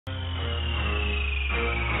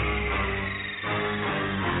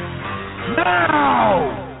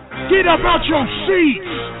Get up out your seats.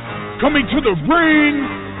 Coming to the ring.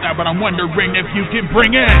 Now, but I'm wondering if you can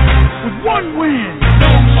bring it. With one win, no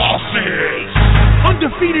losses.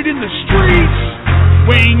 Undefeated in the streets.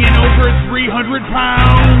 Weighing in over 300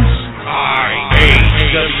 pounds.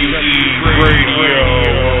 IHWE Radio.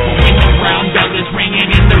 When the round bell is ringing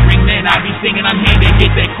in the ring, then I be singing. I'm here to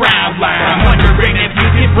get that crowd loud. I'm wondering if you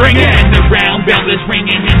can bring it. When the round bell is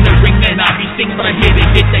ringing in the ring, then I be singing, but I'm here to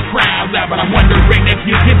get that crowd loud. But I'm wondering if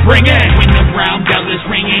you can bring it. When the round bell is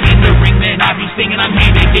ringing in the ring, then I be singing. I'm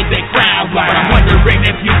here to get that crowd loud. But I'm wondering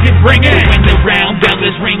if you can bring it. When the round bell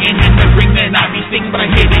is ringing in the ring, then I be singing, but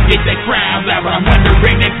I'm here to get that crowd loud. But I'm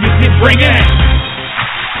wondering if you can bring it.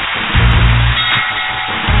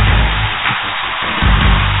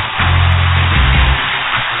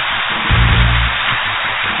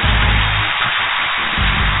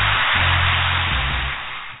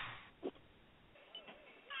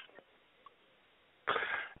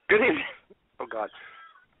 Good evening. Oh, God.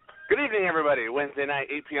 Good evening, everybody. Wednesday night,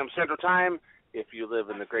 8 p.m. Central Time, if you live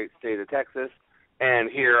in the great state of Texas.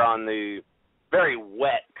 And here on the very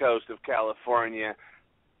wet coast of California,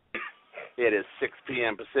 it is 6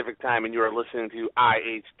 p.m. Pacific Time, and you are listening to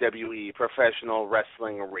IHWE Professional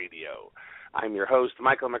Wrestling Radio. I'm your host,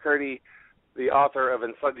 Michael McCurdy, the author of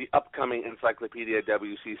the upcoming Encyclopedia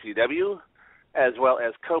WCCW, as well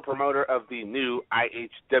as co-promoter of the new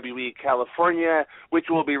IHWE California, which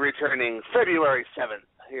will be returning February 7th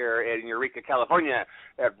here in Eureka, California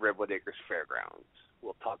at Redwood Acres Fairgrounds.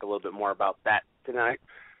 We'll talk a little bit more about that tonight.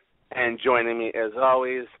 And joining me, as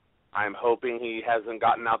always, I'm hoping he hasn't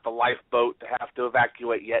gotten out the lifeboat to have to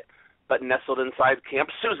evacuate yet, but nestled inside Camp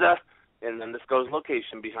Sousa in the undisclosed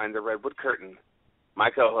location behind the Redwood Curtain, my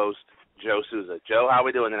co-host, Joe Sousa. Joe, how are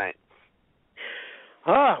we doing tonight?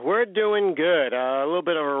 We're doing good. A little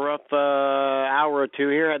bit of a rough hour or two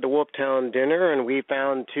here at the Wolftown dinner, and we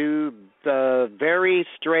found two very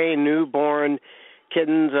stray newborn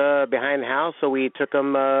kittens behind the house, so we took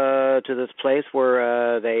them to this place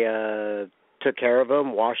where they took care of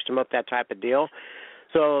them, washed them up, that type of deal.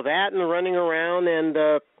 So that and running around and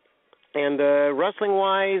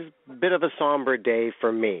wrestling-wise, bit of a somber day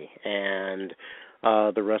for me. And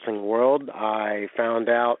the wrestling world, I found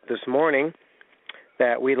out this morning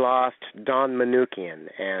that we lost Don Manoukian,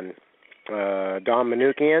 and Don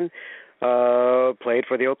Manoukian played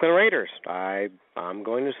for the Oakland Raiders. I'm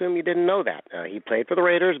going to assume you didn't know that. He played for the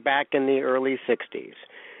Raiders back in the early 60s,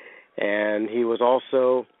 and he was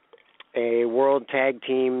also a World Tag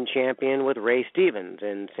Team Champion with Ray Stevens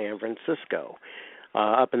in San Francisco.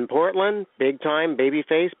 Up in Portland, big-time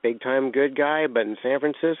babyface, big-time good guy, but in San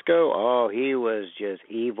Francisco, oh, he was just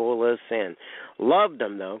evil as sin. Loved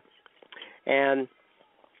him, though. And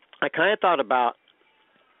I kind of thought about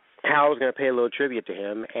how I was going to pay a little tribute to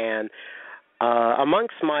him, and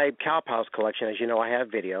amongst my Cowpals collection, as you know, I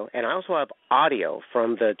have video, and I also have audio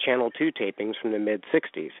from the Channel 2 tapings from the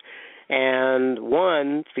mid-'60s. And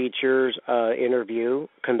one features an interview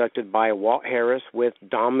conducted by Walt Harris with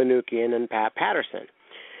Don Manoukian and Pat Patterson.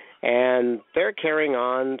 And they're carrying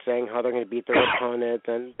on, saying how they're going to beat their opponent,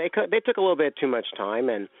 and they took a little bit too much time.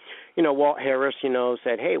 And, Walt Harris,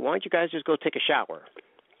 said, hey, why don't you guys just go take a shower?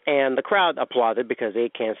 And the crowd applauded because they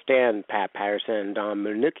can't stand Pat Patterson and Don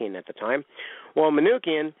Manoukian at the time. Well,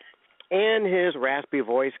 Manoukian, and his raspy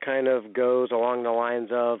voice kind of goes along the lines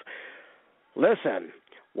of, listen,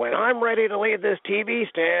 when I'm ready to leave this TV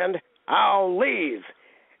stand, I'll leave.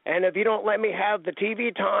 And if you don't let me have the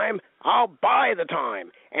TV time, I'll buy the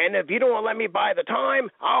time. And if you don't let me buy the time,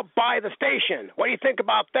 I'll buy the station. What do you think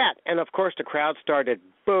about that? And, of course, the crowd started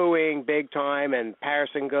booing big time, and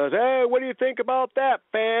Patterson goes, hey, what do you think about that,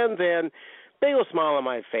 fans? And big old smile on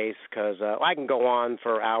my face because I can go on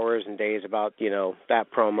for hours and days about,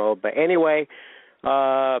 that promo. But anyway,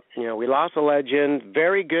 we lost a legend,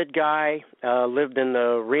 very good guy, lived in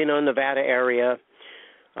the Reno, Nevada area.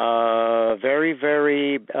 Very,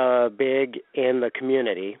 very big in the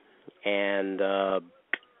community, and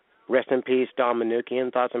rest in peace, Don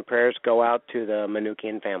Manoukian. Thoughts and prayers go out to the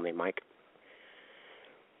Manoukian family, Mike.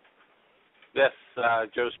 Yes,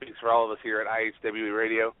 Joe speaks for all of us here at IHWE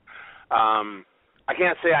Radio. I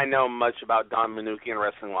can't say I know much about Don Manoukian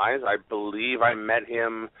wrestling-wise. I believe I met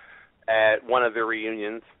him at one of the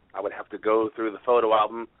reunions. I would have to go through the photo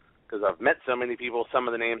album because I've met so many people, some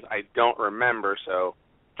of the names I don't remember, so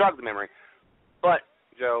jog the memory. But,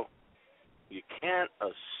 Joe, you can't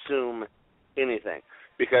assume anything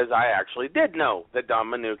because I actually did know that Don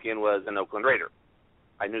Manoukian was an Oakland Raider.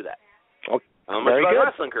 I knew that. Oh, I don't know much about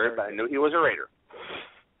wrestling career, but I knew he was a Raider.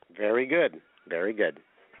 Very good. Very good.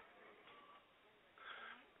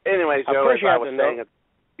 Anyway, Joe, as I was saying,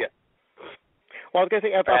 yeah. Well, I was going to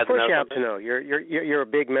say, of course you have to know. You're a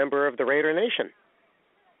big member of the Raider Nation.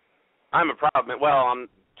 I'm a proud member. Well,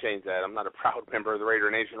 change that. I'm not a proud member of the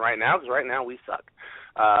Raider Nation right now because right now we suck.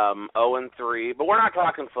 0-3, but we're not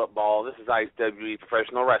talking football. This is IHWE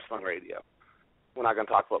Professional Wrestling Radio. We're not going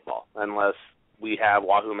to talk football unless we have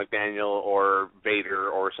Wahoo McDaniel or Vader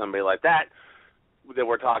or somebody like that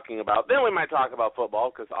we're talking about. Then we might talk about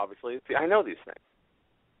football because obviously I know these things.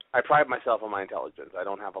 I pride myself on my intelligence. I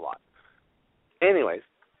don't have a lot. Anyways,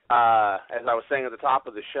 as I was saying at the top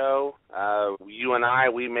of the show, you and I,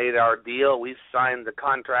 we made our deal. We signed the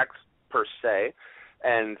contracts per se.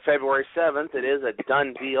 And February 7th, it is a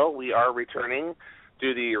done deal. We are returning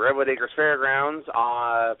to the Redwood Acres Fairgrounds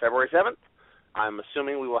on February 7th. I'm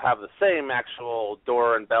assuming we will have the same actual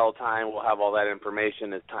door and bell time. We'll have all that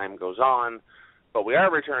information as time goes on. But we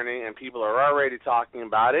are returning, and people are already talking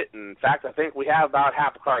about it. In fact, I think we have about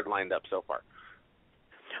half a card lined up so far.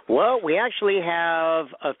 Well, we actually have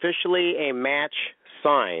officially a match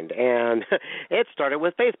signed, and it started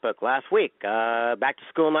with Facebook last week. Back to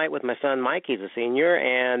school night with my son Mike. He's a senior,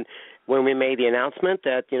 and when we made the announcement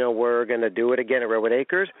that we're going to do it again at Redwood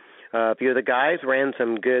Acres, a few of the guys ran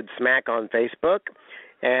some good smack on Facebook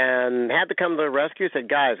and had to come to the rescue. Said,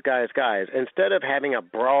 guys, instead of having a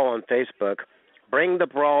brawl on Facebook, bring the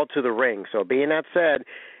brawl to the ring. So being that said,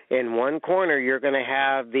 in one corner, you're going to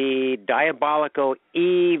have the diabolical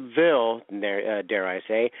evil, dare I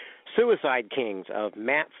say, Suicide Kings of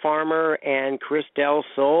Matt Farmer and Chris Del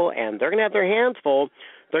Sol, and they're going to have their hands full.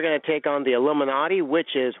 They're going to take on the Illuminati, which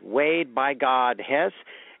is Wade by God Hess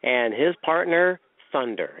and his partner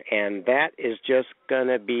Thunder, and that is just going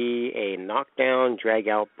to be a knockdown,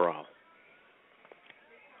 drag-out brawl.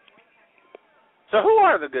 So who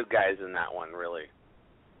are the good guys in that one, really?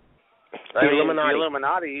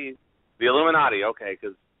 Illuminati. The Illuminati, okay,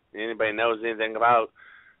 because anybody knows anything about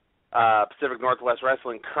Pacific Northwest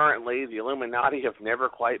Wrestling currently, the Illuminati have never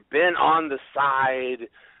quite been on the side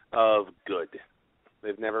of good.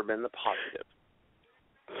 They've never been the positive.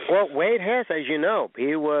 Well, Wade Hess, as you know,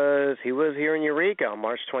 he was here in Eureka on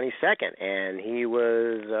March 22nd, and he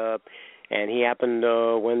happened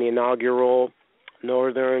to win the inaugural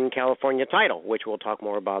Northern California title, which we'll talk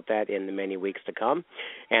more about that in the many weeks to come.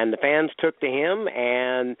 And the fans took to him,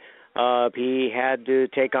 and he had to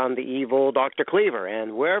take on the evil Dr. Cleaver.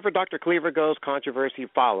 And wherever Dr. Cleaver goes, controversy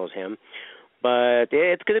follows him. But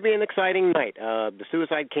it's going to be an exciting night. The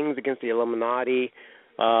Suicide Kings against the Illuminati.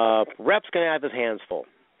 Rep's going to have his hands full.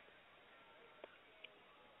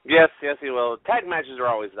 Yes, he will. Tag matches are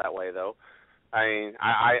always that way, though. I mean,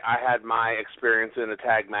 I had my experience in a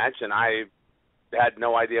tag match, and I had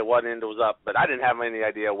no idea what end was up, but I didn't have any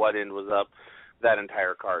idea what end was up that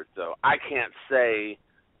entire card. So I can't say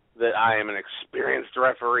that I am an experienced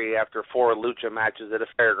referee after 4 lucha matches at a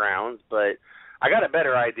fairgrounds, but I got a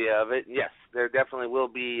better idea of it. Yes, there definitely will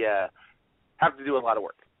be have to do a lot of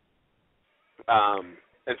work.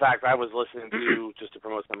 In fact, I was listening to, just to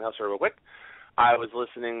promote something else real quick, I was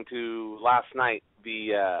listening to last night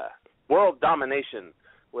the World Domination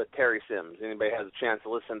with Terry Sims. Anybody has a chance to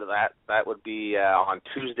listen to that, that would be on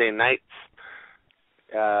Tuesday nights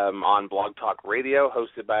on Blog Talk Radio,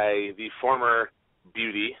 hosted by the former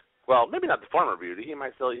Beauty. Well, maybe not the former Beauty.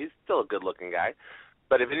 He's still a good-looking guy.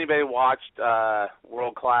 But if anybody watched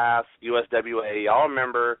World Class, USWA, y'all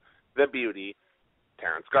remember the Beauty,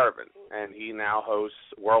 Terrence Garvin. And he now hosts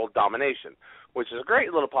World Domination, which is a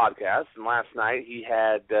great little podcast. And last night he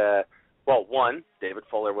had, David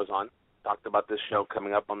Fuller was on. Talked about this show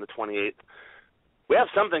coming up on the 28th. We have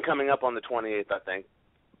something coming up on the 28th, I think.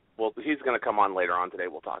 Well, he's going to come on later on today.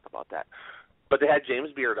 We'll talk about that. But they had James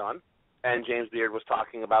Beard on, and James Beard was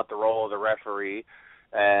talking about the role of the referee,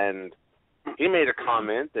 and he made a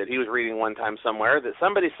comment that he was reading one time somewhere that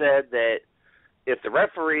somebody said that if the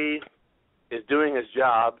referee is doing his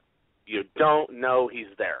job, you don't know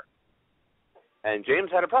he's there. And James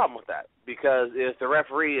had a problem with that, because if the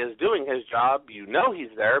referee is doing his job, you know he's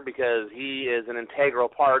there because he is an integral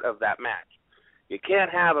part of that match. You can't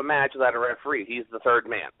have a match without a referee. He's the third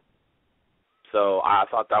man. So I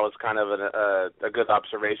thought that was kind of a good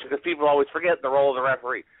observation, because people always forget the role of the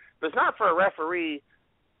referee. If it's not for a referee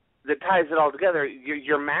that ties it all together,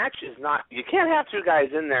 your match is not – you can't have 2 guys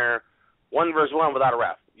in there, 1 versus 1 without a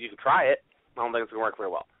ref. You can try it. I don't think it's going to work very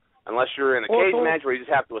well. Unless you're in a cage match where you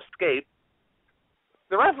just have to escape.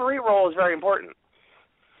 The referee role is very important.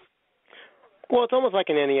 Well, it's almost like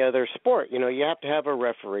in any other sport. You have to have a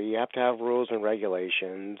referee. You have to have rules and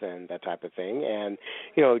regulations and that type of thing. And,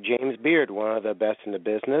 James Beard, one of the best in the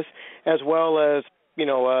business, as well as,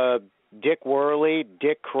 Dick Worley,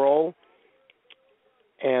 Dick Kroll,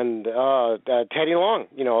 and Teddy Long.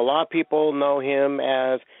 A lot of people know him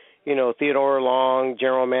as, Theodore Long,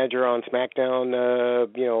 general manager on SmackDown,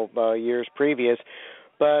 years previous.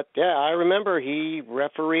 But, yeah, I remember he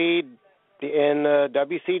refereed in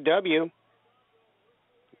WCW.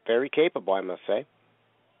 Very capable, I must say.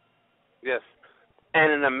 Yes.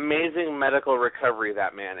 And an amazing medical recovery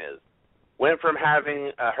that man is. Went from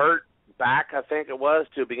having a hurt back, I think it was,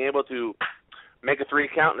 to being able to make a 3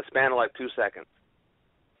 count in the span of like 2 seconds.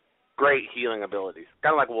 Great healing abilities.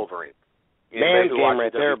 Kind of like Wolverine. Man game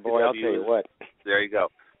right there, boy, I'll tell you what. There you go.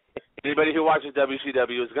 Anybody who watches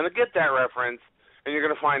WCW is going to get that reference, and you're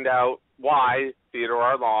going to find out why Theodore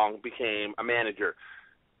R. Long became a manager.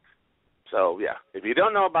 So, yeah, if you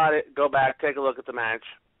don't know about it, go back, take a look at the match.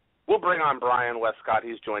 We'll bring on Brian Westcott.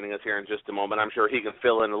 He's joining us here in just a moment. I'm sure he can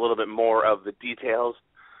fill in a little bit more of the details.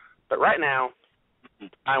 But right now,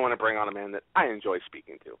 I want to bring on a man that I enjoy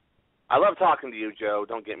speaking to. I love talking to you, Joe.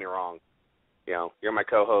 Don't get me wrong. You're my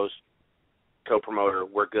co-host, co-promoter.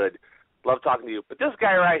 We're good. Love talking to you. But this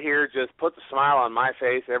guy right here just puts a smile on my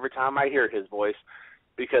face every time I hear his voice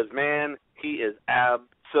because, man, he is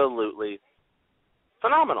absolutely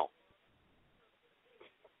phenomenal.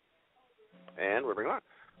 And we're bringing on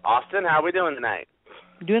Austin. How are we doing tonight?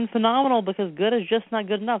 Doing phenomenal because good is just not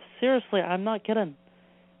good enough. Seriously, I'm not kidding.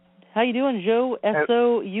 How you doing, Joe?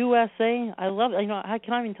 S-O-U-S-A. I love it. I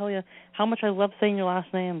can't even tell you how much I love saying your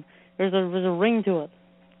last name. There's a ring to it.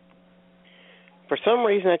 For some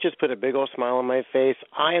reason, that just put a big old smile on my face.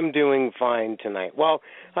 I am doing fine tonight. Well,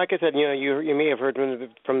 like I said, you may have heard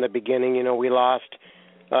from the beginning. We lost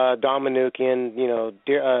Don Manukian,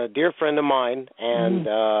 dear friend of mine, and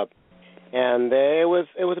it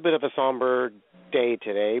was a bit of a somber day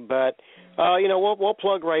today. But we'll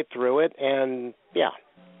plug right through it, and yeah.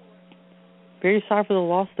 Very sorry for the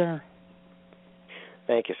loss there.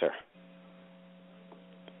 Thank you, sir.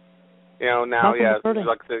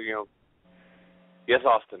 Yes,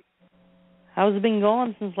 Austin. How's it been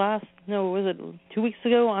going since last, was it 2 weeks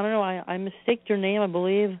ago? I don't know. I mistaked your name, I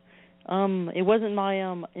believe. It wasn't my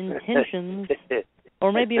intentions,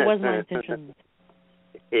 or maybe it was my intentions.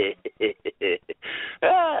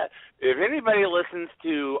 If anybody listens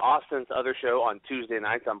to Austin's other show on Tuesday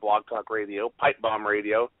nights on Blog Talk Radio, Pipe Bomb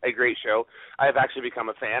Radio, a great show. I have actually become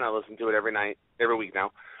a fan. I listen to it every week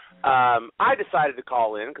now. I decided to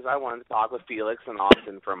call in because I wanted to talk with Felix and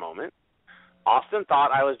Austin for a moment. Austin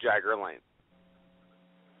thought I was Jagger Lane.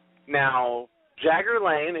 Now, Jagger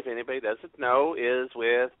Lane, if anybody doesn't know, was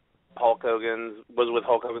with Hulk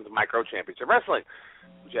Hogan's Micro Championship Wrestling.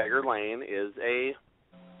 Jagger Lane is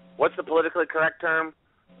what's the politically correct term?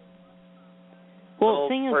 Well, the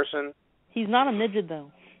thing person? Is, he's not a midget,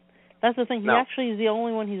 though. That's the thing. He actually is the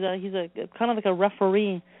only one. He's a kind of like a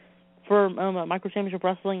referee for Micro Championship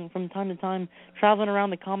Wrestling from time to time, traveling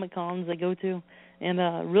around the Comic Cons they go to, and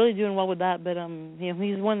really doing well with that. But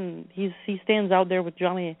he's one. He stands out there with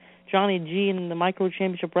Johnny G and the Micro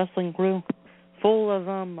Championship Wrestling crew, full of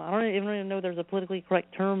I don't even know there's a politically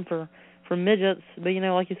correct term for midgets, but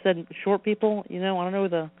like you said, short people. I don't know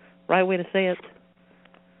the right way to say it.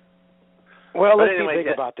 Well, let's be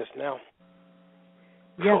big about this now.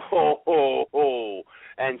 Yes.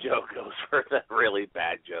 And Joe goes for that really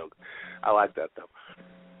bad joke. I like that, though.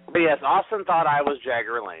 But yes, Austin thought I was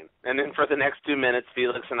Jagger Lane. And then for the next 2 minutes,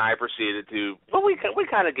 Felix and I proceeded to, we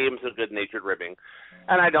kind of gave him some good-natured ribbing.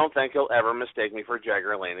 And I don't think he'll ever mistake me for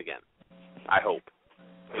Jagger Lane again. I hope.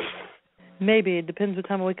 Maybe. It depends what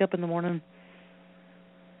time I wake up in the morning.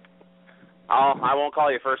 I won't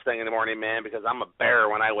call you first thing in the morning, man, because I'm a bear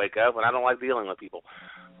when I wake up, and I don't like dealing with people.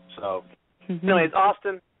 So, anyways,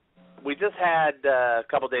 Austin, we just had a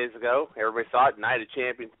couple days ago, everybody saw it, Night of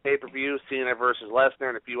Champions pay-per-view, Cena versus Lesnar,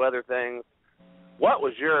 and a few other things. What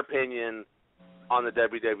was your opinion on the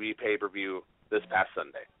WWE pay-per-view this past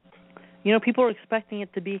Sunday? People are expecting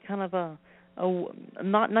it to be kind of a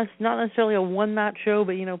not necessarily a one-match show,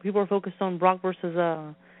 but people are focused on Brock versus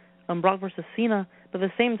Cena. But at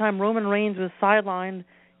the same time, Roman Reigns was sidelined.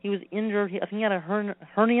 He was injured. I think he had a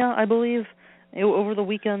hernia, I believe, over the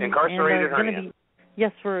weekend. Incarcerated hernia.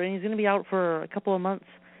 Yes, and he's going to be out for a couple of months.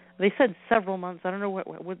 They said several months. I don't know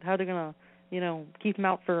how they're going to, keep him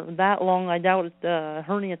out for that long. I doubt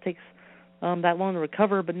hernia takes that long to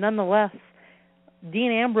recover. But nonetheless,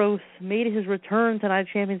 Dean Ambrose made his return to Night of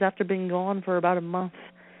Champions after being gone for about a month,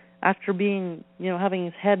 after being, having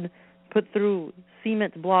his head put through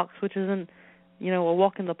cement blocks, which isn't, a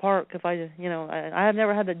walk in the park. If I have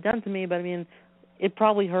never had that done to me, but I mean, it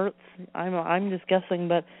probably hurts. I'm just guessing,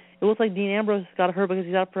 but it looks like Dean Ambrose got hurt because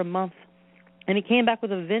he's out for a month, and he came back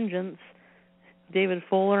with a vengeance. David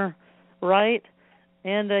Fuller, right?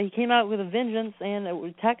 and he came out with a vengeance and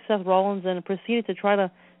attacked Seth Rollins and proceeded to try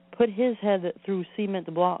to put his head through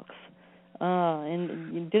cement blocks.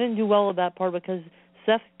 And didn't do well at that part because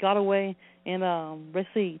Seth got away and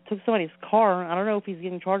basically took somebody's car. I don't know if he's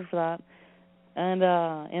getting charged for that.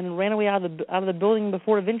 And ran away out of the building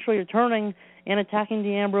before eventually returning and attacking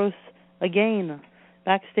Dean Ambrose again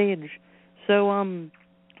backstage. So I'm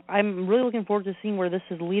really looking forward to seeing where this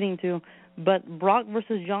is leading to. But Brock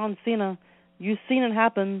versus John Cena, you've seen it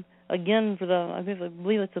happen again for I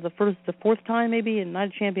believe it's the fourth time maybe in Night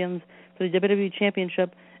of Champions for the WWE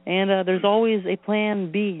Championship. And there's always a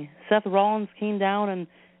plan B. Seth Rollins came down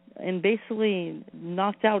and basically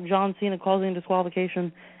knocked out John Cena, causing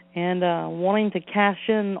disqualification, and wanting to cash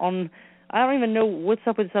in on. I don't even know what's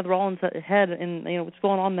up with Seth Rollins' head and what's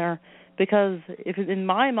going on there, because in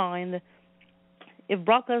my mind, if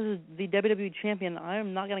Brock Lesnar is the WWE champion, I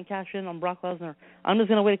am not going to cash in on Brock Lesnar. I'm just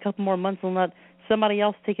going to wait a couple more months and let somebody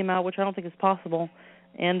else take him out, which I don't think is possible.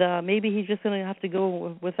 And maybe he's just going to have to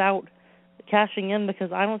go without cashing in,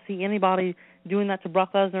 because I don't see anybody doing that to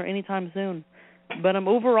Brock Lesnar anytime soon. But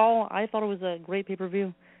overall, I thought it was a great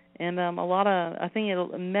pay-per-view, and I think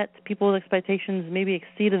it met people's expectations, maybe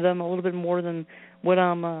exceeded them a little bit more than what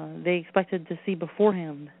they expected to see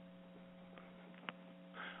beforehand.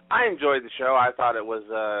 I enjoyed the show. I thought it was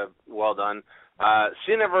well done.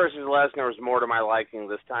 Cena versus Lesnar was more to my liking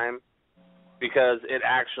this time, because it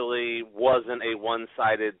actually wasn't a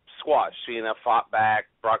one-sided squash. Cena fought back.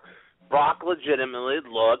 Brock legitimately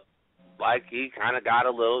looked like he kind of got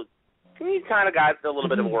a little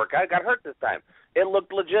bit of a workout. Got hurt this time. It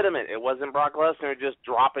looked legitimate. It wasn't Brock Lesnar just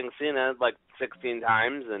dropping Cena like 16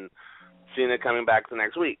 times and Cena coming back the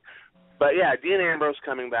next week. But yeah, Dean Ambrose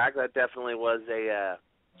coming back, that definitely was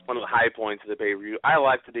one of the high points of the pay-per-view. I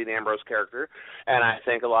like the Dean Ambrose character, and I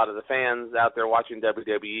think a lot of the fans out there watching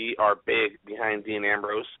WWE are big behind Dean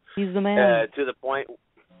Ambrose. He's the man. To the point,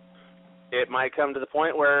 it might come to the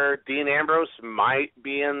point where Dean Ambrose might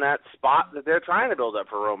be in that spot that they're trying to build up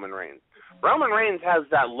for Roman Reigns. Roman Reigns has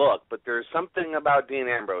that look, but there's something about Dean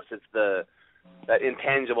Ambrose. It's that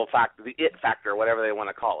intangible factor, the it factor, whatever they want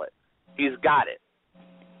to call it. He's got it.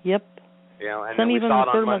 Yep. And then we saw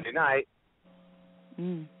it on Monday night.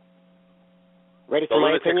 Mm. Ready for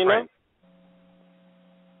my opinion now?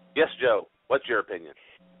 Yes, Joe. What's your opinion?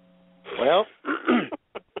 Well,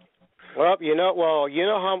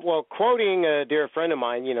 quoting a dear friend of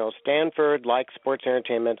mine, Stanford likes sports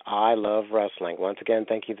entertainment. I love wrestling. Once again,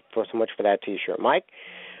 thank you so much for that T-shirt, Mike.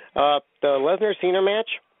 The Lesnar-Cena match,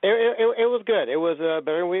 it was good. It was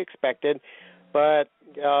better than we expected. But,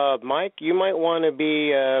 Mike, you might want to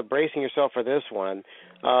be bracing yourself for this one.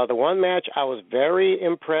 The one match I was very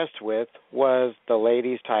impressed with was the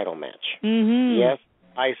ladies' title match. Mm-hmm. Yes,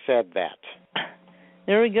 I said that.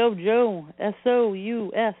 There we go, Joe.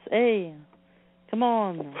 S-O-U-S-A. Come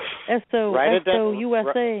on.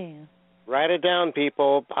 S-O-U-S-A. Write it down,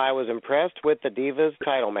 people. I was impressed with the Divas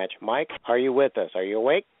title match. Mike, are you with us? Are you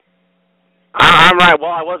awake? I'm right.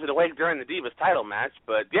 Well, I wasn't awake during the Divas title match,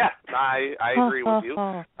 but yeah, I agree with you.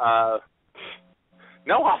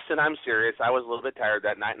 No, Austin, I'm serious. I was a little bit tired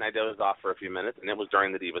that night, and I dozed off for a few minutes, and it was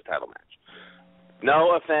during the Divas title match.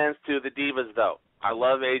 No offense to the Divas, though. I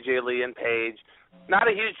love AJ Lee and Paige. Not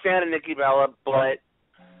a huge fan of Nikki Bella, but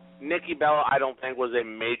Nikki Bella I don't think was a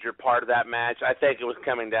major part of that match. I think it was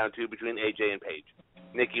coming down to between AJ and Paige.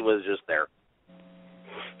 Nikki was just there.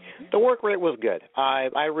 The work rate was good.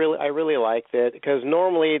 I really liked it, because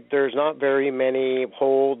normally there's not very many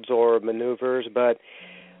holds or maneuvers, but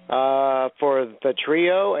for the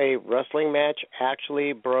trio, a wrestling match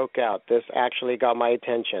actually broke out. This actually got my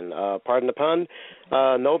attention. Pardon the pun.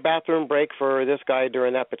 No bathroom break for this guy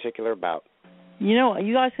during that particular bout.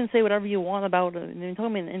 You guys can say whatever you want about it.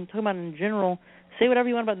 Talking about in general, say whatever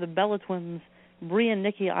you want about the Bella Twins, Brie and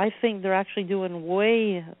Nikki. I think they're actually doing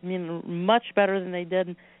much better than they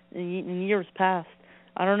did in years past.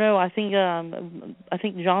 I don't know. I think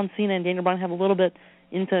John Cena and Daniel Bryan have a little bit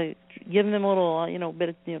into giving them a little, bit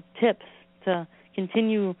of tips to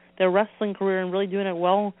continue their wrestling career and really doing it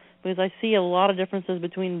well. Because I see a lot of differences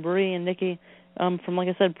between Brie and Nikki from, like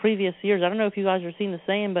I said, previous years. I don't know if you guys are seeing the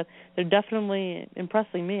same, but they're definitely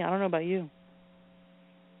impressing me. I don't know about you.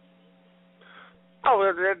 Oh,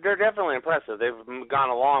 they're definitely impressive. They've gone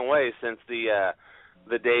a long way since the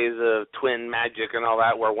days of twin magic and all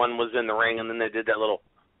that, where one was in the ring and then they did that little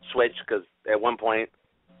switch, because at one point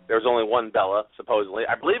there was only one Bella, supposedly.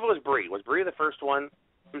 I believe it was Brie. Was Brie the first one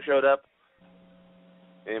who showed up?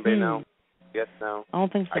 Anybody know? Yes, no? I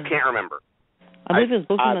don't think so. I can't remember. I believe it was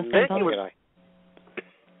both at the same time.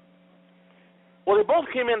 Well, they both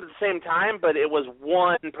came in at the same time, but it was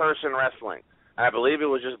one person wrestling. And I believe it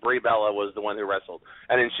was just Brie Bella was the one who wrestled.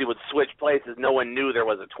 And then she would switch places. No one knew there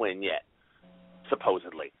was a twin yet,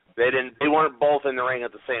 supposedly. They weren't both in the ring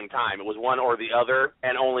at the same time. It was one or the other,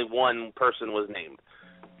 and only one person was named.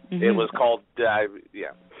 Mm-hmm. It was called, It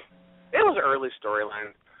was an early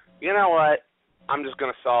storyline. You know what? I'm just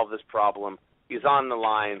going to solve this problem. He's on the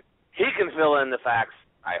line. He can fill in the facts,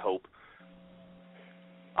 I hope.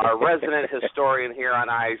 Our resident historian here on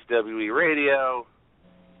IHWE Radio,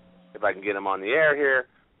 if I can get him on the air here,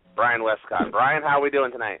 Brian Westcott. Brian, how are we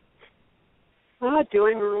doing tonight?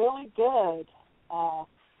 Doing really good.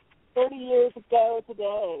 30 years ago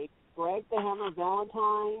today, Greg the Hammer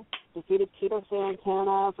Valentine defeated Tito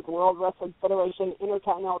Santana for the World Wrestling Federation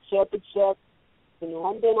Intercontinental Championship in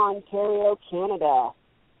London, Ontario, Canada.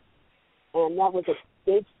 And that was a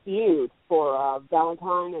big feud for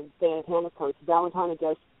Valentine and Santana. Of course, Valentine had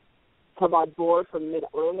just come on board from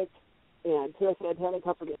Mid-Atlantic, and Tito Santana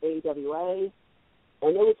come from the AWA.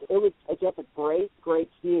 And it was just a great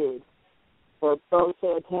feud for both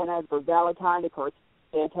Santana and for Valentine. Of course,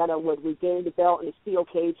 Santana would regain the belt in a steel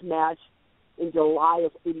cage match in July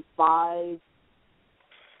of '85.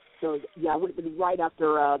 So, yeah, it would have been right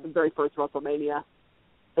after the very first WrestleMania.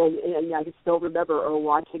 And I can still remember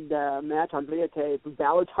watching the match on videotape.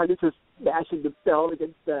 Valentine was just smashing the belt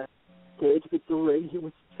against the cage against the ring. He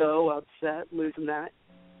was so upset losing that.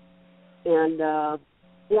 And,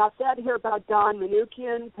 sad to hear about Don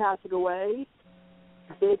Manukian passing away.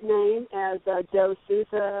 Big name, as Joe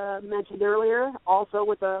Sousa mentioned earlier, also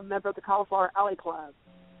with a member of the Cauliflower Alley Club.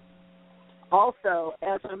 Also,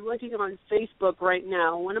 as I'm looking on Facebook right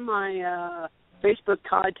now, one of my Facebook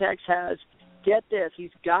contacts has, get this,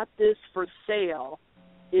 he's got this for sale.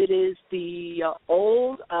 It is the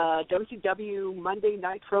old WCW Monday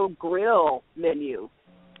Nitro Grill menu,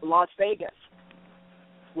 Las Vegas,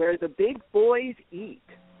 where the big boys eat.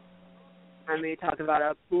 I mean, talk about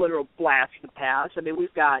a literal blast from the past. I mean,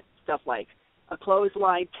 we've got stuff like a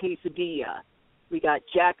clothesline quesadilla. We got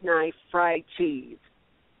jackknife fried cheese,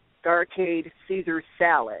 Starcade Caesar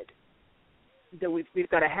salad. Then we've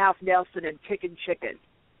got a half Nelson and chicken,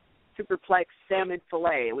 Superplex salmon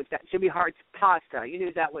fillet. We've got Jimmy Hart's pasta. You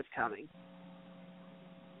knew that was coming.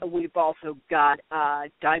 We've also got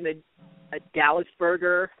Diamond Dallas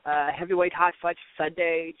Burger, heavyweight hot fudge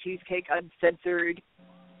sundae, cheesecake uncensored,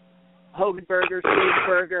 Hogan Burger, Steak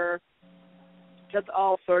Burger, just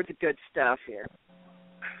all sorts of good stuff here.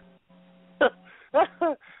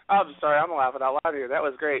 I'm sorry, I'm laughing out loud here. That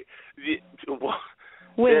was great.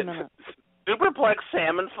 Wait a minute. Superplex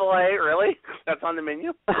salmon fillet, really? That's on the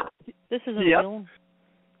menu? This isn't real.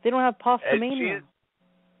 They don't have pasta mania.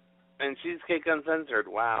 And cheesecake uncensored.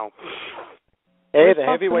 Wow. Hey, the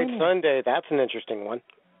heavyweight sundae, that's an interesting one.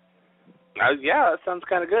 Yeah, that sounds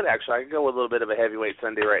kind of good, actually. I could go with a little bit of a heavyweight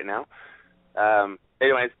sundae right now.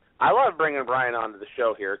 Anyways, I love bringing Brian onto the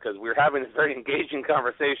show here because we're having this very engaging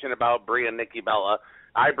conversation about Brie and Nikki Bella.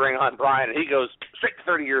 I bring on Brian, and he goes straight to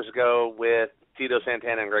 30 years ago with Tito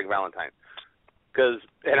Santana and Greg Valentine.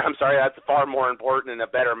 And I'm sorry, that's far more important and a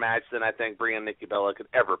better match than I think Brie and Nikki Bella could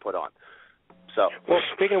ever put on. So, well,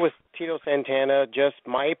 speaking with Tito Santana, just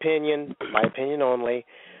my opinion only,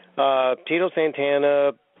 Tito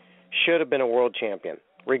Santana should have been a world champion,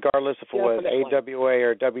 regardless if it was AWA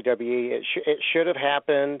or WWE. It should have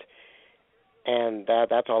happened, and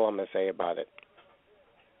that's all I'm going to say about it.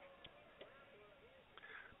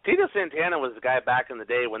 Tito Santana was the guy back in the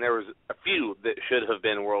day when there was a few that should have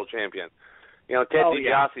been world champion. You know, Ted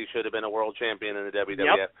DiBiase should have been a world champion in the WWF.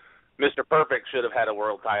 Yep. Mr. Perfect should have had a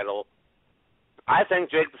world title. I think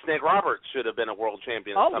Jake the Snake Roberts should have been a world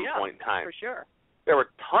champion at some point in time. For sure. There were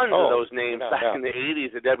tons of those names back in the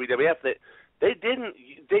 80s at WWF that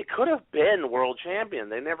they could have been world champion.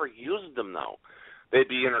 They never used them, though. They'd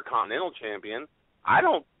be Intercontinental champion.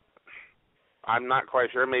 I'm not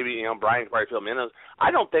quite sure. Maybe, Brian can probably fill me in.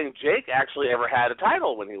 I don't think Jake actually ever had a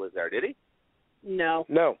title when he was there, did he? No.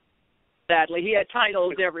 Sadly, he had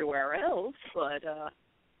titles everywhere else, but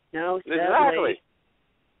no, sadly. Exactly.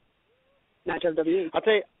 Not WWE.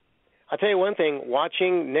 I'll tell you one thing.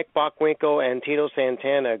 Watching Nick Bockwinkel and Tito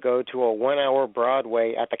Santana go to a 1-hour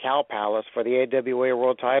Broadway at the Cow Palace for the AWA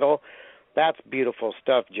World Title, that's beautiful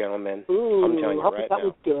stuff, gentlemen. Ooh, I'm telling you right now. That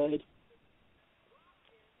was good.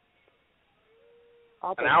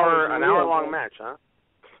 An hour long match, huh?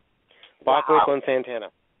 Bockwinkel and Santana.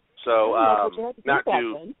 So not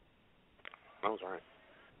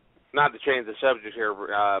to change the subject here,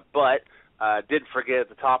 but did forget at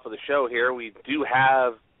the top of the show here, we do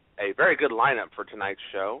have a very good lineup for tonight's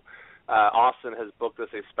show. Austin has booked us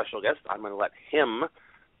a special guest. I'm going to let him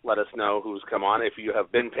let us know who's come on. If you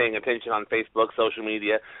have been paying attention on Facebook, social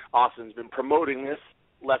media, Austin's been promoting this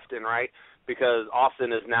left and right because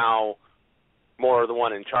Austin is now more the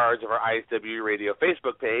one in charge of our IHWE Radio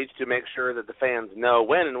Facebook page to make sure that the fans know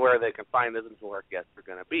when and where they can find us and who our guests are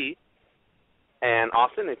going to be. And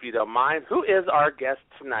Austin, if you don't mind, who is our guest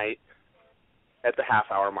tonight at the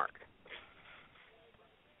half-hour mark?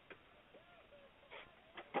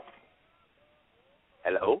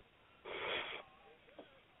 Hello?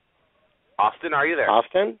 Austin, are you there?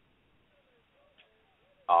 Austin?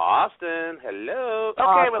 Austin, hello. Okay,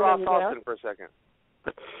 Austin, we lost are you there? Austin for a second.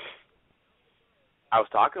 I was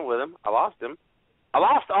talking with him. I lost him. I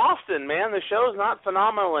lost Austin, man. The show's not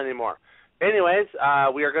phenomenal anymore. Anyways,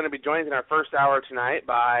 we are going to be joined in our first hour tonight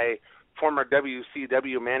by former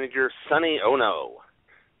WCW manager Sonny Ono.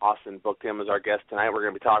 Austin booked him as our guest tonight. We're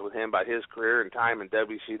going to be talking with him about his career and time in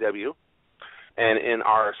WCW. And in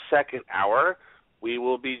our second hour, we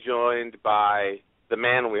will be joined by the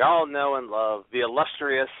man we all know and love, the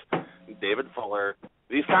illustrious David Fuller,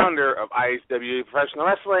 the founder of IHWE Professional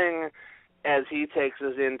Wrestling, as he takes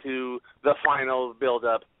us into the final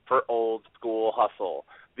build-up for Old School Hustle.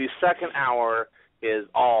 The second hour is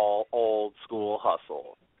all Old School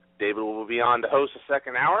Hustle. David will be on to host the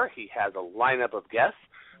second hour. He has a lineup of guests.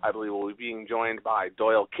 I believe we'll be being joined by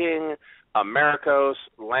Doyle King, Americos,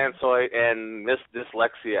 Lansoy, and Miss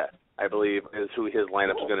Dyslexia, I believe, is who his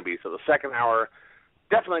lineup is going to be. So the second hour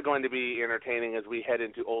definitely going to be entertaining as we head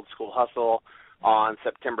into Old School Hustle on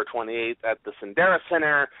September 28th at the Sendera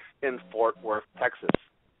Center in Fort Worth, Texas.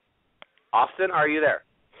 Austin, are you there?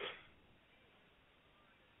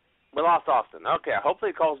 We lost Austin. Okay,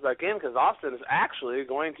 hopefully he calls back in because Austin is actually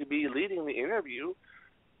going to be leading the interview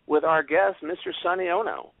with our guest, Mr. Sonny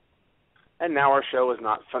Ono. And now our show is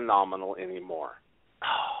not phenomenal anymore.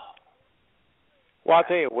 Well, I'll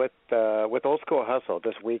tell you, with Old School Hustle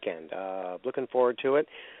this weekend, looking forward to it.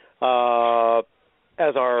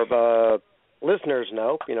 As our listeners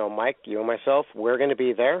know, Mike, you and myself, we're going to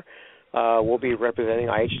be there. We'll be representing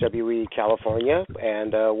IHWE California,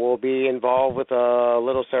 and we'll be involved with a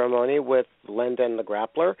little ceremony with Linda and the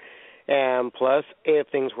Grappler. And plus, if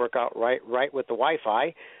things work out right with the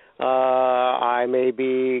Wi-Fi, I may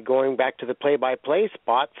be going back to the play-by-play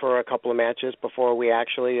spot for a couple of matches before we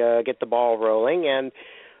actually get the ball rolling. And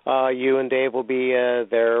you and Dave will be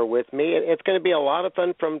there with me. It's going to be a lot of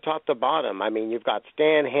fun from top to bottom. I mean, you've got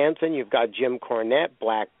Stan Hansen, you've got Jim Cornette,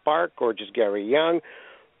 Black Bart, Gorgeous Gary Young,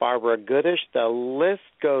 Barbara Goodish. The list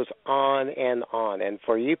goes on and on. And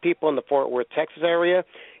for you people in the Fort Worth, Texas area,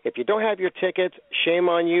 if you don't have your tickets, shame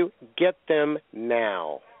on you. Get them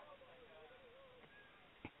now.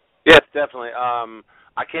 Yes, definitely.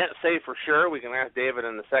 I can't say for sure. We can ask David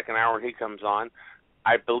in the second hour when he comes on.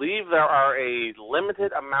 I believe there are a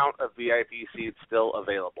limited amount of VIP seats still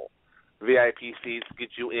available. VIP seats get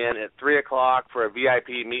you in at 3 o'clock for a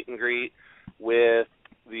VIP meet and greet with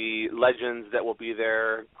the legends that will be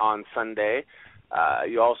there on Sunday.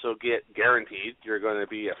 You also get guaranteed you're going to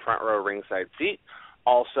be a front row ringside seat.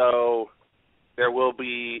 Also, there will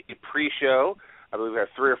be a pre-show. I believe we have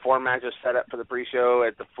 3 or 4 matches set up for the pre-show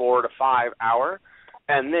at the 4 to 5 hour.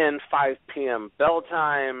 And then 5 p.m. bell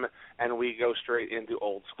time, and we go straight into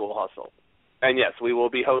Old School Hustle. And, yes, we will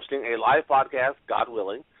be hosting a live podcast, God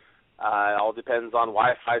willing. It all depends on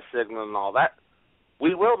Wi-Fi signal and all that.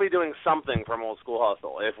 We will be doing something from Old School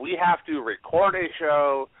Hustle. If we have to record a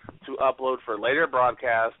show to upload for later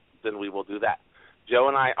broadcast, then we will do that. Joe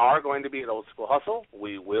and I are going to be at Old School Hustle.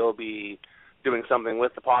 We will be doing something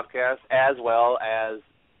with the podcast as well as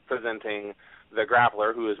presenting the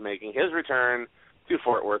Grappler, who is making his return to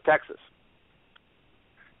Fort Worth, Texas.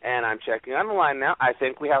 And I'm checking on the line now. I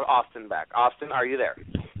think we have Austin back. Austin, are you there?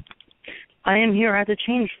 I am here. I had to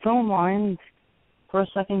change phone lines for a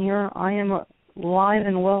second here. I am live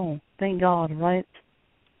and well. Thank God, right?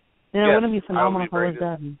 Yeah, yes, wouldn't it be phenomenal if I was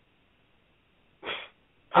dead?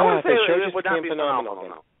 I would say the show it just would not became be phenomenal.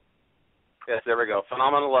 phenomenal. Yes, there we go.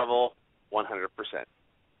 Phenomenal level, 100%.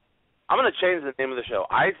 I'm going to change the name of the show.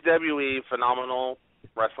 IHWE Phenomenal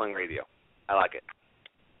Wrestling Radio. I like it.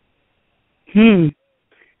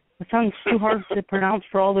 It sounds too hard to pronounce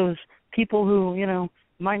for all those people who,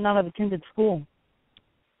 might not have attended school.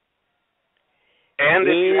 And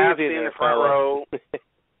if you have seen the front row,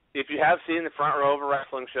 if you have seen the front row of a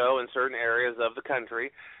wrestling show in certain areas of the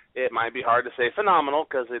country, it might be hard to say phenomenal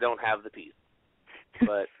because they don't have the P's.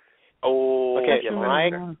 But okay, yes,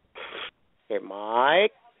 Mike. Okay,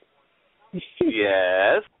 Mike.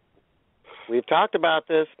 Yes. We've talked about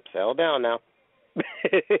this. Settle down now.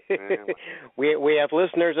 we have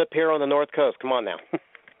listeners up here on the North Coast. Come on now.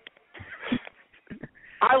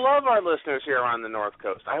 I love our listeners here on the North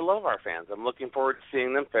Coast. I love our fans. I'm looking forward to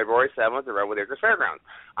seeing them February 7th at the Redwood Acres Fairgrounds.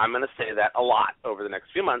 I'm going to say that a lot over the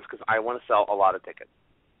next few months because I want to sell a lot of tickets.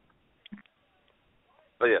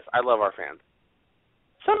 But yes, I love our fans.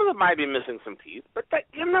 Some of them might be missing some teeth, but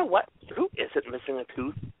you know what? Who isn't missing a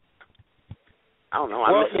tooth? I don't know.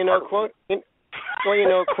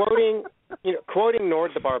 Quoting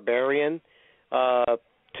Nord the Barbarian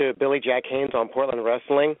to Billy Jack Haynes on Portland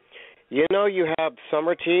Wrestling, you have some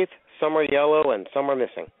are teeth, some are yellow, and some are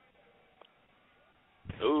missing.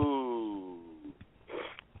 Ooh.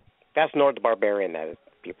 That's Nord the Barbarian, that is,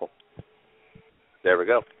 people. There we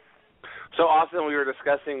go. So, Austin, we were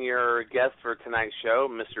discussing your guest for tonight's show,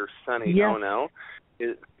 Mr. Sonny Ono.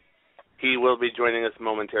 He will be joining us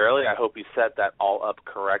momentarily. I hope he set that all up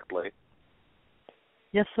correctly.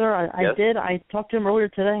 Yes, sir. I did. I talked to him earlier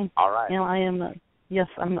today. All right. And I am,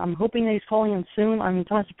 I'm hoping that he's calling in soon. I'm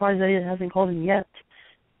kind of surprised that he hasn't called in yet.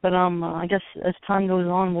 But I guess as time goes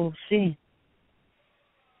on, we'll see.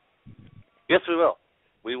 Yes, we will.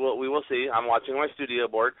 We will see. I'm watching my studio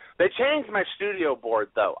board. They changed my studio board,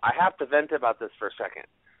 though. I have to vent about this for a second.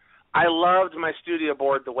 I loved my studio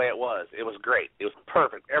board the way it was. It was great. It was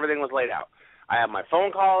perfect. Everything was laid out. I have my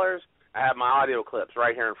phone callers. I have my audio clips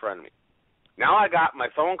right here in front of me. Now I got my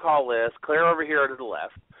phone call list clear over here to the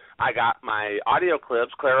left. I got my audio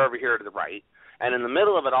clips clear over here to the right. And in the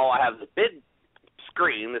middle of it all, I have the big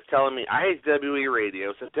screen that's telling me IHWE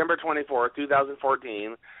Radio, September 24th,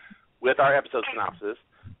 2014, with our episode synopsis.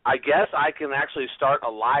 I guess I can actually start a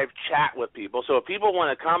live chat with people. So if people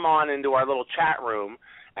want to come on into our little chat room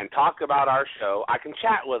and talk about our show, I can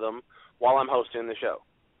chat with them while I'm hosting the show.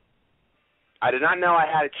 I did not know I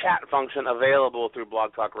had a chat function available through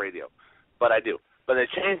Blog Talk Radio, but I do. But they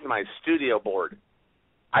changed my studio board.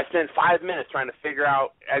 I spent 5 minutes trying to figure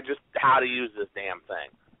out just how to use this damn thing.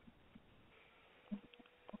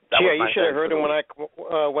 Yeah, you should have heard him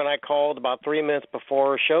when I called about 3 minutes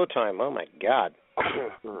before showtime. Oh, my God.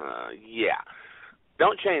 Yeah.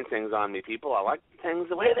 Don't change things on me, people. I like things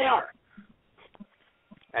the way they are.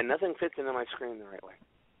 And nothing fits into my screen the right way.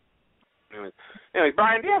 Anyway,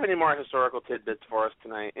 Brian, do you have any more historical tidbits for us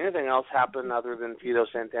tonight? Anything else happen other than Tito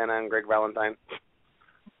Santana and Greg Valentine?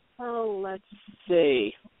 Oh, let's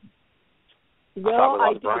see. Well,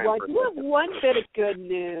 I do have one bit of good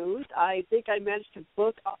news. I think I managed to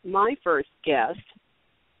book my first guest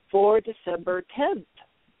for December 10th.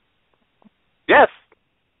 Yes.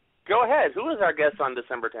 Go ahead. Who is our guest on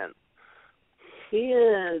December 10th? He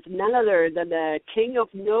is none other than the King of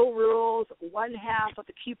No Rules, one half of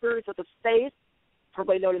the Keepers of the Faith,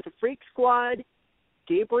 probably known as the Freak Squad,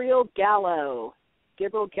 Gabriel Gallo.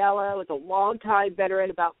 Gabriel Gallo is a longtime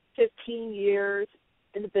veteran, about 15 years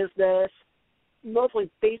in the business, mostly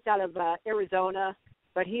based out of Arizona,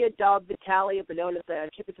 but he and Dom Vitale have been known as the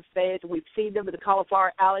Keepers of Faith, and we've seen them in the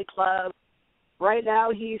Cauliflower Alley Club. Right now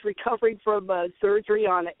he's recovering from surgery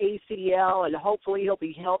on an ACL, and hopefully he'll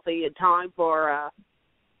be healthy in time for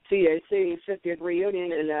CAC 50th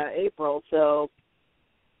reunion in April. So,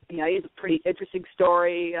 yeah, he's a pretty interesting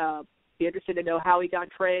story. Be interested to know how he got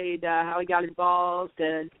trained, how he got involved,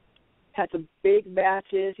 and had some big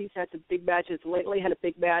matches. He's had some big matches lately. Had a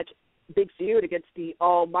big feud against the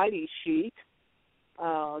Almighty Sheik.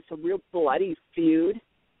 Some real bloody feud.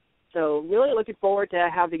 So really looking forward to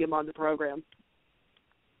having him on the program.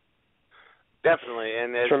 Definitely,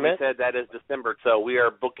 and as we said, that is December, so we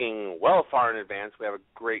are booking well far in advance. We have a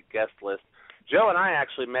great guest list. Joe and I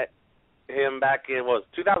actually met him back in,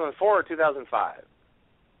 2004 or 2005?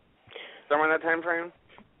 Somewhere in that time frame?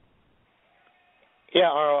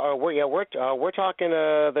 Yeah, we're talking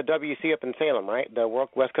the WC up in Salem, right? The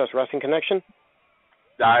West Coast Wrestling Connection?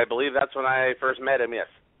 I believe that's when I first met him, yes.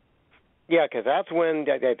 Yeah, because that's when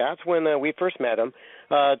we first met him.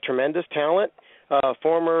 Tremendous talent.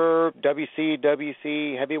 Former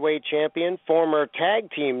WC heavyweight champion, former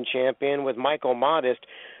tag team champion with Michael Modest.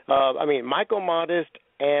 Michael Modest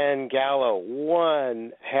and Gallo,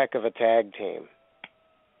 one heck of a tag team.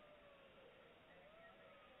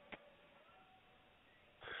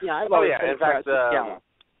 Yeah, in fact,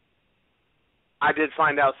 I did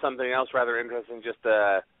find out something else rather interesting just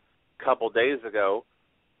a couple days ago.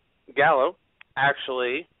 Gallo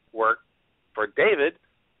actually worked for David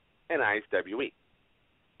in IHWE.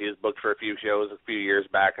 He was booked for a few shows a few years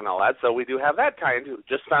back and all that, so we do have that tie into.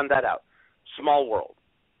 Just found that out. Small world.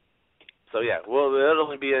 So, yeah,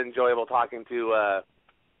 it'll be enjoyable talking to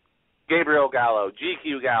Gabriel Gallo,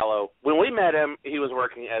 GQ Gallo. When we met him, he was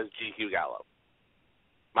working as GQ Gallo.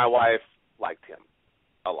 My wife liked him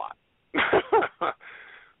a lot.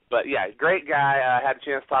 But, yeah, great guy. I had a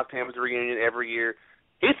chance to talk to him at the reunion every year.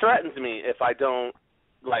 He threatens me if I don't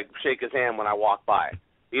like shake his hand when I walk by.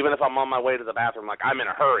 Even if I'm on my way to the bathroom, like I'm in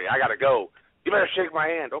a hurry, I gotta go. You better shake my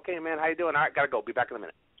hand. Okay, man, how you doing? All right, gotta go. Be back in a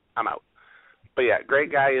minute. I'm out. But yeah,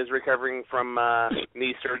 great guy, is recovering from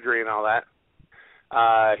knee surgery and all that.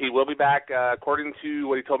 He will be back, according to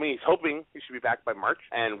what he told me. He's hoping he should be back by March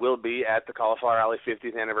and will be at the Cauliflower Alley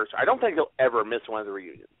 50th anniversary. I don't think he'll ever miss one of the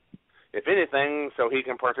reunions. If anything, so he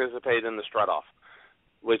can participate in the strut off,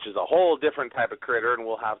 which is a whole different type of critter, and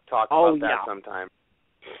we'll have to talk about that sometime.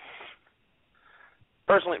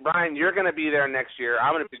 Personally, Brian, you're going to be there next year.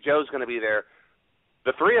 Joe's going to be there.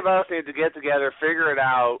 The three of us need to get together, figure it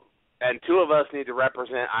out, and two of us need to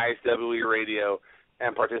represent IHWE Radio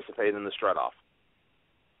and participate in the strut off.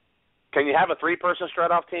 Can you have a three-person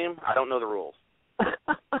strut off team? I don't know the rules.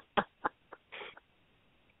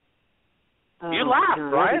 You laugh,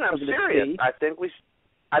 Brian. I'm serious. I think we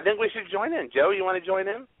should join in. Joe, you want to join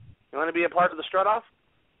in? You want to be a part of the strut off?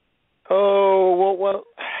 Oh, well,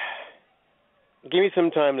 give me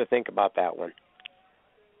some time to think about that one.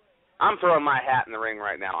 I'm throwing my hat in the ring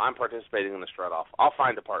right now. I'm participating in the strut off. I'll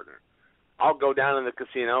find a partner. I'll go down in the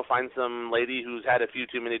casino, find some lady who's had a few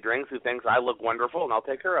too many drinks who thinks I look wonderful, and I'll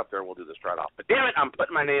take her up there and we'll do the strut off. But damn it, I'm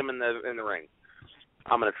putting my name in the ring.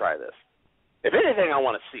 I'm going to try this. If anything, I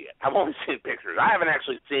want to see it. I've only seen pictures. I haven't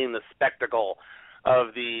actually seen the spectacle of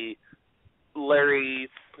the Larry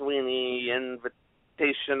Sweeney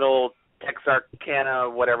Invitational Texarkana,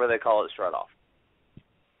 whatever they call it, strut off.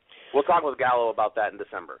 We'll talk with Gallo about that in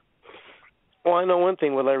December. Well, I know one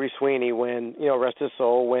thing with Larry Sweeney, when, rest his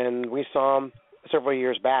soul, when we saw him several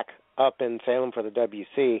years back up in Salem for the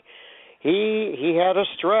WC, he had a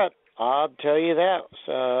strut. I'll tell you that.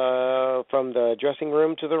 From the dressing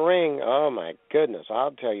room to the ring, oh, my goodness,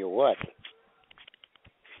 I'll tell you what.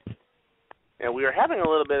 And we are having a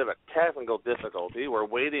little bit of a technical difficulty. We're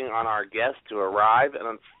waiting on our guests to arrive,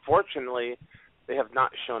 and unfortunately, they have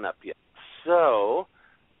not shown up yet. So,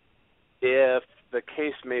 if the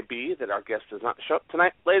case may be that our guest does not show up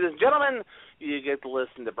tonight, ladies and gentlemen, you get to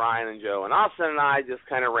listen to Brian and Joe and Austin and I just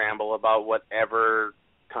kind of ramble about whatever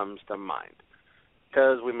comes to mind,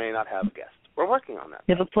 because we may not have a guest. We're working on that.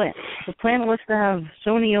 Yeah, the plan was to have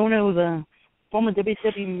Sonny Ono, the former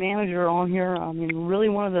WCW manager, on here. I mean, really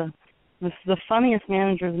one of the funniest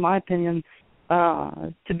managers, in my opinion,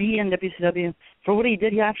 to be in WCW. For what he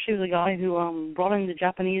did, he actually was a guy who brought in the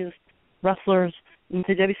Japanese wrestlers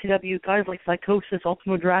into WCW, guys like Psychosis,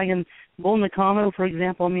 Ultimo Dragon, Bull Nakano, for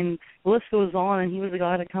example. I mean, the list goes on, and he was a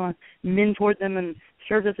guy that kind of mentored them and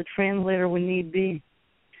served as a translator when need be.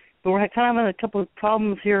 But we're kind of having a couple of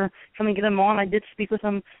problems here trying to get him on. I did speak with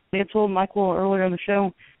him. I had told Michael earlier in the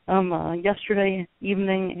show yesterday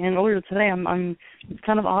evening and earlier today. It's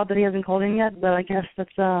kind of odd that he hasn't called in yet, but I guess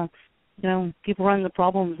that's people running the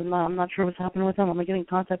problems, and I'm not sure what's happening with him. I'm getting in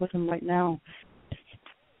contact with him right now.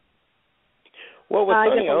 Well, with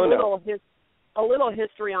Sonny Ono, a little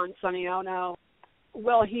history on Sonny Ono.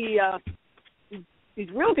 Well, he's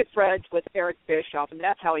real good friends with Eric Bischoff, and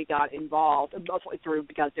that's how he got involved, mostly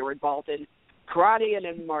because they were involved in karate and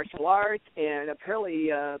in martial arts, and apparently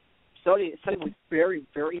Sonny was very,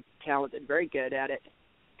 very talented, very good at it.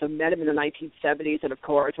 So met him in the 1970s, and of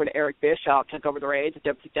course, when Eric Bischoff took over the reins at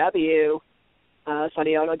WCW,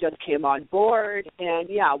 Sonny Ono just came on board, and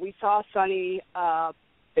we saw Sonny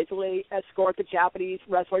basically escort the Japanese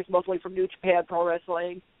wrestlers, mostly from New Japan Pro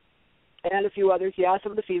Wrestling, and a few others.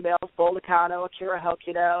 Some of the females, Bull Nakano, Akira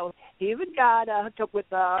Hokuto. He even got hooked up with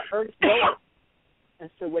Ernest Miller,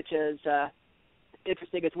 which is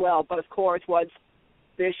interesting as well. But, of course, once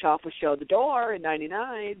Bischoff was shown the door in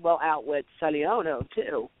 99, out with Sonny Ono,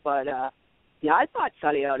 too. But, I thought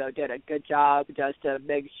Sonny Ono did a good job just to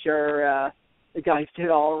make sure the guys did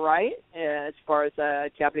all right as far as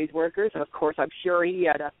Japanese workers. And, of course, I'm sure he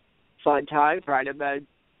had a fun time trying to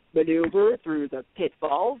maneuver through the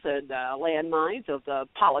pitfalls and landmines of the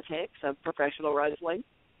politics of professional wrestling.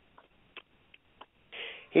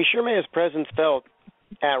 He sure made his presence felt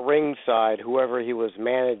at ringside, whoever he was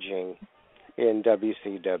managing in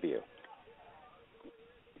WCW.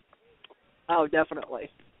 Oh, definitely.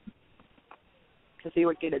 Because he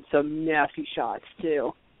would get in some nasty shots,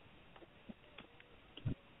 too.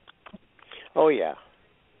 Oh, yeah.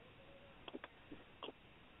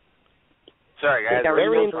 Sorry, guys.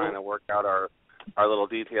 We're still trying to work out our little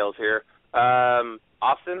details here.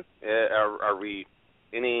 Austin, are we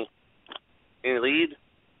any lead?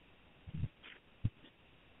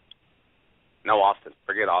 No, Austin.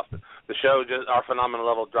 Forget Austin. The show, our phenomenal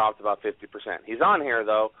level dropped about 50%. He's on here,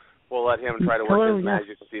 though. We'll let him try to work his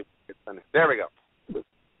magic and see if we get Sunday. There we go.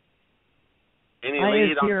 Any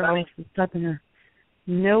lead on Sunday? Here.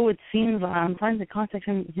 No, it seems I'm trying to contact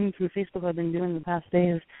him through Facebook. I've been doing the past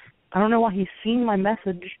days. I don't know why he's seen my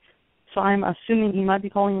message, so I'm assuming he might be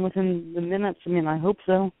calling within the minutes. I mean, I hope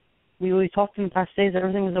so. We talked in the past days.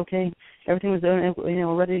 Everything was okay. Everything was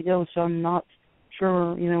ready to go. So I'm not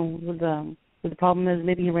sure what the problem is.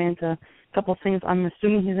 Maybe he ran into a couple of things. I'm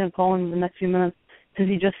assuming he's going to call in the next few minutes because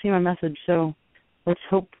he just seen my message. So let's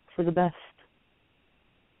hope for the best.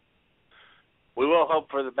 We will hope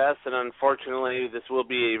for the best, and unfortunately, this will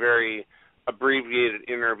be a very abbreviated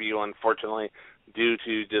interview, unfortunately, due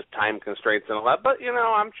to just time constraints and all that. But,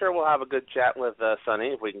 I'm sure we'll have a good chat with Sonny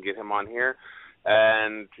if we can get him on here.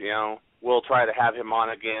 And, we'll try to have him on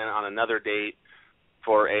again on another date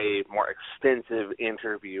for a more extensive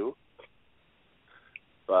interview.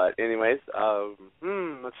 But anyways,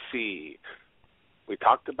 let's see. We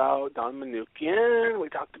talked about Don Manukian. We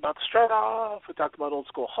talked about the Strut Off. We talked about Old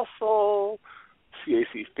School Hustle.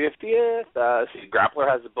 CAC 50th. Grappler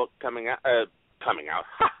has a book coming out.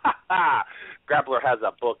 Grappler has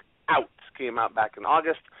a book out. Came out back in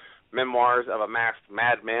August. Memoirs of a Masked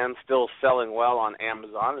Madman. Still selling well on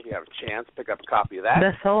Amazon. If you have a chance, pick up a copy of that.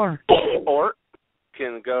 Bestseller. Or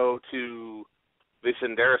can go to the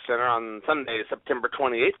Sendera Center on Sunday, September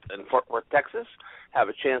 28th in Fort Worth, Texas. Have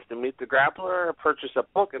a chance to meet the Grappler, purchase a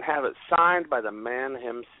book, and have it signed by the man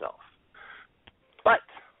himself. But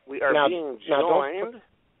we are being joined.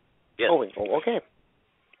 Yes. Oh, okay.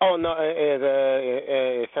 Oh, no,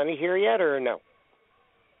 is Sonny here yet or no?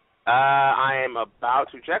 I am about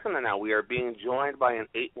to check on that now. We are being joined by an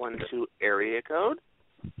 812 area code.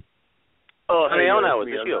 Oh, Sonny Ono, is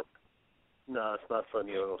this you? No, it's not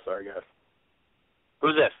Sonny Ono. Sorry, guys.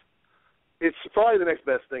 Who's this? It's probably the next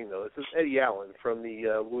best thing, though. This is Eddie Allen from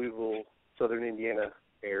the Louisville, Southern Indiana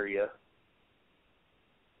area.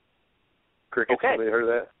 Cricket, okay. Somebody heard of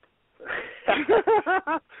that?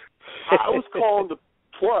 I was calling to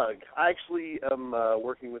plug. I actually am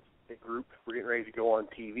working with a group. We're getting ready to go on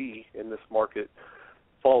TV in this market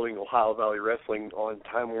following Ohio Valley Wrestling on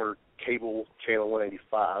Time Warner Cable Channel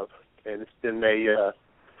 185. And it's been a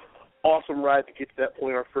awesome ride to get to that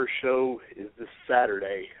point. Our first show is this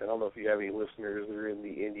Saturday. I don't know if you have any listeners that are in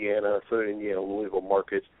the Southern Indiana, Louisville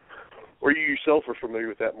market, or you yourself are familiar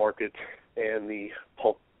with that market and the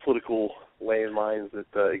political landmines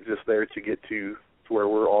that exist there to get to where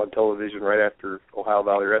we're on television right after Ohio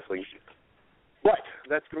Valley Wrestling. But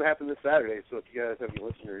that's going to happen this Saturday, so if you guys have any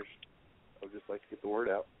listeners, I would just like to get the word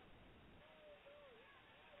out.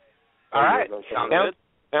 All right.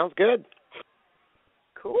 Sounds good.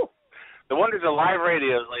 Cool. The wonders of live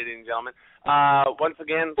radio, ladies and gentlemen. Once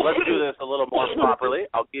again, let's do this a little more properly.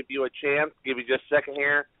 I'll give you a chance, give you just a second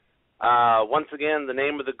here. Once again, the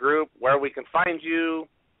name of the group, where we can find you.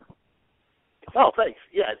 Oh, thanks.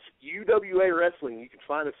 Yeah, it's UWA Wrestling. You can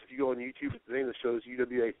find us if you go on YouTube. The name of the show is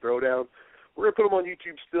UWA Throwdown. We're going to put them on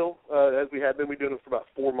YouTube still, as we have been. We've been doing it for about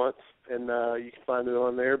 4 months, and you can find it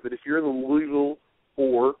on there. But if you're in the Louisville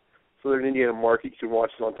or Southern Indiana market, you can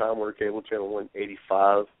watch it on Time Warner Cable Channel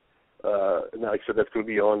 185. And like I said, that's going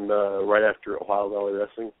to be on right after Ohio Valley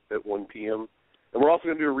Wrestling at 1 p.m. And we're also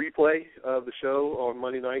going to do a replay of the show on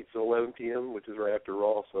Monday nights at 11 p.m., which is right after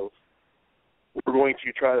Raw. So we're going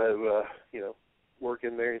to try to, work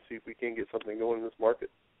in there and see if we can get something going in this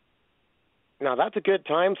market. Now, that's a good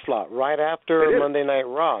time slot, right after Monday Night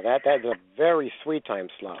Raw. That's a very sweet time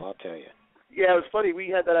slot, I'll tell you. Yeah, it was funny. We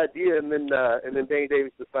had that idea, and then Danny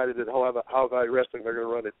Davis decided that Ohio Valley Wrestling, they're going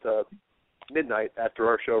to run at midnight after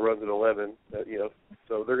our show runs at 11.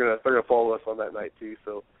 So they're gonna follow us on that night too.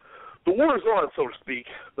 So the war is on, so to speak.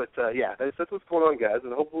 But yeah, that's what's going on, guys.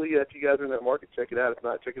 And hopefully, if you guys are in that market, check it out. If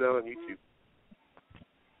not, check it out on YouTube.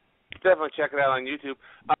 Definitely check it out on YouTube.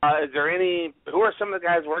 Who are some of the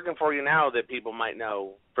guys working for you now that people might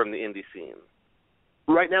know from the indie scene?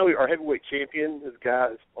 Right now, our heavyweight champion is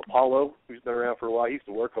Apollo, who's been around for a while. He used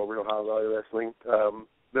to work over in Ohio Valley Wrestling.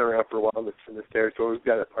 Been around for a while in this territory. We've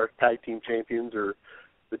got our tag team champions, or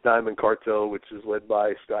the Diamond Cartel, which is led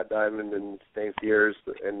by Scott Diamond and Stan Sierras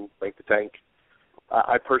and Frank the Tank.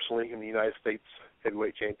 I personally am the United States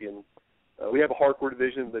heavyweight champion. We have a hardcore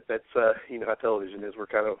division, but that's how television is. We're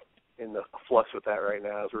kind of in the flux with that right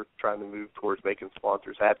now as we're trying to move towards making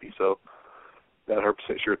sponsors happy. So not 100%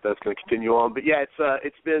 sure if that's going to continue on. But yeah,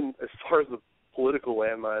 it's been, as far as the political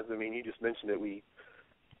landmines, I mean, you just mentioned it.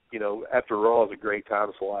 After Raw is a great time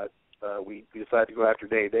slot. We decided to go after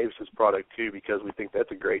Danny Davis's product too, because we think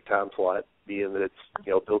that's a great time slot, being that it's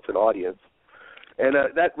built-in audience. And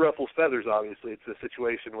that ruffles feathers, obviously. It's a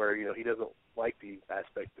situation where, he doesn't like the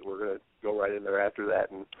aspect that we're going to go right in there after that.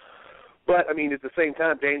 But, I mean, at the same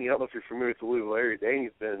time, Danny, I don't know if you're familiar with the Louisville area,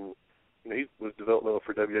 Danny's been, he was developmental for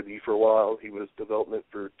for WWE for a while. He was development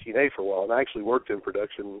for TNA for a while, and I actually worked in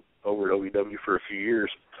production over at OVW for a few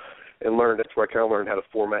years and learned. That's where I kind of learned how to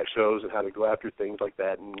format shows and how to go after things like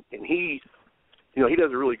that. And he, you know, he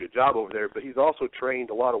does a really good job over there, but he's also trained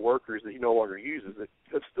a lot of workers that he no longer uses that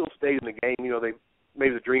have still stayed in the game. You know, they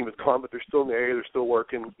maybe the dream is gone, but they're still in the area. They're still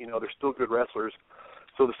working. You know, they're still good wrestlers.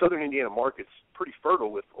 So the Southern Indiana market's pretty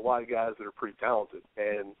fertile with a lot of guys that are pretty talented,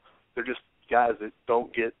 and they're just guys that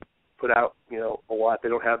don't get put out, you know, a lot. They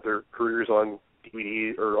don't have their careers on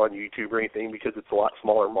DVD or on YouTube or anything because it's a lot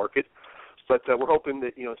smaller market. But we're hoping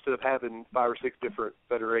that, you know, instead of having 5 or 6 different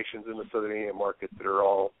federations in the Southern Indiana market that are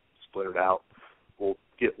all splintered out, we'll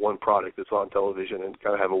get one product that's on television and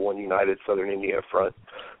kind of have a one united Southern Indiana front.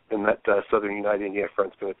 And that Southern United Indiana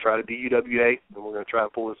front's going to try to be UWA, and we're going to try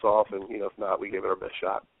and pull this off. And, you know, if not, we give it our best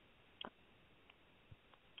shot.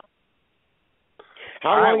 How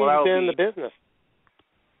long have you been in the business?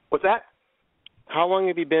 What's that? How long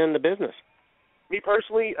have you been in the business? Me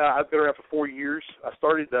personally, I've been around for 4 years. I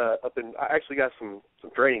started I actually got some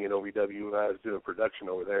training in OVW when I was doing production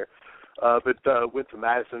over there. But went to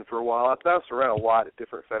Madison for a while. I bounced around a lot at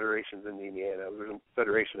different federations in Indiana. There was a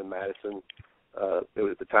federation in Madison. At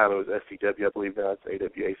the time it was SCW, I believe now it's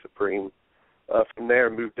AWA Supreme. From there, I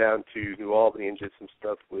moved down to New Albany and did some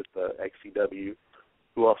stuff with XCW,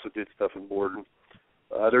 who also did stuff in Borden.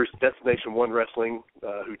 There's Destination One Wrestling,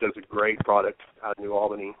 who does a great product out of New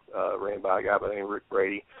Albany, ran by a guy by the name of Rick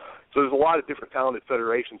Brady. So there's a lot of different talented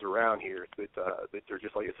federations around here that are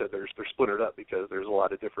just, like I said, they're splintered up because there's a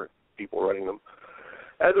lot of different people running them,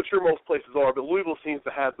 as I'm sure most places are. But Louisville seems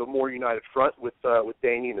to have the more united front with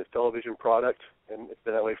Danny and his television product, and it's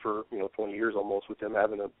been that way for 20 years almost, with them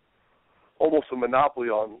having almost a monopoly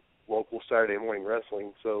on local Saturday morning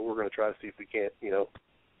wrestling. So we're going to try to see if we can't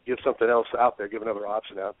give something else out there, give another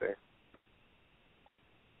option out there.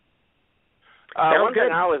 One thing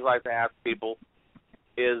I always like to ask people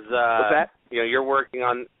is, what's that? You're working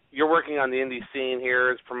on the indie scene here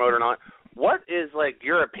as promoter and all. What is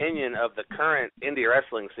your opinion of the current indie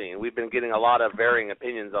wrestling scene? We've been getting a lot of varying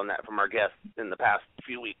opinions on that from our guests in the past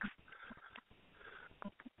few weeks.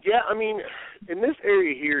 Yeah, I mean, in this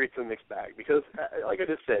area here, it's a mixed bag because, like I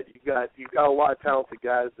just said, you've got a lot of talented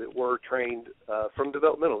guys that were trained from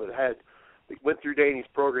developmental that went through Danny's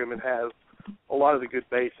program and have a lot of the good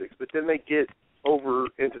basics. But then they get over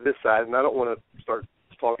into this side, and I don't want to start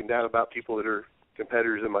talking down about people that are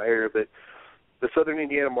competitors in my area, but the Southern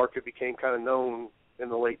Indiana market became kind of known in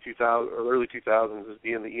the late 2000s or early 2000s as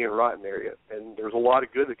being the Ian Rotten area, and there was a lot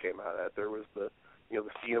of good that came out of that. There was the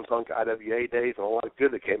CM Punk IWA days and a lot of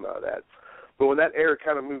good that came out of that. But when that era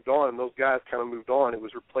kind of moved on and those guys kind of moved on, it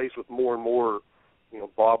was replaced with more and more,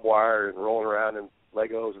 barbed wire and rolling around in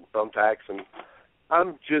Legos and thumbtacks. And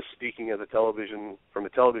I'm just speaking from a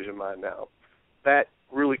television mind now. That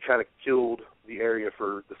really kind of killed the area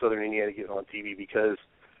for the Southern Indiana getting on TV, because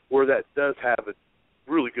where that does have a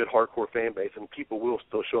really good hardcore fan base and people will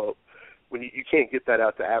still show up, when you can't get that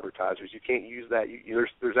out to advertisers. You can't use that.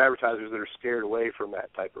 There's advertisers that are scared away from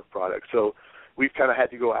that type of product. So we've kind of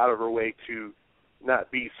had to go out of our way to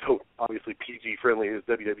not be so obviously PG-friendly as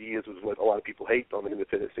WWE is what a lot of people hate on the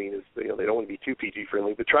independent scene is, they don't want to be too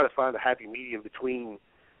PG-friendly, but try to find a happy medium between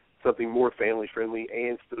something more family-friendly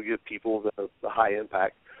and still give people the high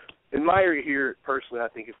impact. In my area here, personally, I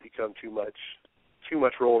think it's become too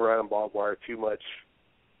much roll around barbed wire, too much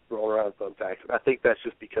roll around thumbtacks. And I think that's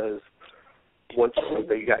just because once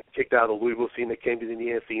they got kicked out of the Louisville scene, they came to the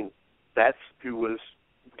Indiana scene, that's who was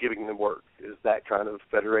giving them work, is that kind of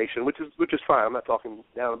federation, which is fine. I'm not talking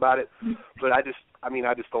down about it, but I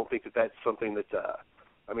just don't think that that's something that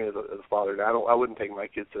as a father, I wouldn't take my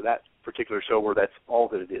kids to that particular show where that's all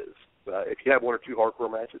that it is. If you have 1 or 2 hardcore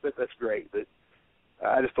matches, that's great, but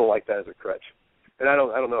I just don't like that as a crutch. And I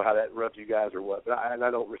don't know how that rubs you guys or what, but I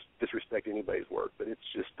don't disrespect anybody's work, but it's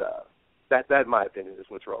just that in my opinion is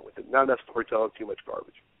what's wrong with it. Not enough storytelling, too much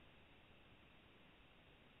garbage.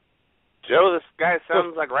 Joe, this guy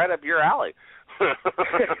sounds like right up your alley.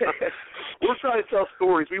 We're trying to tell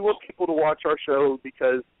stories. We want people to watch our show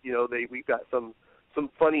because we've got some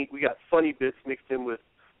funny bits mixed in with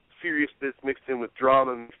serious bits, mixed in with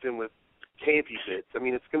drama, mixed in with campy bits. I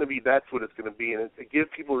mean, that's what it's going to be, and it gives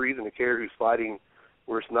people a reason to care who's fighting,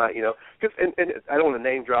 where it's not, because and I don't want to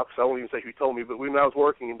name drop, so I won't even say who told me, but when I was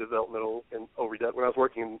working in developmental and when I was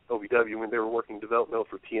working in OVW, when they were working developmental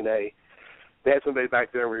for TNA, they had somebody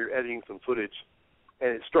back there and we were editing some footage, and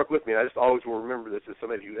it struck with me, and I just always will remember this as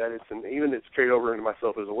somebody who edits, and even it's carried over into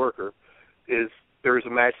myself as a worker, is there was a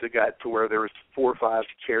match that got to where there was 4 or 5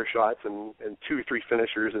 chair shots and 2 or 3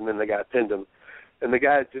 finishers, and then they got pinned them. And the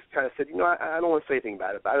guy just kind of said, I don't want to say anything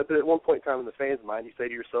about it. But at one point in time in the fans' mind, you say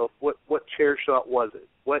to yourself, what chair shot was it?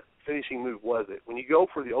 What finishing move was it? When you go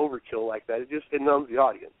for the overkill like that, it numbs the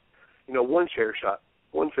audience. One chair shot,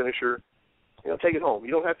 one finisher, take it home.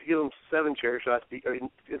 You don't have to give them 7 chair shots.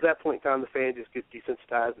 At that point in time, the fan just gets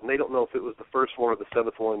desensitized, and they don't know if it was the first one or the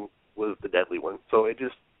 7th one was the deadly one. So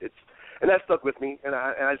and that stuck with me. And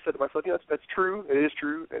I said to myself, that's true. It is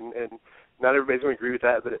true, and not everybody's going to agree with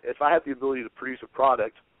that. But if I have the ability to produce a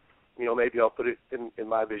product, maybe I'll put it in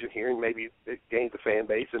my vision here, and maybe it gains a fan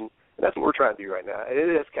base, and that's what we're trying to do right now. And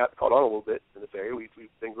it has caught on a little bit in this area. We've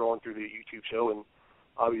been growing through the YouTube show, and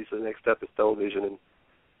obviously the next step is television,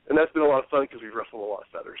 and that's been a lot of fun because we've wrestled a lot of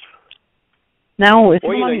feathers. Now, if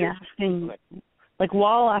you mind me asking, like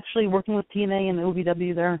while actually working with TNA and the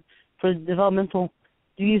OVW there for developmental,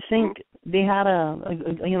 do you think they had a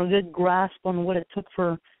good grasp on what it took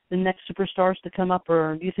for the next superstars to come up,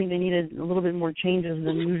 or do you think they needed a little bit more changes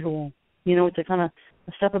than usual, to kind of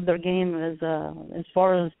step up their game as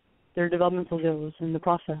far as their developmental goes in the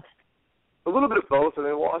process? A little bit of both, and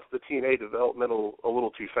they lost the TNA developmental a little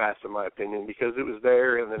too fast, in my opinion, because it was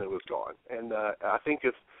there and then it was gone. And I think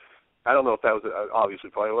I don't know if that was obviously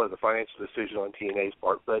probably was a financial decision on TNA's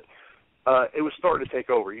part, but it was starting to take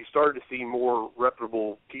over. You started to see more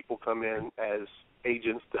reputable people come in as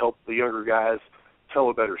agents to help the younger guys tell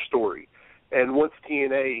a better story. And once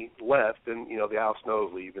TNA left, and the Al Snows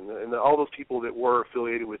leave, and all those people that were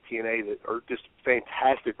affiliated with TNA that are just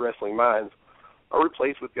fantastic wrestling minds are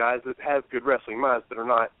replaced with guys that have good wrestling minds but are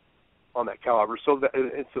not on that caliber. So that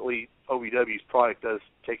instantly OVW's product does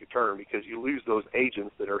take a turn because you lose those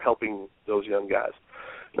agents that are helping those young guys.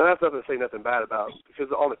 Now, that's nothing to say nothing bad about,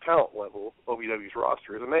 because on the talent level, OVW's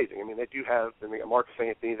roster is amazing. I mean, they do have, they got Marcus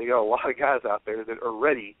Anthony, they got a lot of guys out there that are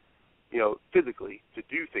ready, physically to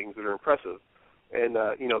do things that are impressive. And,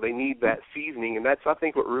 they need that seasoning, and that's, I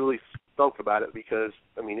think, what really stunk about it, because,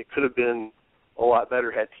 it could have been a lot better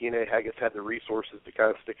had TNA, had the resources to kind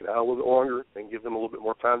of stick it out a little bit longer and give them a little bit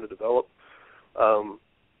more time to develop.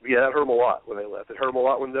 That hurt them a lot when they left. It hurt them a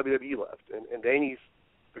lot when WWE left. And Danny's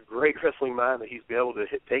a great wrestling mind that he's been able to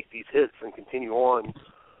take these hits and continue on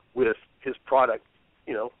with his product.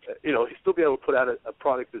 He'll still be able to put out a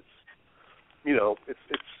product that's,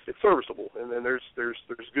 it's serviceable, and then there's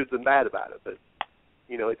goods and bad about it. But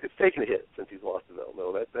it's taken a hit since he's lost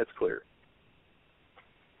development. That's clear.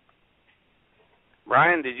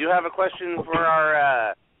 Brian, did you have a question for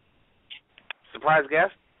our surprise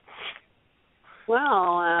guest? Well,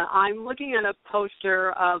 I'm looking at a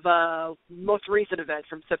poster of a most recent event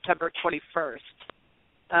from September 21st.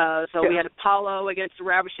 We had Apollo against the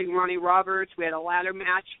Ravishing Ronnie Roberts. We had a ladder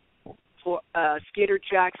match for Skeeter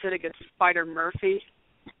Jackson against Spider Murphy.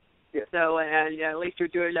 Yeah. So, and at least you're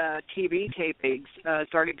doing TV tapings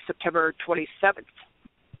starting September 27th.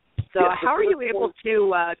 So how are you able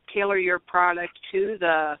to tailor your product to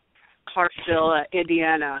the Clarksville,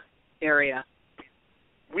 Indiana area?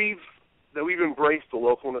 We've embraced the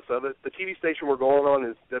localness of it. The TV station we're going on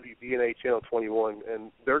is WBNA Channel 21,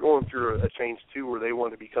 and they're going through a change, too, where they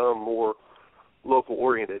want to become more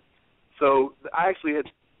local-oriented. So I actually had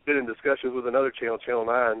been in discussions with another channel, Channel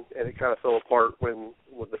 9, and it kind of fell apart when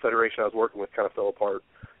the federation I was working with kind of fell apart.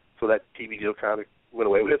 So that TV deal kind of went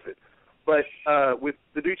away with it. But with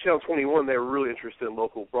the new Channel 21, they were really interested in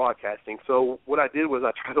local broadcasting. So what I did was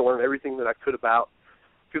I tried to learn everything that I could about,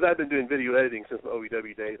 because I've been doing video editing since the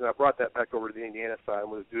OVW days, and I brought that back over to the Indiana side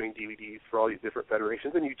and was doing DVDs for all these different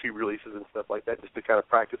federations and YouTube releases and stuff like that, just to kind of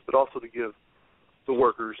practice, but also to give the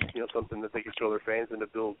workers, something that they could show their fans and to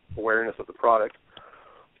build awareness of the product.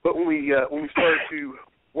 But when we started to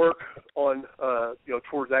work on,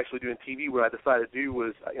 towards actually doing TV, what I decided to do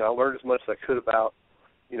was, I learned as much as I could about,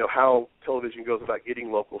 how television goes about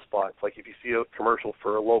getting local spots. Like if you see a commercial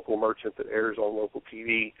for a local merchant that airs on local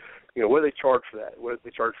TV, what do they charge for that? What do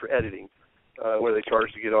they charge for editing? What do they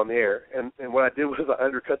charge to get on the air? And what I did was I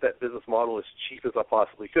undercut that business model as cheap as I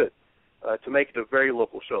possibly could to make it a very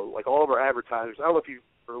local show. Like all of our advertisers, I don't know if you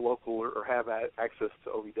are local or have access to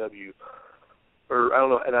OVW, or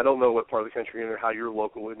I don't know what part of the country you're in or how your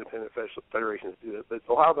local independent federations do it, but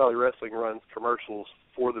Ohio Valley Wrestling runs commercials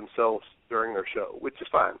for themselves during their show, which is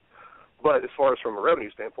fine. But as far as from a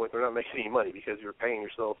revenue standpoint, they're not making any money because you're paying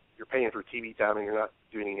for TV time and you're not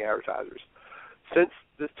doing any advertisers. Since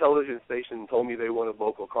this television station told me they wanted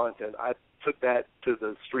local content, I took that to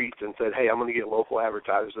the streets and said, hey, I'm going to get local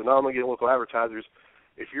advertisers. And now I'm going to get local advertisers.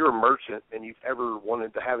 If you're a merchant and you've ever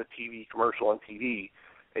wanted to have a TV commercial on TV,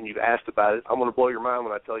 and you've asked about it, I'm going to blow your mind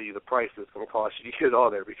when I tell you the price it's going to cost you to get it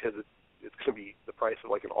on there, because it's going to be the price of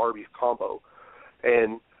like an Arby's combo.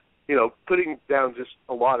 And putting down just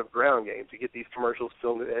a lot of ground game to get these commercials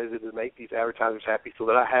filmed and edited to make these advertisers happy, so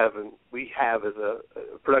that we have as a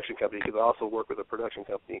production company, because I also work with a production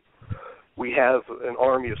company, we have an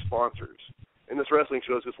army of sponsors. And this wrestling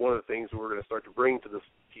show is just one of the things that we're going to start to bring to this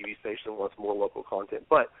TV station once more local content.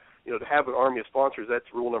 But, to have an army of sponsors, that's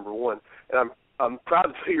rule number one. And I'm proud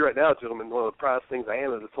to tell you right now, gentlemen, one of the proudest things I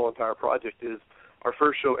am of this whole entire project is our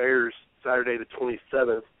first show airs Saturday the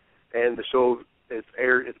 27th, and the show is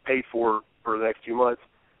paid for the next few months,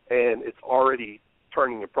 and it's already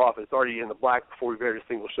turning a profit. It's already in the black before we've aired a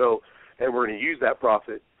single show, and we're going to use that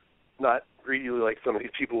profit, not greedily like some of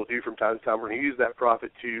these people will do from time to time. We're going to use that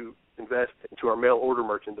profit to invest into our mail order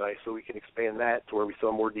merchandise so we can expand that to where we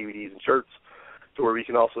sell more DVDs and shirts, to where we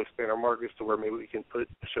can also expand our markets to where maybe we can put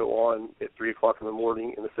the show on at 3 o'clock in the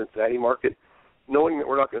morning in the Cincinnati market, knowing that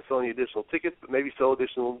we're not going to sell any additional tickets, but maybe sell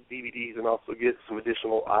additional DVDs and also get some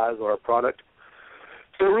additional eyes on our product.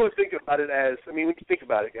 So really think about it as, when you think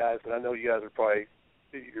about it, guys, and I know you guys are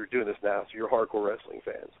you're doing this now, so you're hardcore wrestling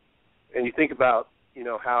fans, and you think about,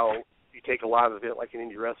 how you take a live event like an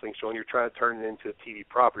indie wrestling show and you're trying to turn it into a TV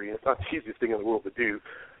property, and it's not the easiest thing in the world to do,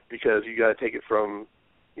 because you got to take it from,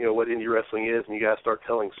 what indie wrestling is, and you got to start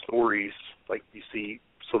telling stories like you see,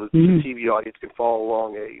 so that the TV audience can follow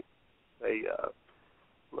along a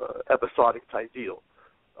episodic type deal,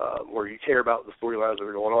 where you care about the storylines that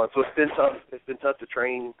are going on. So it's been tough. It's been tough to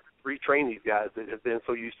retrain these guys that have been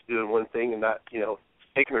so used to doing one thing and not,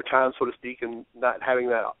 taking their time, so to speak, and not having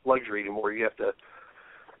that luxury anymore. You have to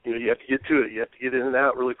get to it. You have to get in and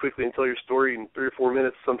out really quickly and tell your story in 3 or 4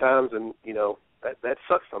 minutes sometimes, and that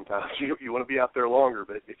sucks sometimes. You want to be out there longer,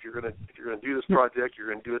 but if you're gonna do this project, you're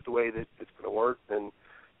gonna do it the way that it's gonna work, and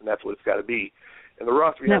that's what it's got to be. And the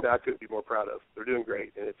roster we have now, I couldn't be more proud of. They're doing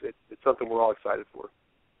great, and it's something we're all excited for.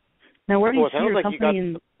 Now, where do you see your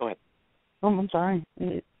company? Go ahead. Oh, I'm sorry.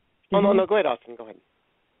 No, go ahead, Austin. Go ahead.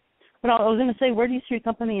 But I was going to say, where do you see your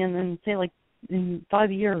company in say, like, in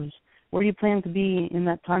 5 years? Where do you plan to be in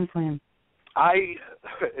that time frame? And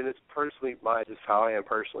it's personally just how I am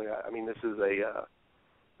personally. This is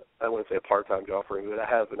I wouldn't say a part-time job for me, but I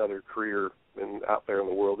have another career out there in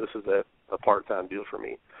the world. This is a part-time deal for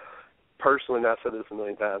me. Personally, and I've said this a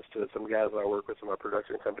million times to some guys that I work with in my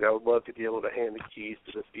production company, I would love to be able to hand the keys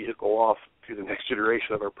to this vehicle off to the next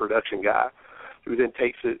generation of our production guy, who then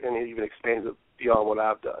takes it and even expands it beyond what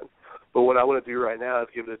I've done. But what I want to do right now is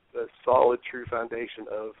give it a solid, true foundation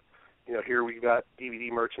of, here we've got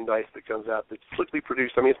DVD merchandise that comes out that's slickly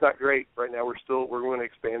produced. It's not great right now. We're going to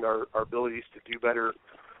expand our abilities to do better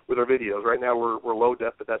with our videos. Right now we're low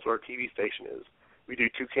def, but that's what our TV station is. We do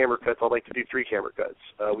 2 camera cuts. I'd like to do 3 camera cuts.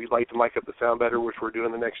 We'd like to mic up the sound better, which we're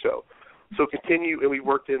doing the next show. So continue, and we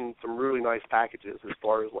worked in some really nice packages as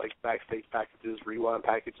far as like backstage packages, rewind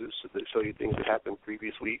packages that show you things that happened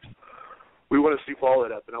previous weeks. We want to soup all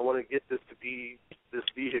that up, and I want to get this to be this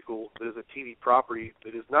vehicle that is a TV property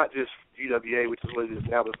that is not just GWA, which is what it is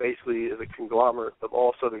now, but basically is a conglomerate of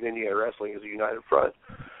all Southern Indiana wrestling as a united front.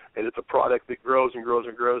 And it's a product that grows and grows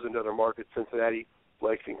and grows into other markets, Cincinnati,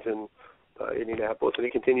 Lexington, Indianapolis, and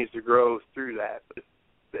it continues to grow through that. But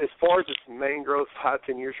as far as its main growth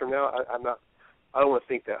 5-10 years from now, I don't want to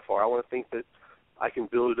think that far. I want to think that I can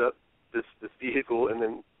build it up, this vehicle, and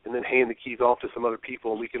then hand the keys off to some other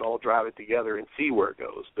people, and we can all drive it together and see where it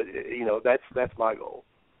goes. But that's my goal,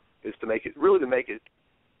 is to make it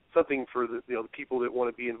something for the people that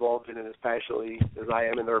want to be involved in it as passionately as I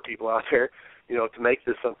am, and there are people out there, to make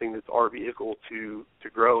this something that's our vehicle to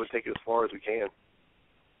grow and take it as far as we can.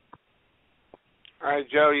 All right,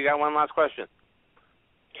 Joe, you got one last question.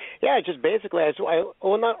 Yeah, just basically,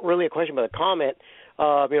 not really a question, but a comment.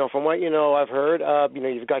 From what I've heard,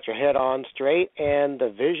 you've got your head on straight, and the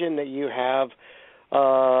vision that you have,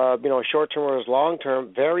 short term or long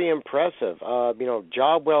term, very impressive.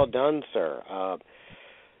 Job well done, sir.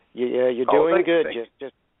 You're doing good.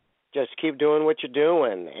 Just keep doing what you're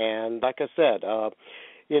doing, and like I said,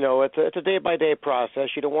 it's a day-by-day process.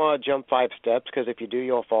 You don't want to jump 5 steps, because if you do,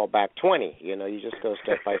 you'll fall back 20. You just go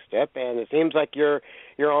step by step, and it seems like you're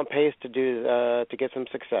on pace to get some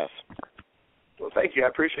success. Well, thank you. I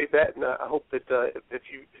appreciate that, and I hope that if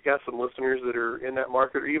you've got some listeners that are in that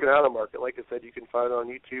market or even out of the market, like I said, you can find it on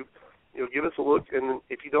YouTube. Give us a look, and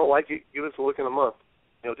if you don't like it, give us a look in a month.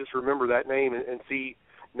 Just remember that name and see.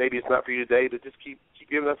 Maybe it's not for you today, but just keep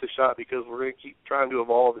giving us a shot, because we're going to keep trying to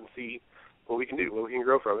evolve and see what we can do, what we can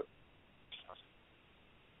grow from it.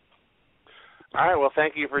 All right, well,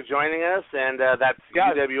 thank you for joining us, and that's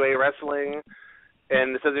UWA Wrestling.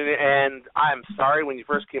 And I'm sorry, when you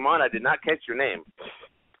first came on, I did not catch your name.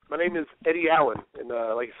 My name is Eddie Allen, and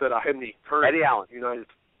like I said, I am the current Eddie Allen.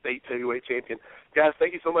 state heavyweight champion. Guys,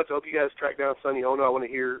 thank you so much. I hope you guys track down Sonny Ono. I want to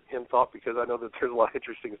hear him talk because I know that there's a lot of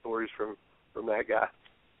interesting stories from that guy.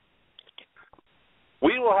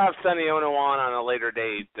 We will have Sonny Ono on a later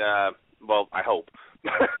date. Well, I hope.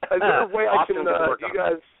 Is there a way I can, you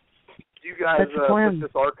guys put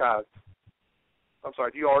this archive? I'm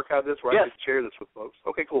sorry, do you archive this where I can share this with folks?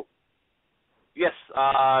 Okay, cool. Yes,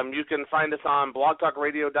 you can find us on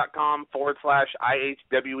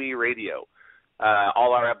blogtalkradio.com/IHWE radio.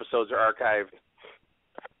 All our episodes are archived.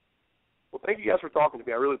 Well, thank you guys for talking to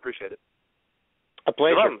me. I really appreciate it. A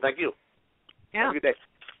pleasure. You're welcome. Thank you. Yeah. Have a good day.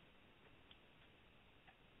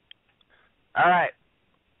 All right.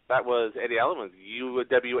 That was Eddie Allen with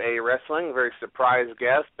UWA Wrestling. Very surprised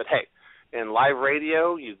guest. But, hey, in live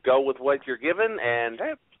radio, you go with what you're given, and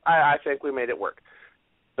hey, I think we made it work.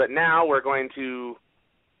 But now we're going to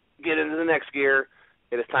get into the next gear.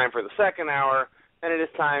 It is time for the second hour, and it is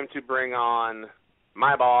time to bring on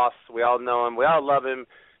my boss. We all know him. We all love him.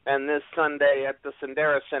 And this Sunday at the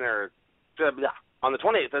Sendera Center, on the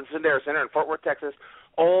 28th at the Sendera Center in Fort Worth, Texas,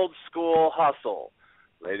 Old School Hustle.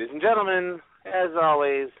 Ladies and gentlemen, as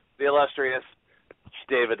always, the illustrious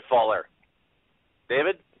David Fuller.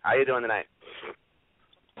 David, how you doing tonight?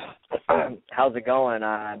 How's it going?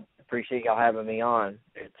 I appreciate y'all having me on.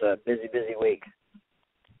 It's a busy week.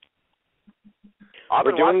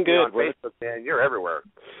 We're doing good. On Facebook, man. You're everywhere.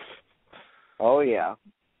 Oh, yeah.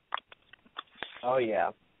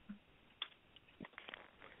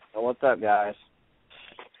 So what's up, guys?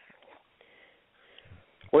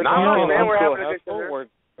 We're man. We're having a good hustle.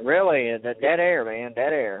 Really? Dead air, man.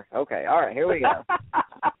 Dead air. Okay. All right. Here we go.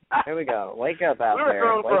 Wake up out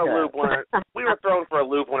there. We were thrown for a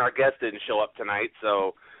loop when our guest didn't show up tonight,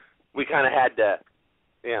 so we kind of had to,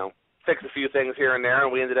 fix a few things here and there,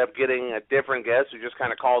 and we ended up getting a different guest who just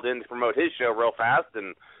kind of called in to promote his show real fast,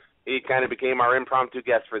 and he kind of became our impromptu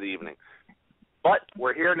guest for the evening. But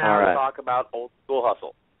we're here now to talk about Old School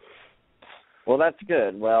Hustle. Well, that's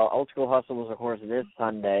good. Well, Old School Hustle was, of course, this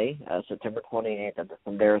Sunday, September 28th at the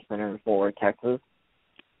Sendera Center in Fort Worth, Texas.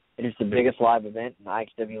 It is the biggest live event in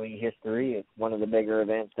IHWE history. It's one of the bigger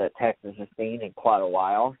events that Texas has seen in quite a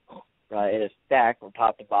while. It is stacked from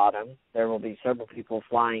top to bottom. There will be several people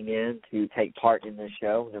flying in to take part in this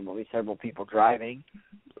show. There will be several people driving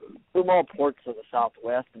from all ports of the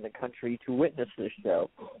Southwest in the country to witness this show.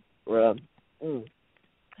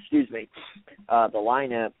 Excuse me. The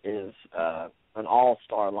lineup is an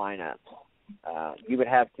all-star lineup. You would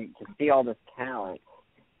have to see all this talent,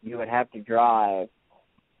 you would have to drive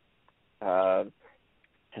to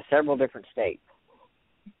several different states.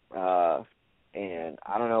 And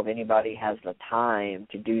I don't know if anybody has the time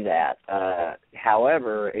to do that.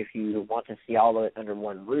 However, if you want to see all of it under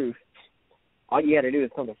one roof, all you got to do is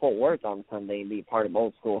come to Fort Worth on Sunday and be part of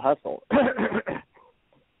Old School Hustle.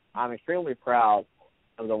 I'm extremely proud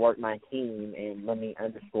of the work my team, and let me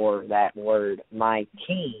underscore that word, my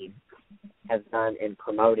team, has done in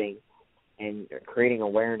promoting and creating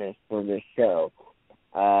awareness for this show.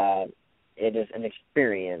 It is an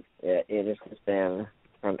experience. It has been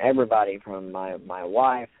from everybody, from my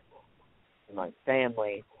wife, to my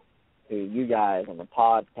family, to you guys on the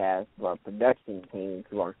podcast, to our production team,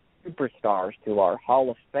 to our superstars, to our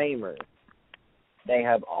Hall of Famers. They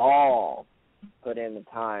have all put in the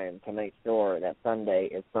time to make sure that Sunday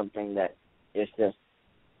is something that is just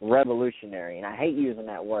revolutionary. And I hate using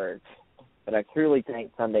that word, but I truly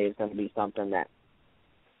think Sunday is going to be something that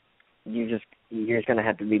you're just going to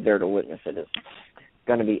have to be there to witness it. It's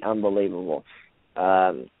going to be unbelievable.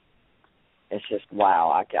 It's just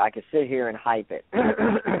wow. I could sit here and hype it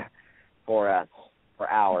for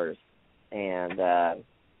hours, and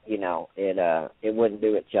it wouldn't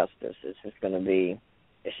do it justice. It's just going to be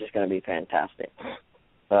fantastic.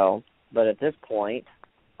 So, but at this point,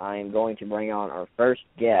 I am going to bring on our first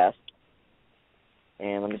guest,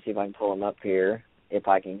 and let me see if I can pull him up here. If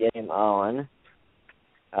I can get him on,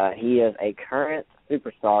 he is a current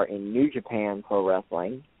superstar in New Japan Pro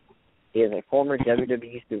Wrestling. He is a former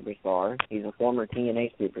WWE superstar. He's a former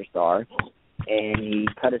TNA superstar, and he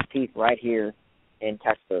cut his teeth right here in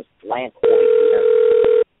Texas. Lance Boyd.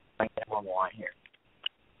 I get him on the line here.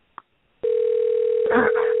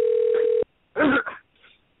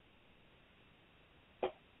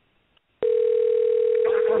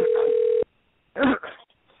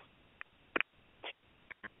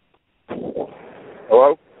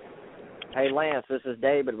 Hello? Hey, Lance, this is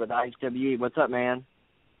David with IHWE. What's up, man?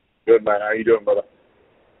 Good, man. How you doing, brother?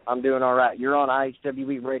 I'm doing all right. You're on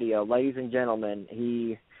IHWE Radio. Ladies and gentlemen,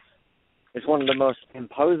 he is one of the most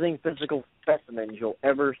imposing physical specimens you'll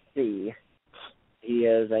ever see. He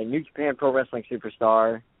is a New Japan Pro Wrestling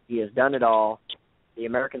superstar. He has done it all. He the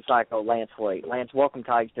American Psycho, Lance Hoyt. Lance, welcome to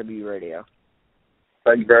IHWE Radio.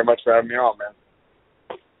 Thank you very much for having me on,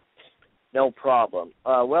 man. No problem.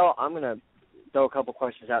 Well, I'm going to throw a couple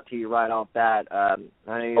questions out to you right off bat. I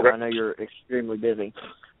know you're extremely busy.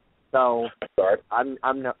 So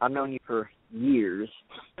I've known you for years.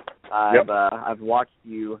 I've watched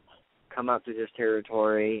you come up to this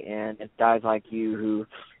territory, and it's guys like you who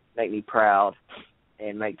make me proud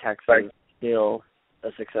and make Texas still a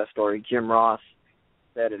success story. Jim Ross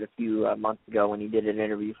said it a few months ago when he did an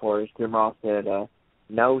interview for us. Jim Ross said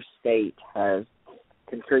no state has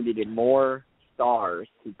contributed more stars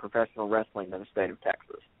to professional wrestling than the state of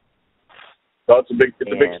Texas. So it's a big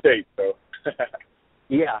state, so.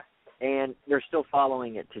 Yeah. And they're still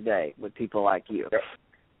following it today with people like you. Yep.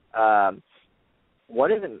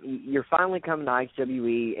 What is it? You're finally coming to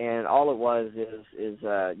IHWE, and all it was is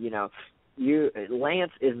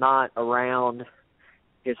Lance is not around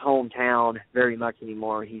his hometown very much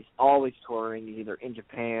anymore. He's always touring. He's either in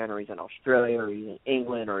Japan, or he's in Australia, or he's in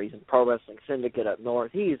England, or he's in Pro Wrestling Syndicate up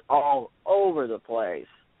north. He's all over the place.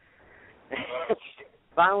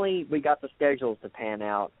 Finally, we got the schedules to pan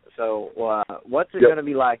out. So what's it going to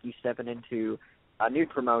be like you stepping into a new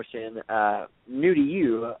promotion, new to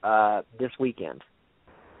you, this weekend?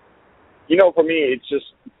 You know, for me, it's just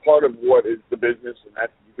part of what is the business, and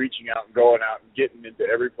that's reaching out and going out and getting into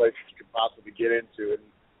every place that you can possibly get into. And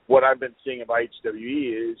what I've been seeing of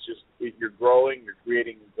IHWE is just you're growing, you're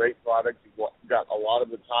creating great products. You've got a lot of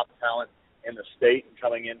the top talent in the state and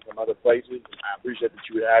coming in from other places. And I appreciate that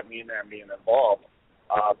you would have me in there and being involved.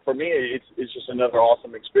 For me, it's just another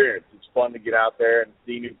awesome experience. It's fun to get out there and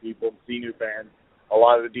see new people, see new fans. A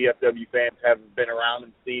lot of the DFW fans haven't been around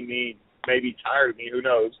and seen me, maybe tired of me, who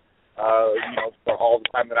knows, for all the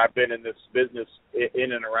time that I've been in this business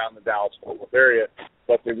in and around the Dallas-Fort Worth area.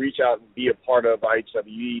 But to reach out and be a part of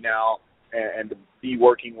IHWE now and to be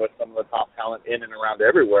working with some of the top talent in and around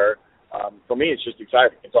everywhere, for me, it's just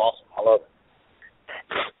exciting. It's awesome. I love it.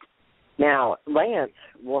 Now, Lance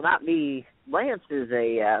will not be – Lance is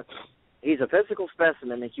he's a physical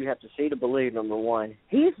specimen that you have to see to believe, number one.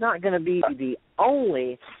 He's not going to be the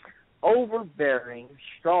only overbearing,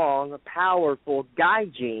 strong, powerful guy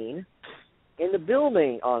gene in the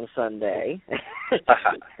building on Sunday.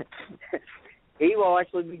 He will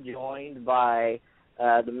actually be joined by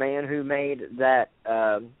the man who made that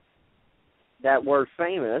word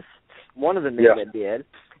famous, one of the men that did,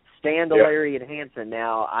 Stan the Lariat Hansen.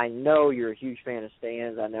 Now, I know you're a huge fan of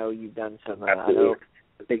Stan's. I know you've done some I know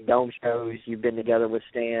the big dome shows. You've been together with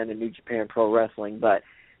Stan and New Japan Pro Wrestling. But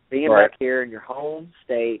being back here in your home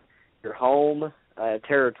state, your home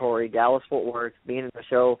territory, Dallas-Fort Worth, being in the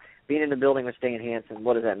show, being in the building with Stan Hansen,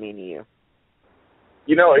 what does that mean to you?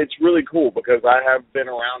 You know, it's really cool because I have been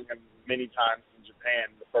around him many times in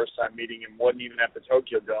Japan. The first time meeting him wasn't even at the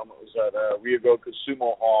Tokyo Dome. It was at Ryogoku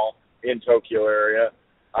Sumo Hall in Tokyo area.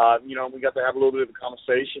 We got to have a little bit of a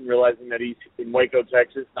conversation, realizing that he's in Waco,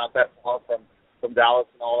 Texas, not that far from Dallas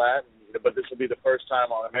and all that. But this will be the first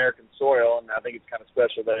time on American soil, and I think it's kind of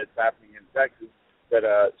special that it's happening in Texas, that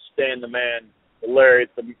Stan the Man, the Lariat,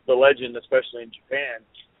 the legend, especially in Japan,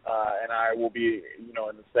 and I will be, in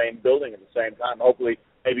the same building at the same time. Hopefully,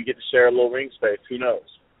 maybe get to share a little ring space. Who knows?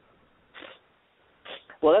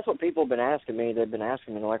 Well, that's what people have been asking me. They've been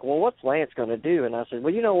asking me, they're like, well, what's Lance going to do? And I said,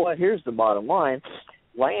 well, you know what? Here's the bottom line.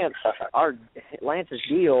 Lance's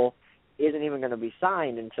deal isn't even going to be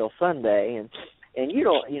signed until Sunday, and you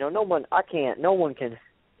don't, no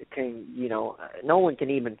one can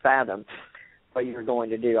even fathom what you're going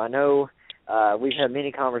to do. I know we've had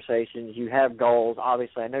many conversations. You have goals.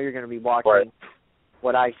 Obviously, I know you're going to be watching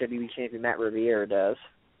what IHWE champion Matt Riviera does.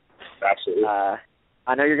 Absolutely.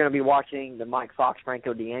 I know you're going to be watching the Mike Fox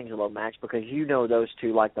Franco D'Angelo match because you know those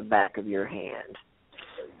two like the back of your hand.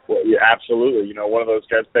 Well, yeah, absolutely. One of those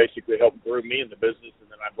guys basically helped groom me in the business, and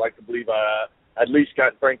then I'd like to believe I at least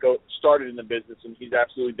got Franco started in the business, and he's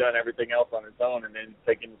absolutely done everything else on his own and then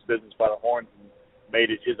taken his business by the horns and made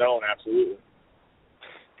it his own, absolutely.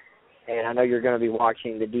 And I know you're going to be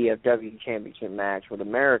watching the DFW Championship match with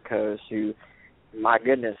Americos, who, my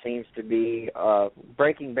goodness, seems to be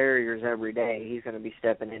breaking barriers every day. He's going to be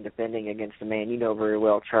stepping in, defending against a man you know very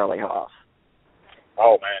well, Charlie Haas.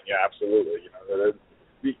 Oh, man, yeah, absolutely.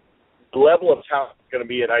 The level of talent that's going to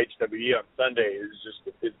be at IHWE on Sunday is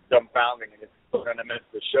dumbfounding, and it's going to miss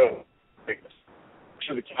the show. I'm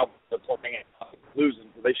sure the Cowboys are playing it,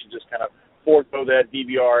 losing, so they should just kind of forego that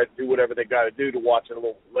DVR and do whatever they got to do to watch it a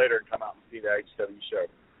little later and come out and see the IHWE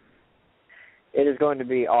show. It is going to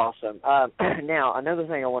be awesome. Now, another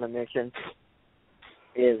thing I want to mention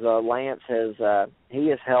is Lance has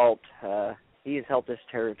helped this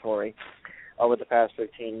territory over the past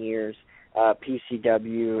 15 years,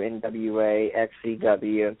 PCW, NWA,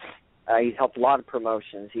 XCW. He's helped a lot of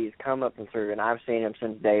promotions. He's come up and through, and I've seen him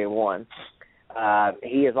since day one.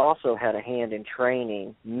 He has also had a hand in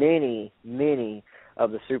training many, many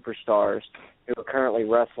of the superstars who are currently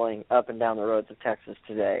wrestling up and down the roads of Texas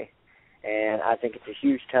today. And I think it's a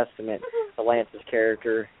huge testament to Lance's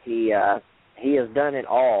character. He has done it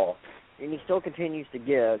all, and he still continues to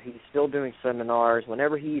give. He's still doing seminars.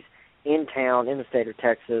 Whenever he's in town in the state of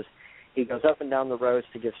Texas, he goes up and down the roads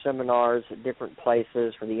to give seminars at different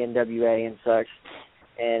places for the NWA and such,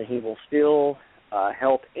 and he will still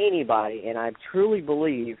help anybody. And I truly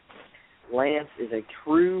believe Lance is a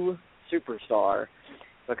true superstar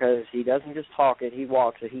because he doesn't just talk it, he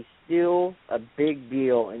walks it. He's still a big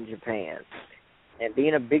deal in Japan. And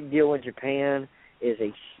being a big deal in Japan is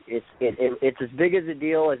it's as big as a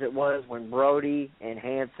deal as it was when Brody and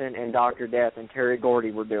Hanson and Dr. Death and Terry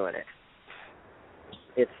Gordy were doing it.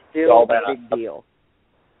 It's still a big deal.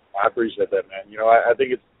 I appreciate that, man. You know, I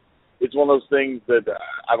think it's one of those things that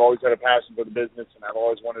I've always had a passion for the business, and I've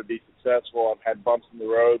always wanted to be successful. I've had bumps in the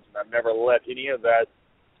roads, and I've never let any of that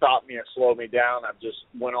stop me or slow me down. I've just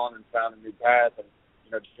went on and found a new path, and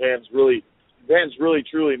you know, Japan's really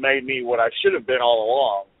truly made me what I should have been all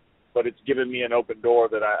along, but it's given me an open door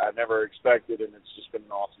that I never expected, and it's just been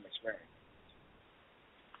an awesome experience.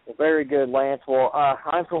 Well, very good, Lance. Well,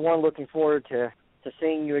 I'm for one looking forward to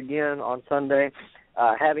seeing you again on Sunday.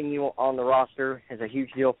 Having you on the roster is a huge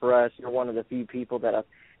deal for us. You're one of the few people that I've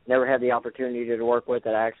never had the opportunity to work with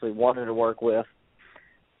that I actually wanted to work with.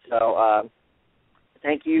 So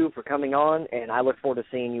thank you for coming on, and I look forward to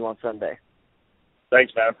seeing you on Sunday.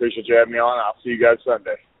 Thanks, man. I appreciate you having me on. I'll see you guys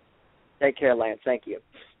Sunday. Take care, Lance. Thank you.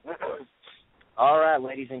 All right,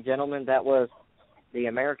 ladies and gentlemen, that was the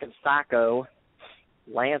American Psycho,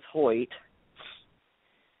 Lance Hoyt,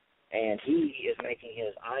 and he is making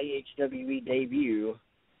his IHWE debut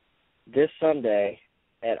this Sunday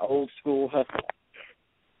at Old School Hustle.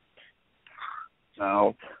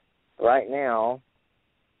 So, right now,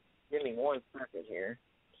 give me 1 second here.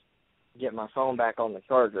 Get my phone back on the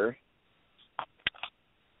charger.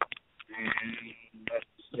 And let's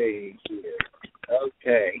see here.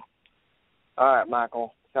 Okay. All right,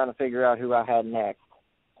 Michael. Trying to figure out who I had next.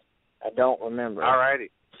 I don't remember. All righty.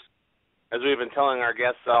 As we've been telling our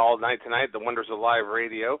guests all night tonight, the wonders of live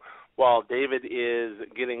radio, while David is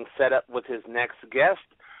getting set up with his next guest,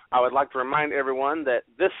 I would like to remind everyone that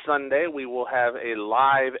this Sunday we will have a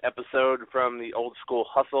live episode from the Old School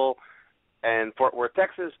Hustle in Fort Worth,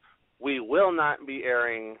 Texas. We will not be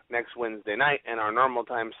airing next Wednesday night in our normal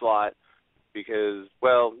time slot because,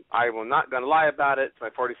 well, I am not going to lie about it. It's my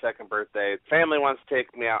 42nd birthday. Family wants to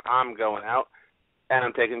take me out. I'm going out, and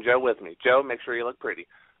I'm taking Joe with me. Joe, make sure you look pretty.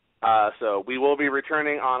 So we will be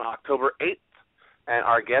returning on October 8th, and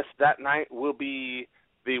our guest that night will be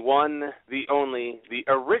the one, the only, the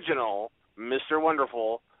original Mr.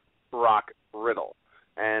 Wonderful, Rock Riddle.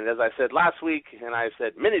 And as I said last week, and I've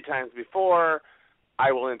said many times before,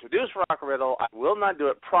 I will introduce Rock Riddle. I will not do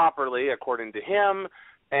it properly according to him,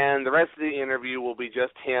 and the rest of the interview will be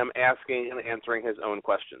just him asking and answering his own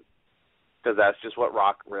questions, because that's just what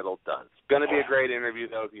Rock Riddle does. It's going to be a great interview,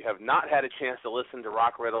 though. If you have not had a chance to listen to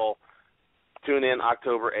Rock Riddle, tune in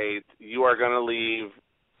October 8th. You are going to leave.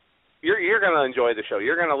 You're going to enjoy the show.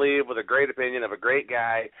 You're going to leave with a great opinion of a great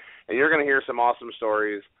guy, and you're going to hear some awesome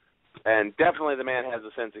stories. And definitely the man has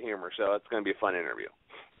a sense of humor, so it's going to be a fun interview.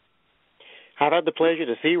 I had the pleasure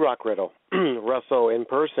to see Rock Riddle wrestle in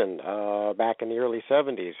person back in the early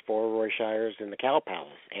 70s for Roy Shires in the Cow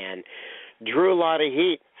Palace, and drew a lot of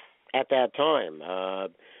heat at that time.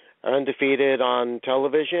 Undefeated on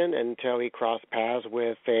television until he crossed paths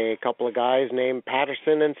with a couple of guys named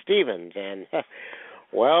Patterson and Stevens. And,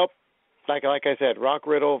 well, like I said, Rock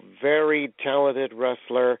Riddle, very talented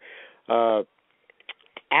wrestler.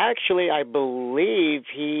 Actually, I believe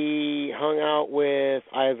he hung out with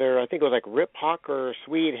either, I think it was like Rip Hawk or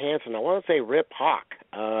Swede Hansen. I want to say Rip Hawk,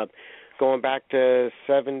 going back to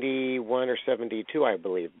 71 or 72, I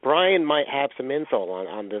believe. Brian might have some info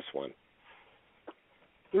on this one.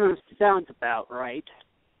 Sounds about right.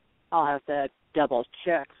 I'll have to double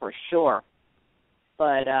check for sure.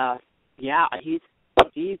 But yeah, he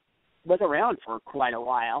was around for quite a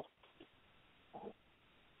while.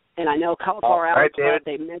 And I know Cauliflower Alley Club,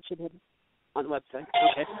 they mentioned him on the website.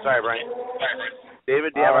 Okay. Sorry, Brian.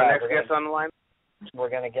 David, do you have our next guest on the line? We're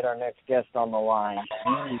going to get our next guest on the line.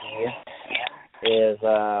 He is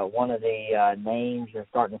one of the names you're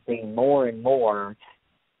starting to see more and more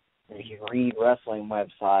as you read wrestling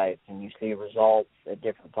websites and you see results at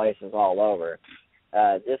different places all over.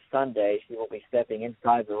 This Sunday, she will be stepping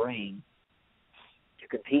inside the ring to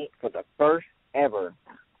compete for the first ever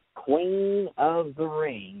Queen of the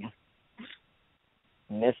Ring.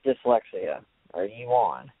 Miss Dyslexia, are you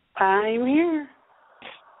on? I'm here.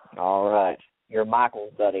 All right. You're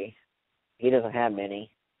Michael's buddy. He doesn't have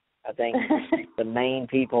many. I think the main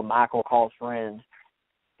people Michael calls friends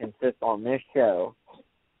consist on this show,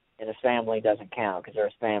 and his family doesn't count because they're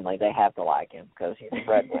his family. They have to like him because he's a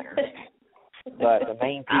breadwinner. But the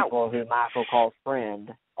main people who Michael calls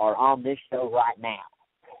friend are on this show right now.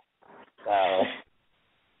 So.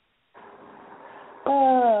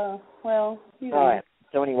 Well, you know. All right.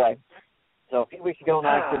 So anyway, a few weeks ago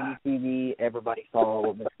on IHWE, everybody saw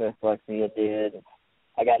what Miss Dyslexia did.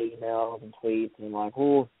 I got emails and tweets and like,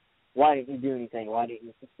 well, why didn't you do anything? Why didn't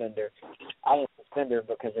you suspend her? I didn't suspend her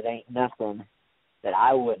because it ain't nothing that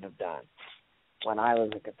I wouldn't have done when I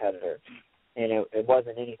was a competitor. And it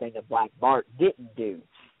wasn't anything that Black Bart didn't do.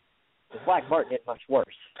 Because Black Bart did much worse.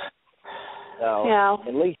 So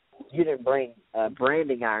at least you didn't bring a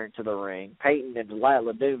branding iron to the ring. Peyton and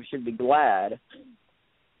Delilah Doom should be glad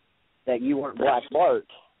that you weren't Black Bart.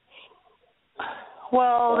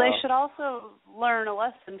 Well, they should also learn a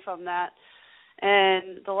lesson from that.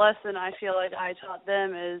 And the lesson I feel like I taught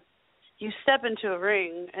them is you step into a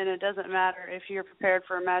ring, and it doesn't matter if you're prepared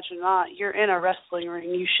for a match or not. You're in a wrestling ring.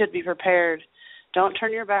 You should be prepared. Don't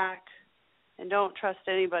turn your back, and don't trust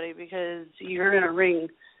anybody because you're in a ring.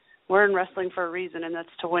 We're in wrestling for a reason, and that's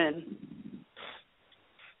to win.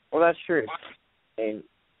 Well, that's true. And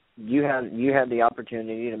you had the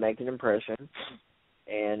opportunity to make an impression,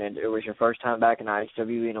 and it was your first time back in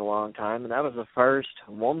IHWE in a long time, and that was the first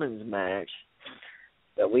women's match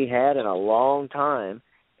that we had in a long time,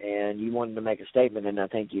 and you wanted to make a statement, and I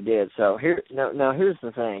think you did. So here's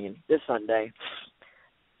the thing. And this Sunday,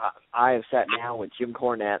 I have sat down with Jim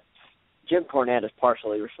Cornette. Jim Cornette is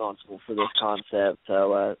partially responsible for this concept,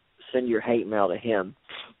 so send your hate mail to him.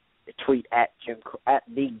 Tweet at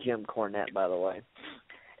the Jim Cornette, by the way.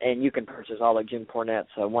 And you can purchase all of Jim Cornette's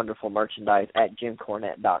wonderful merchandise at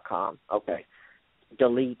jimcornette.com. Okay.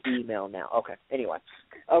 Delete email now. Okay. Anyway.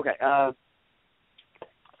 Okay.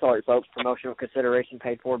 Sorry, folks. Promotional consideration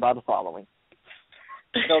paid for by the following.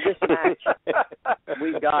 So this match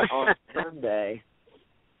we got on Sunday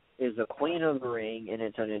is the Queen of the Ring, and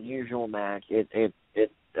it's an unusual match. It's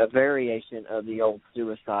a variation of the old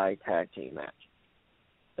Suicide Tag Team match.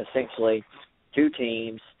 Essentially, two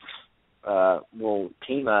teams will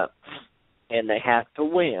team up, and they have to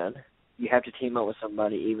win. You have to team up with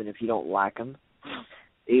somebody even if you don't like them.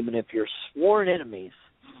 Even if you're sworn enemies,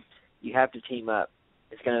 you have to team up.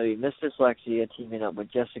 It's going to be Miss Dyslexia teaming up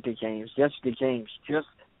with Jessica James. Jessica James just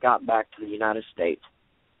got back to the United States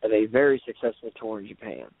of a very successful tour in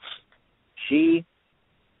Japan. She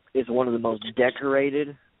is one of the most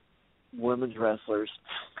decorated women's wrestlers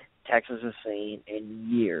Texas has seen in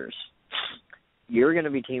years. You're going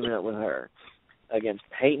to be teaming up with her against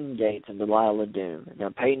Peyton Gates and Delilah Doom. Now,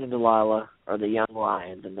 Peyton and Delilah are the young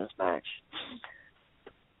lions in this match.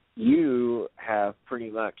 You have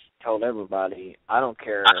pretty much told everybody, I don't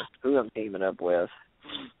care who I'm teaming up with,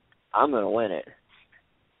 I'm going to win it.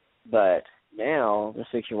 But now the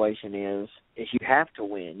situation is you have to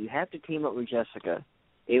win. You have to team up with Jessica,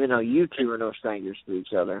 even though you two are no strangers to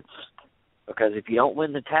each other. Because if you don't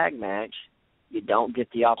win the tag match, you don't get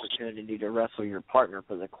the opportunity to wrestle your partner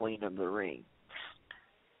for the Queen of the Ring.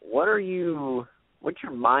 What's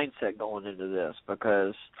your mindset going into this?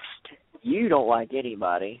 Because you don't like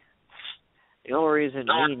anybody. The only reason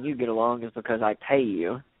me and you get along is because I pay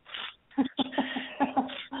you.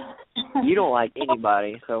 You don't like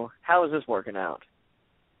anybody, so how is this working out?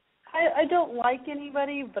 I don't like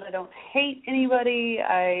anybody, but I don't hate anybody.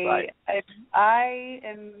 Right. I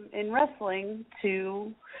am in wrestling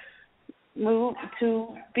to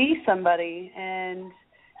be somebody, and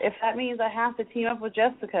if that means I have to team up with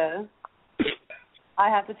Jessica, I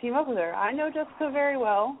have to team up with her. I know Jessica very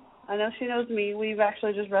well. I know she knows me. We've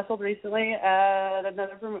actually just wrestled recently at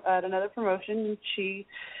another promotion. She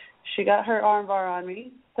got her armbar on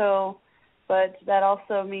me. So, but that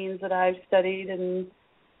also means that I've studied and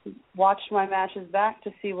watched my matches back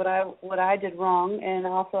to see what I did wrong, and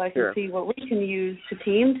also I can see what we can use to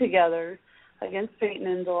team together against Peyton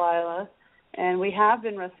and Delilah. And we have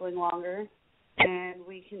been wrestling longer, and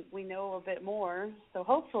we know a bit more. So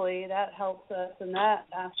hopefully that helps us in that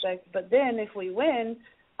aspect. But then if we win,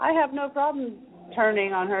 I have no problem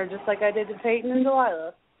turning on her just like I did to Peyton and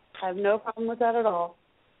Delilah. I have no problem with that at all.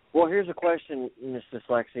 Well, here's a question, Miss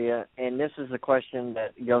Dyslexia, and this is a question that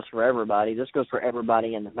goes for everybody. This goes for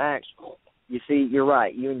everybody in the match. You see, you're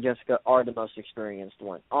right. You and Jessica are the most experienced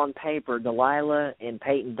one. On paper, Delilah and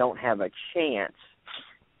Peyton don't have a chance,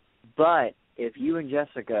 but if you and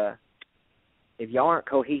Jessica, if y'all aren't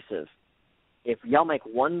cohesive, if y'all make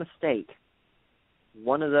one mistake,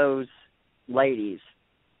 one of those ladies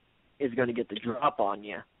is going to get the drop on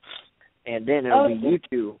you. And then it'll be you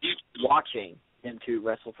two watching them two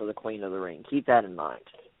wrestle for the Queen of the Ring. Keep that in mind.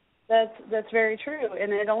 That's very true,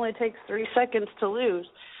 and it only takes 3 seconds to lose.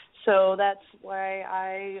 So that's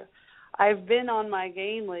why I've been on my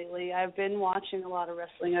game lately. I've been watching a lot of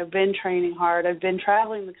wrestling. I've been training hard. I've been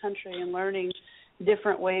traveling the country and learning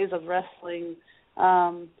different ways of wrestling.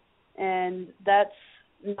 And that's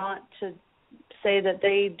not to say that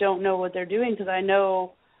they don't know what they're doing, because I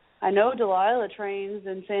know Delilah trains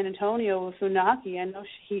in San Antonio with Funaki. I know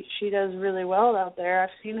she does really well out there. I've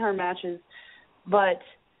seen her matches. But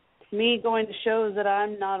me going to shows that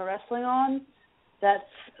I'm not wrestling on, that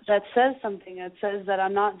says something. It says that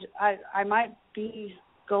I might be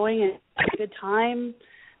going at a good time,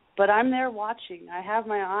 but I'm there watching. I have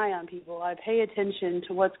my eye on people. I pay attention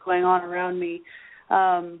to what's going on around me.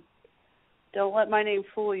 Don't let my name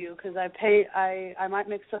fool you, because I might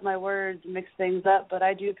mix up my words, mix things up, but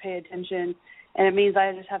I do pay attention, and it means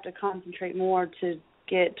I just have to concentrate more to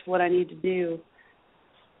get what I need to do.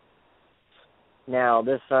 Now,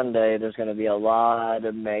 this Sunday, there's going to be a lot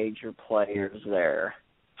of major players there.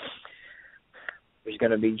 There's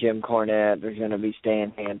going to be Jim Cornette. There's going to be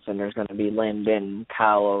Stan Hansen. There's going to be Lynn Benton,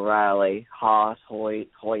 Kyle O'Reilly, Haas, Hoyt.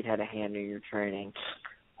 Hoyt had a hand in your training.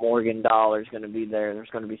 Morgan Dollar's going to be there. There's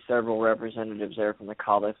going to be several representatives there from the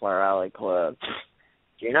Cauliflower Alley Club.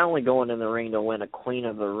 You're not only going in the ring to win a Queen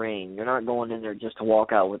of the Ring. You're not going in there just to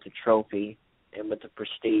walk out with the trophy and with the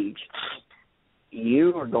prestige.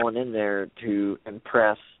 You are going in there to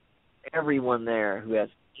impress everyone there who has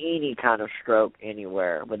any kind of stroke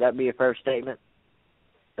anywhere. Would that be a fair statement?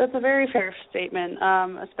 That's a very fair statement,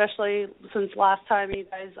 especially since last time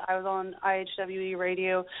I was on IHWE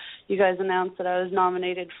radio, you guys announced that I was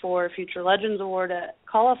nominated for a Future Legends Award at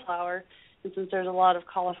Cauliflower, and since there's a lot of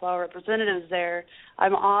Cauliflower representatives there,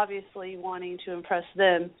 I'm obviously wanting to impress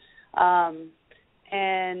them.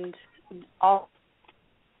 And all.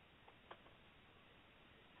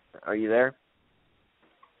 Are you there?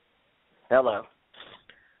 Hello.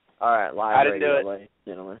 All right, live radio, ladies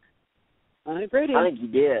and gentlemen. Live radio. I think you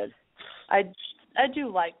did. I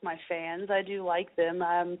do like my fans. I do like them.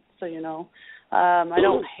 So you know, I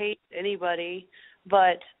don't hate anybody,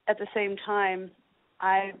 but at the same time,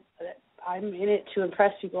 I'm in it to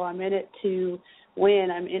impress people. I'm in it to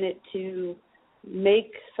win. I'm in it to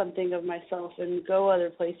make something of myself and go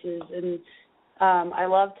other places. And I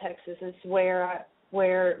love Texas. It's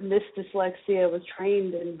where Miss Dyslexia was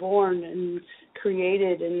trained and born and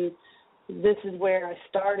created, and this is where I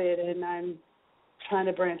started, and I'm trying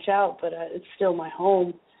to branch out, but it's still my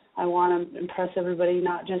home. I want to impress everybody,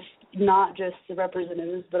 not just the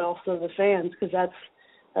representatives, but also the fans, because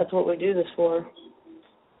that's what we do this for.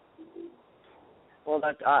 Well,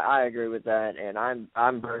 I agree with that, and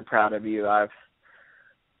I'm very proud of you. I've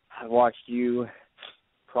watched you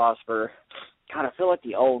prosper. God, I feel like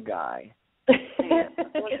the old guy. Man, I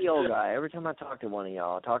feel like the old guy. Every time I talk to one of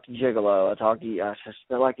y'all, I talk to Gigolo, I just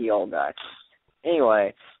feel like the old guy.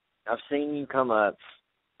 Anyway, I've seen you come up.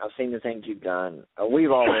 I've seen the things you've done.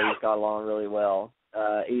 We've always got along really well,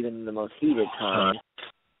 even in the most heated times.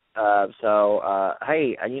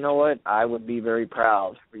 Hey, you know what? I would be very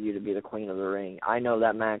proud for you to be the Queen of the Ring. I know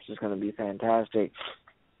that match is going to be fantastic.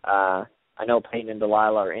 I know Peyton and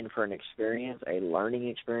Delilah are in for an experience, a learning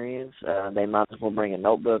experience. They might as well bring a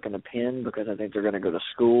notebook and a pen, because I think they're going to go to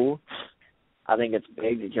school. I think it's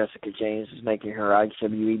big that Jessica James is making her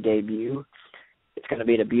IHWE debut. It's going to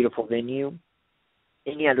be at a beautiful venue.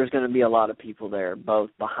 And, yeah, there's going to be a lot of people there, both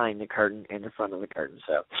behind the curtain and in front of the curtain.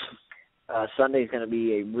 So Sunday's going to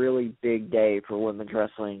be a really big day for women's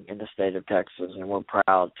wrestling in the state of Texas, and we're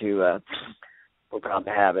proud to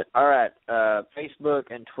have it. All right, Facebook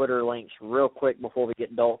and Twitter links real quick before we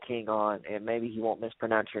get Dole King on, and maybe he won't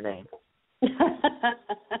mispronounce your name.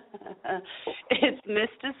 It's Miss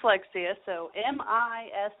Dyslexia, so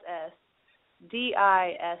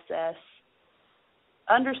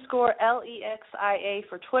MISSDISS_LEXIA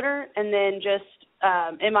for Twitter, and then just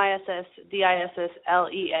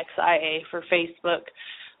MISSDISSLEXIA for Facebook.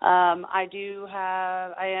 I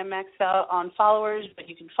am maxed out on followers, but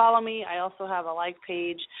you can follow me. I also have a like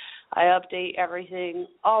page. I update everything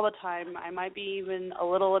all the time. I might be even a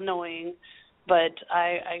little annoying, but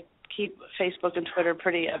I keep Facebook and Twitter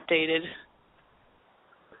pretty updated.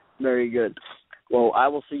 Very good. Well, I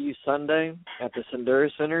will see you Sunday at the Sendura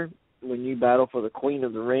Center when you battle for the Queen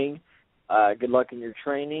of the Ring. Good luck in your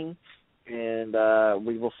training, and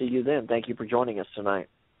we will see you then. Thank you for joining us tonight.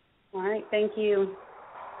 All right, thank you.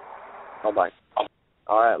 Bye-bye.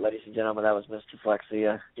 All right, ladies and gentlemen, that was Miss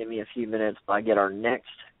Dyslexia. Give me a few minutes till I get our next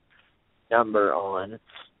number on.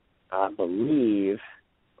 I believe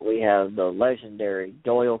we have the legendary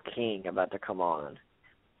Doyle King about to come on.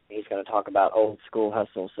 He's going to talk about old school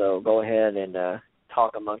hustle. So go ahead and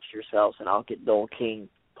talk amongst yourselves, and I'll get Doyle King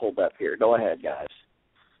pulled up here. Go ahead, guys.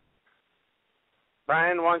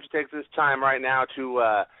 Brian, why don't you take this time right now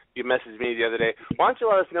to you messaged me the other day. Why don't you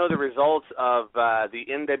let us know the results of the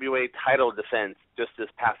NWA title defense just this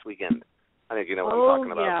past weekend? I think you know what I'm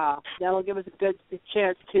talking about. Yeah, that'll give us a good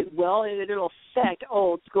chance to, well, it'll affect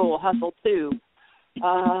Old School Hustle too.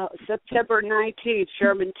 September 19th,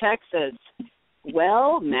 Sherman, Texas.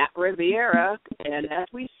 Well, Matt Riviera, and as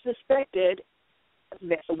we suspected,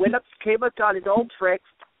 came up on his old tricks.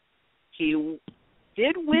 He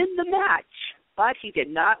did win the match, but he did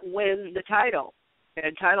not win the title.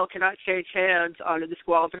 And title cannot change hands on a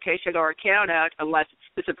disqualification or a count-out unless it's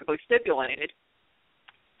specifically stipulated.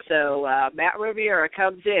 So Matt Riviera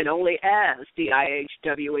comes in only as the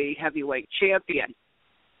IHWE heavyweight champion.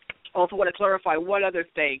 Also want to clarify one other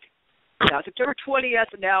thing. Now, September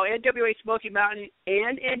 20th, now NWA Smoky Mountain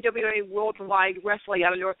and NWA Worldwide Wrestling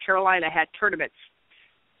out of North Carolina had tournaments.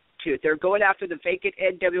 They're going after the vacant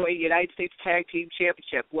NWA United States Tag Team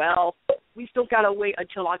Championship. Well, we still got to wait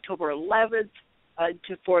until October 11th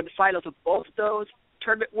for the finals of both of those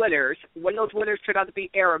tournament winners. One of those winners turned out to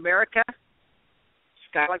be Air America,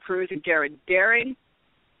 Skyline Cruz, and Darren Daring.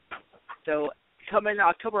 So coming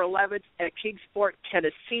October 11th at Kingsport,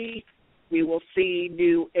 Tennessee, we will see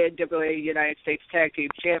new NWA United States Tag Team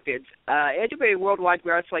Champions. NWA Worldwide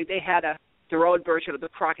Wrestling, they had their own version of the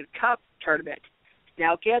Crockett Cup tournament.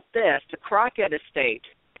 Now get this, the Crockett estate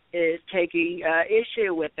is taking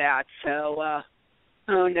issue with that, so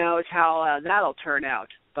who knows how that'll turn out.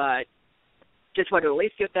 But just want to at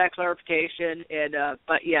least get that clarification. And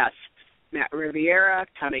but yes, Matt Riviera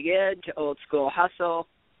coming in to Old School Hustle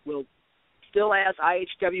will still as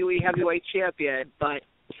IHWE Heavyweight Champion, but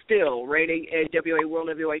still reigning NWA World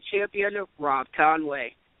Heavyweight Champion, Rob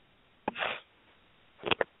Conway.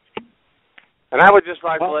 And I would just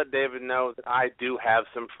like to let David know that I do have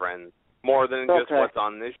some friends, more than just what's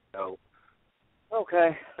on this show.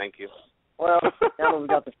 Okay. Thank you. Well, now that we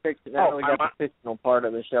got the fictional part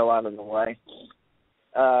of the show out of the way.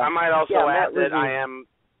 I might also add that I am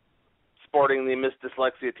sporting the Miss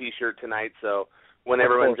Dyslexia T-shirt tonight, so when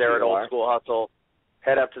everyone's there at Old School Hustle,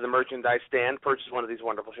 head up to the merchandise stand, purchase one of these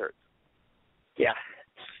wonderful shirts. Yeah.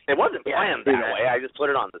 It wasn't planned that way. I just put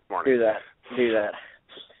it on this morning. Do that.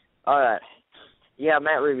 All right. Yeah,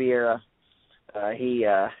 Matt Riviera, he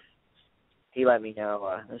let me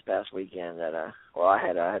know this past weekend that I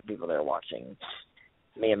had people there watching.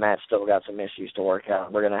 Me and Matt still got some issues to work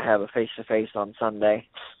out. We're gonna have a face-to-face on Sunday.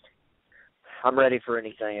 I'm ready for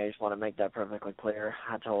anything. I just want to make that perfectly clear.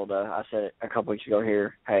 I said it a couple weeks ago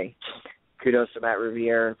here. Hey, kudos to Matt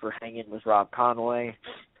Riviera for hanging with Rob Conway.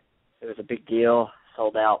 It was a big deal.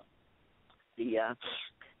 Sold out the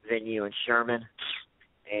venue in Sherman.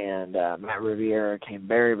 And Matt Riviera came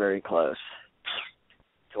very, very close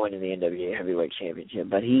to winning the NWA Heavyweight Championship.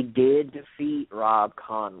 But he did defeat Rob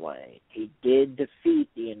Conway. He did defeat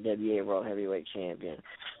the NWA World Heavyweight Champion.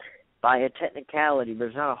 By a technicality,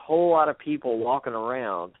 there's not a whole lot of people walking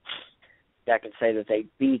around that can say that they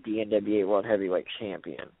beat the NWA World Heavyweight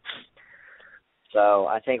Champion. So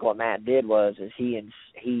I think what Matt did was he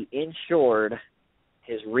ensured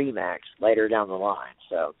his rematch later down the line.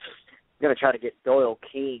 So I'm going to try to get Doyle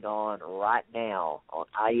King on right now on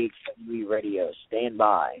IHWE Radio. Stand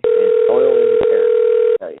by. And Doyle is there.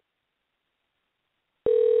 Tell you.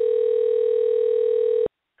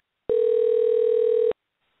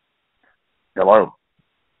 Hello.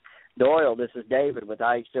 Doyle, this is David with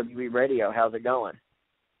IHWE Radio. How's it going?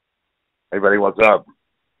 Hey, buddy, what's up?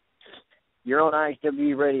 You're on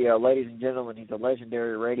IHWE Radio. Ladies and gentlemen, he's a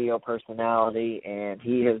legendary radio personality, and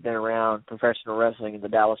he has been around professional wrestling in the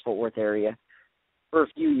Dallas-Fort Worth area for a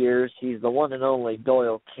few years. He's the one and only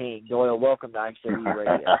Doyle King. Doyle, welcome to IHWE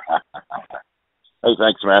Radio. Hey,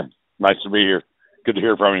 thanks, man. Nice to be here. Good to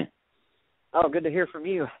hear from you. Oh, good to hear from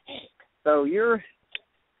you. So you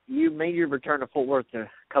made your return to Fort Worth a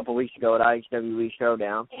couple of weeks ago at IHWE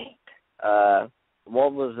Showdown.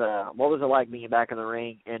 What was it like being back in the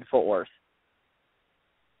ring in Fort Worth?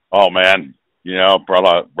 Oh, man,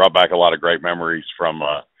 brought back a lot of great memories from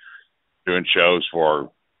doing shows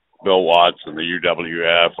for Bill Watts and the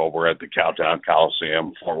UWF over at the Cowtown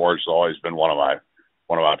Coliseum. Fort Worth's always been one of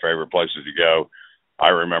my favorite places to go. I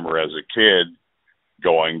remember as a kid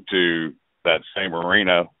going to that same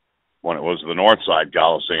arena when it was the Northside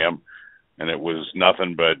Coliseum, and it was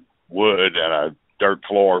nothing but wood and a dirt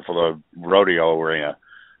floor for the rodeo arena.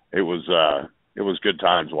 It was good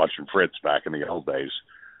times watching Fritz back in the old days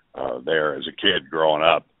there as a kid growing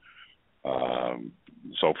up.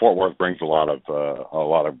 So Fort Worth brings a lot of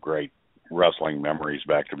great wrestling memories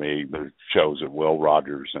back to me. The shows at Will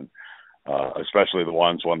Rogers, and especially the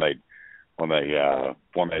ones when they'd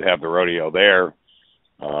have the rodeo there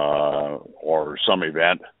or some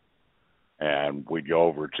event, and we'd go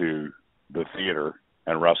over to the theater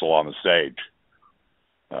and wrestle on the stage.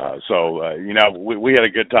 We had a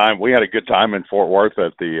good time. We had a good time in Fort Worth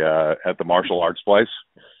at the martial arts place.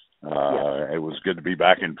 It was good to be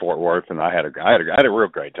back in Fort Worth, and I had a real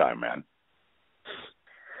great time, man.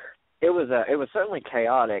 It was certainly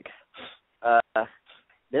chaotic.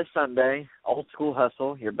 This Sunday, Old School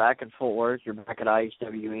Hustle. You're back in Fort Worth. You're back at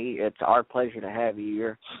IHWE. It's our pleasure to have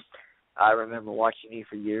you. I remember watching you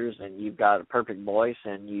for years, and you've got a perfect voice,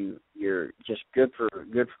 and you're just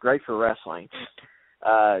great for wrestling.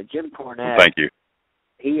 Jim Cornette. Thank you.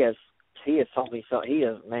 He has told me so.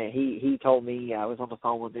 He told me, I was on the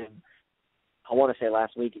phone with him, I want to say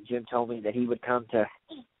last week, and Jim told me that he would come to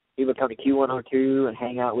Q102 and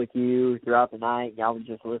hang out with you throughout the night. Y'all would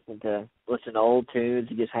just listen to old tunes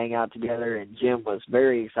and just hang out together. And Jim was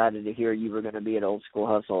very excited to hear you were going to be at Old School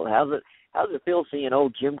Hustle. How's it feel seeing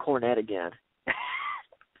old Jim Cornette again?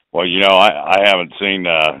 Well, I haven't seen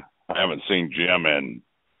Jim in,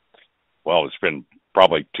 well, it's been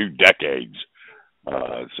probably 2 decades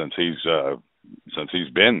since he's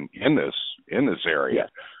been in this area.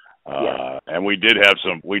 And we did have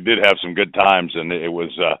some good times, and it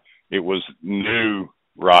was new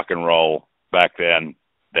rock and roll back then,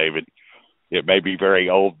 David. It may be very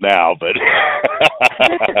old now, but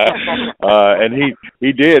and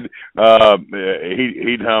he did.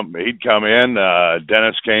 He'd come in.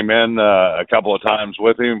 Dennis came in a couple of times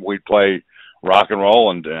with him. We'd play rock and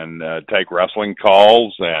roll and take wrestling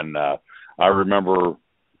calls. And I remember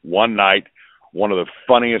one night, one of the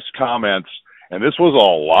funniest comments. And this was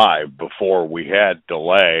all live before we had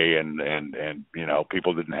delay and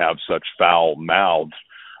people didn't have such foul mouths.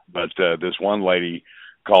 But this one lady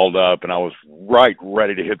called up, and I was right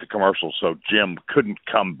ready to hit the commercial, so Jim couldn't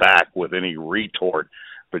come back with any retort.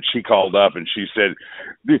 But she called up, and she said,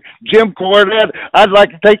 "Jim Cornette, I'd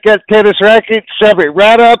like to take that tennis racket, shove it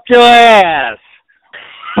right up your ass."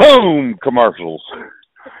 Boom! Commercials.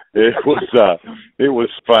 It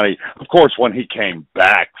was funny. Of course, when he came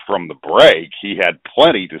back from the break, he had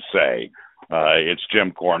plenty to say. It's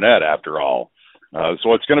Jim Cornette, after all.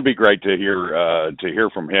 So it's going to be great to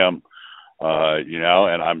hear from him.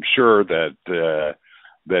 And I'm sure that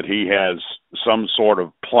he has some sort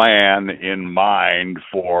of plan in mind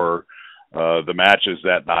for the matches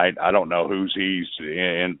that night. I don't know who's he's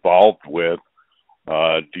involved with.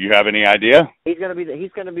 Do you have any idea? He's going to be the.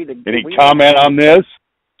 Any comment on this?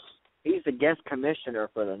 He's the guest commissioner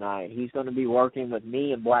for the night. He's going to be working with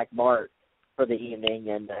me and Black Bart for the evening,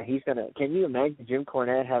 and he's going to. Can you imagine Jim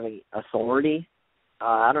Cornette having authority?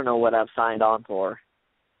 I don't know what I've signed on for.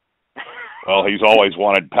 Well, he's always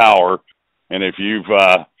wanted power, and if you've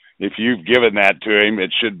given that to him,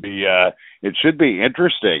 it should be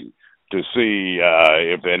interesting to see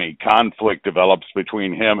if any conflict develops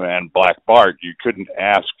between him and Black Bart. You couldn't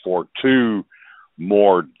ask for 2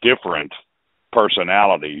 more different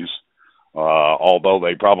personalities, although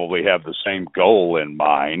they probably have the same goal in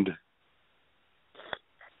mind.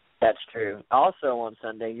 That's true. Also on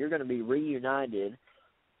Sunday, you're going to be reunited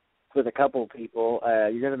with a couple of people.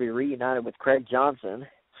 You're going to be reunited with Craig Johnson.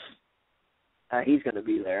 He's going to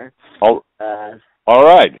be there. Oh, all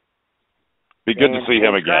right. Be good to see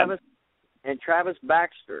him again. Travis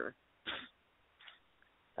Baxter.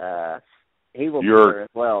 He will be there as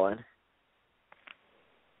well. And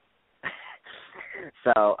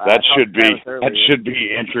so that should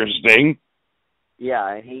be interesting.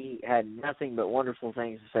 Yeah, and he had nothing but wonderful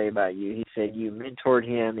things to say about you. He said you mentored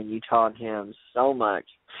him and you taught him so much.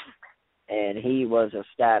 And he was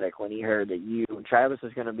ecstatic when he heard that you. Travis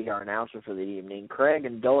is going to be our announcer for the evening. Craig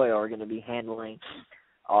and Doyle are going to be handling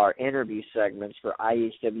our interview segments for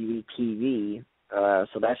IHWE TV,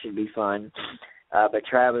 so that should be fun. But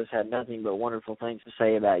Travis had nothing but wonderful things to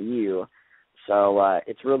say about you. So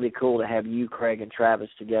it's really cool to have you, Craig, and Travis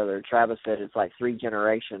together. Travis said it's like 3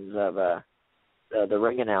 generations of the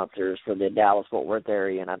ring announcers for the Dallas-Fort Worth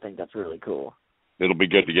area, and I think that's really cool. It'll be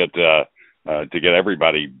good to get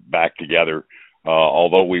everybody back together.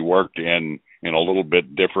 Although we worked in a little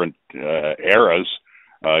bit different eras,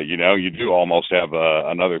 you do almost have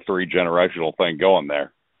another 3-generational thing going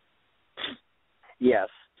there. Yes.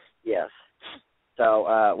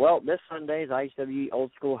 So, this Sunday's IHWE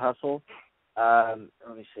Old School Hustle. Let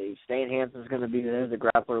me see. Stan Hansen's going to be there. The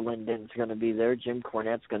grappler Lynn Denton's going to be there. Jim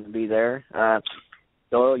Cornette's going to be there.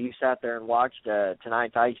 Doyle, you sat there and watched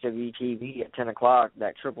tonight's IHWE TV at 10 o'clock.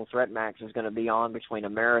 That triple threat match is going to be on between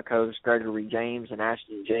Americo's Gregory James and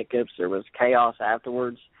Ashton Jacobs. There was chaos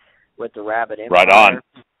afterwards with the Rabbit Empire. Right on.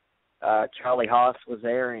 Charlie Haas was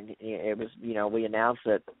there, and it was, we announced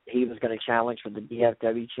that he was going to challenge for the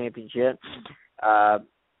DFW championship. Now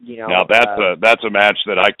that's a match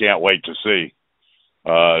that I can't wait to see.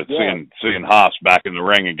 Seeing Haas back in the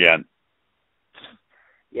ring again.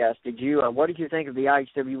 Yes. What did you think of the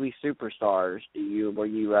IHWE Superstars?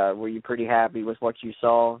 Were you pretty happy with what you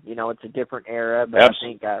saw? It's a different era, but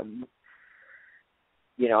Absolutely.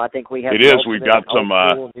 I think we have. It is. We've got some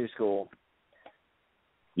new school.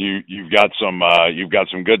 You've got some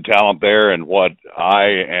good talent there, and what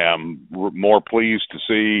I am more pleased to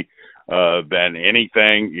see than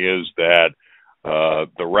anything is that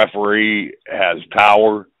the referee has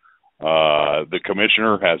power, the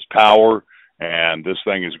commissioner has power, and this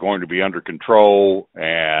thing is going to be under control,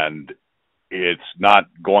 and it's not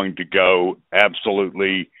going to go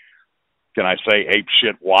absolutely, can I say,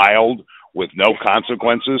 apeshit wild with no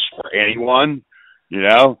consequences for anyone.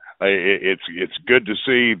 It's good to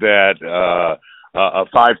see that a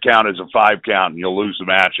 5 count is a 5 count, and you'll lose the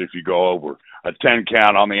match if you go over. A 10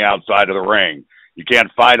 count on the outside of the ring. You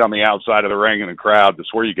can't fight on the outside of the ring in the crowd.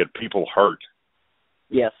 That's where you get people hurt.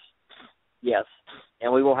 Yes.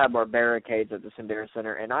 And we will have our barricades at the Sendera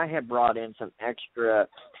Center. And I have brought in some extra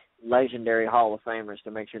legendary Hall of Famers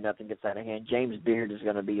to make sure nothing gets out of hand. James Beard is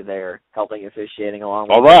going to be there helping officiating along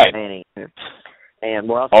with Manning. And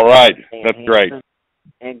we're also That's great.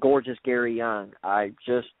 And Gorgeous Gary Young. I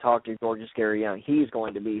just talked to Gorgeous Gary Young. He's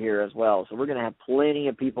going to be here as well. So we're going to have plenty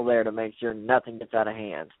of people there to make sure nothing gets out of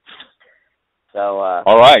hand. So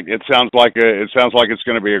all right. It sounds like it's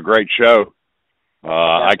going to be a great show.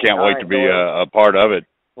 I can't wait to be a part of it.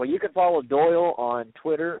 Well, you can follow Doyle on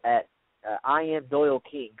Twitter at I am Doyle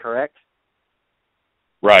King, correct?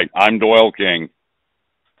 Right. I'm Doyle King.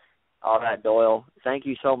 All right, Doyle. Thank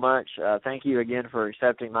you so much. Thank you again for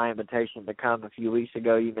accepting my invitation to come a few weeks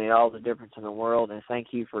ago. You made all the difference in the world, and thank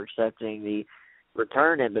you for accepting the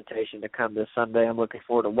return invitation to come this Sunday. I'm looking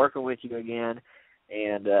forward to working with you again,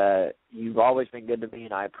 and you've always been good to me,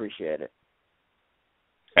 and I appreciate it.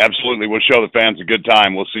 Absolutely. We'll show the fans a good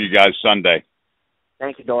time. We'll see you guys Sunday.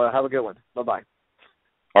 Thank you, Doyle. Have a good one. Bye-bye.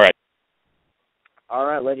 All right. All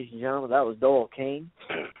right, ladies and gentlemen, that was Doyle King.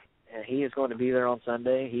 And he is going to be there on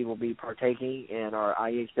Sunday. He will be partaking in our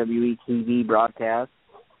IHWE TV broadcast.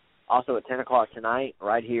 Also at 10 o'clock tonight,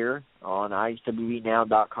 right here on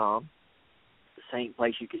IHWEnow.com. The same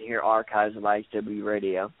place you can hear archives of IHWE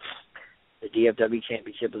Radio. The DFW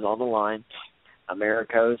Championship is on the line.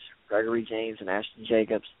 Americo's, Gregory James, and Ashton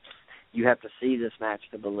Jacobs. You have to see this match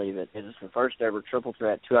to believe it. It is the first ever triple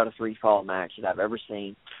threat 2 out of 3 fall match that I've ever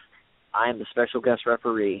seen. I am the special guest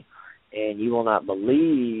referee, and you will not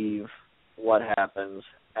believe what happens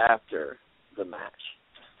after the match.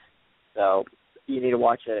 So you need to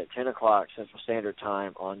watch that at 10 o'clock Central Standard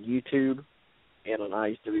Time on YouTube and on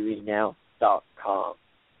IHWEnow.com.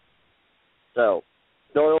 So,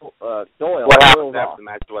 Doyle. What happens after the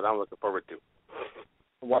match is what I'm looking forward to.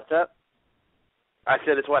 What's up? I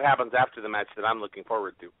said it's what happens after the match that I'm looking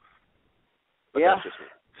forward to. But yeah. That's just me.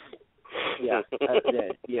 Yeah, that's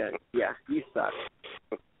it. Yeah, you suck.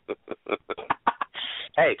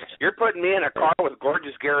 Hey, you're putting me in a car with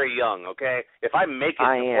Gorgeous Gary Young, okay? If I make it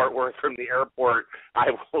to Fort Worth from the airport,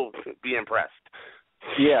 I will be impressed.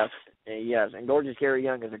 Yes, and Gorgeous Gary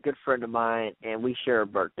Young is a good friend of mine, and we share a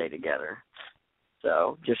birthday together.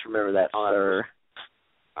 So just remember that, sir.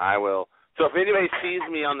 I will. So if anybody sees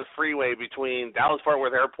me on the freeway between Dallas-Fort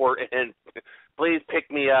Worth Airport and please pick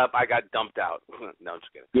me up, I got dumped out. No, I'm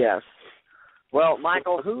just kidding. Yes. Well,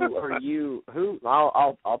 Michael, who are you?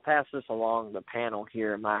 I'll pass this along the panel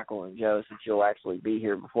here, Michael and Joe, since you'll actually be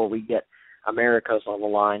here before we get Americos on the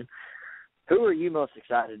line. Who are you most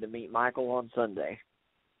excited to meet, Michael, on Sunday?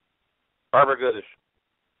 Barbara Goodish,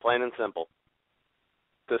 plain and simple.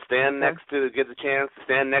 To stand get the chance to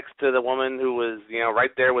stand next to the woman who was,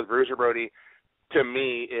 right there with Bruiser Brody, to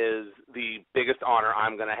me is the biggest honor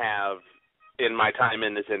I'm going to have in my time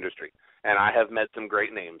in this industry. And I have met some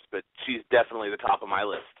great names, but she's definitely the top of my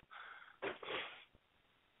list.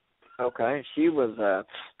 Okay. She was,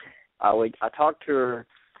 I talked to her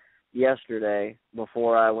yesterday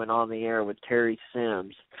before I went on the air with Terry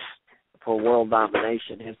Sims for World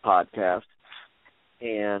Domination, his podcast.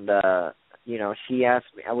 And, she asked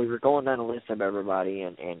me, we were going down a list of everybody,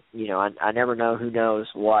 and I never know who knows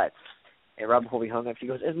what. And right before we hung up, she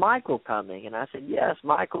goes, "Is Michael coming?" And I said, "Yes,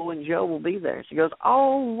 Michael and Joe will be there." She goes,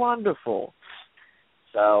 "Oh, wonderful."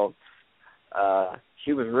 So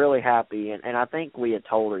she was really happy, and I think we had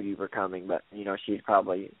told her you were coming, but, she's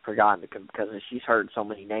probably forgotten because she's heard so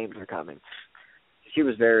many names are coming. She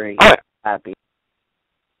was very happy.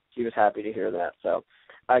 She was happy to hear that. So,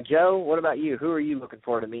 Joe, what about you? Who are you looking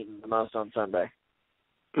forward to meeting the most on Sunday?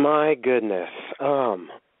 My goodness.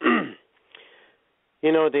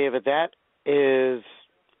 David, that is,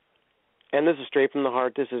 and this is straight from the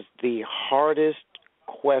heart, this is the hardest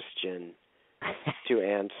question to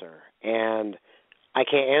answer. And I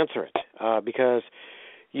can't answer it because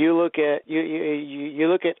you look at you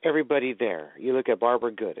look at everybody there. You look at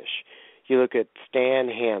Barbara Goodish. You look at Stan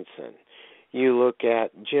Hansen. You look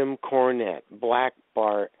at Jim Cornette, Black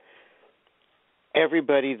Bart,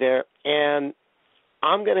 everybody there. And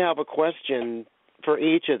I'm going to have a question for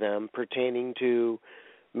each of them pertaining to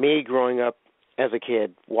me growing up as a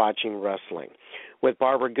kid watching wrestling. With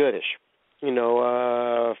Barbara Goodish,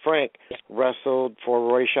 Frank wrestled for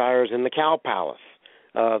Roy Shires in the Cow Palace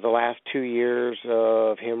the last 2 years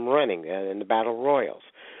of him running in the Battle Royals.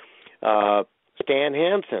 Stan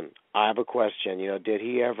Hansen, I have a question. Did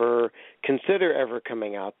he ever consider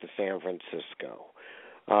coming out to San Francisco?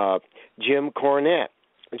 Jim Cornette,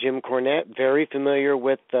 very familiar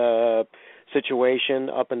with the situation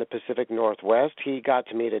up in the Pacific Northwest. He got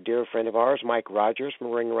to meet a dear friend of ours, Mike Rogers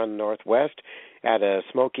from Ring Run Northwest, at a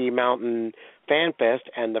Smoky Mountain Fan Fest,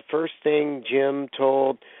 and the first thing Jim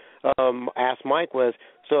asked Mike was,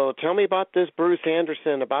 "So tell me about this Bruce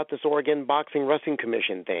Anderson, about this Oregon Boxing Wrestling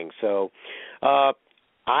Commission thing." So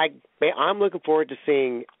I'm looking forward to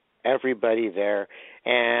seeing everybody there.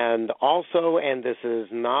 And also, and this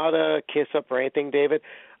is not a kiss-up or anything, David,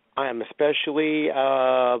 I am especially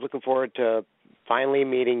looking forward to finally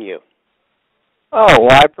meeting you. Oh,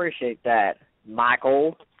 well, I appreciate that,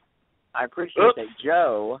 Michael. I appreciate that,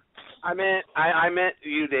 Joe. I meant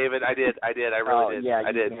you, David. I did. I really did. Yeah,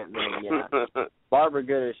 I did. Barbara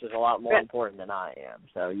Goodish is a lot more important than I am,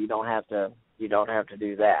 so you don't have to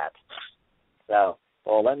do that. So,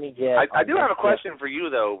 well, let me get. I do have a question for you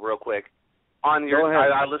though, real quick. On your,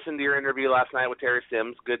 I listened to your interview last night with Terry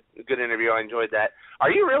Sims. Good interview. I enjoyed that.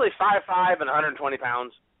 Are you really 5'5" and 120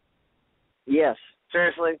 pounds? Yes.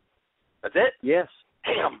 Seriously? That's it? Yes.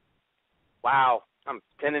 Damn. Wow. I'm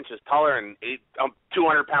 10 inches taller and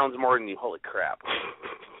 200 pounds more than you. Holy crap.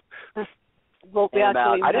 I didn't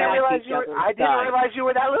realize you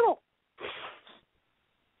were that little.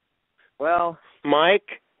 Well,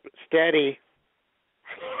 Mike, steady.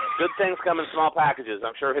 Good things come in small packages.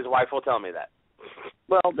 I'm sure his wife will tell me that.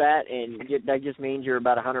 Well, that just means you're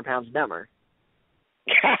about 100 pounds dumber.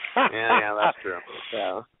 yeah, that's true.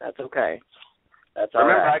 So that's okay. That's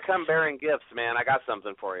Remember, all right. I come bearing gifts, man. I got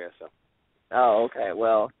something for you. So. Oh, okay.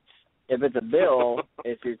 Well, if it's a bill,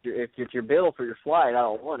 if it's your bill for your flight, I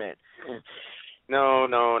don't want it. No.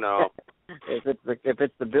 if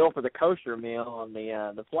it's the bill for the kosher meal on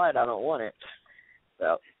the flight, I don't want it.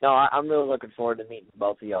 So no, I'm really looking forward to meeting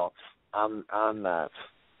both of y'all. I'm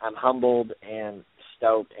humbled and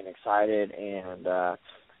stoked and excited, and I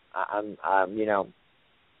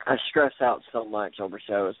stress out so much over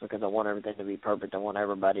shows because I want everything to be perfect. I want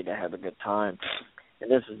everybody to have a good time, and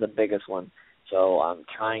this is the biggest one. So I'm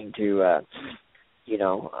trying to,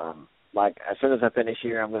 like as soon as I finish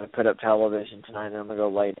here, I'm going to put up television tonight, and I'm going to go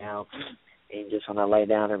lay down. And just when I lay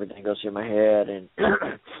down, everything goes through my head, and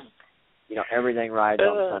everything rides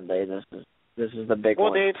on Sunday. This is the big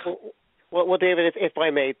one. Well, David, if I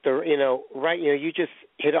may, you just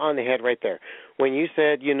hit it on the head right there. When you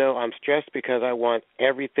said, I'm stressed because I want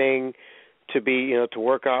everything to be, to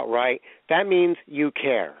work out right, that means you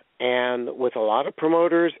care. And with a lot of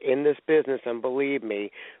promoters in this business, and believe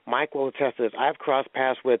me, Mike will attest to this, I've crossed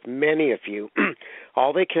paths with many of you.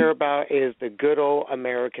 All they care about is the good old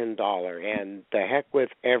American dollar, and the heck with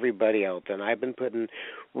everybody else. And I've been put in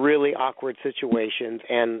really awkward situations.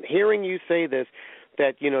 And hearing you say this,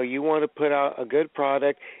 that you want to put out a good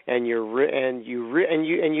product, and you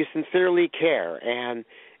sincerely care, and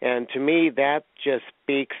to me that just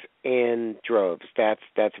speaks in droves.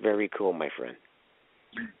 That's very cool, my friend.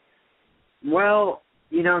 Well,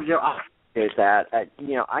 Joe, I appreciate that.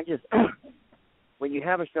 I just when you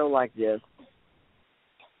have a show like this,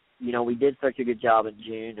 we did such a good job in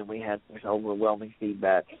June, and we had such overwhelming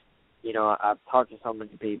feedback. I've talked to so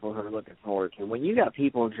many people who are looking forward to. When you got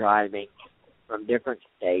people driving from different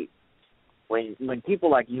states, when people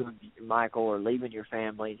like you and Michael are leaving your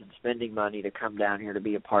families and spending money to come down here to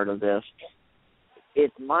be a part of this,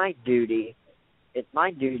 it's my duty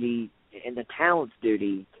and the talent's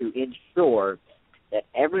duty to ensure that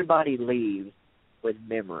everybody leaves with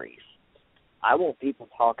memories. I want people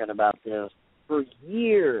talking about this for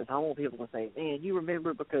years. I want people to say, man, you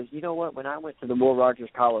remember, because you know what? When I went to the Will Rogers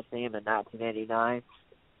Coliseum in 1989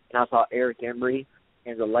 and I saw Eric Embry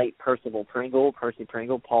and the late Percy Pringle,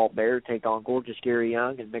 Paul Bear take on Gorgeous Gary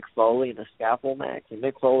Young and Mick Foley in the scaffold match, and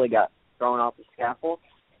Mick Foley got thrown off the scaffold,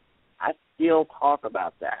 I still talk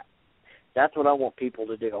about that. That's what I want people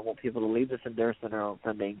to do. I want people to leave the Cindera Center on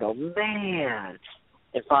Sunday and go, man.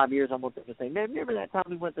 In 5 years, I want them to say, man, remember that time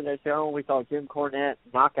we went to that show and we saw Jim Cornette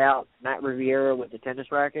knock out Matt Riviera with the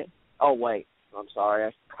tennis racket? Oh, wait. I'm sorry.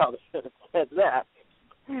 I probably should have said that.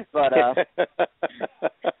 But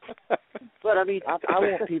I mean, I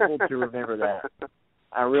want people to remember that.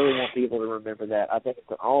 I really want people to remember that. I think it's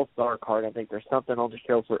an all-star card. I think there's something on the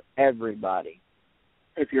show for everybody.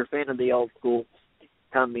 If you're a fan of the old school,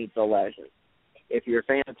 come meet the legend. If you're a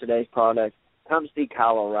fan of today's product, come see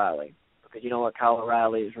Kyle O'Reilly. Because you know what? Kyle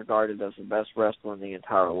O'Reilly is regarded as the best wrestler in the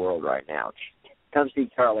entire world right now. Come see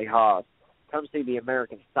Charlie Haas. Come see the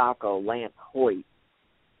American Psycho, Lance Hoyt.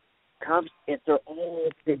 They're all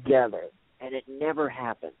together, and it never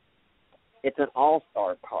happens. It's an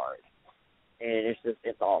all-star card, and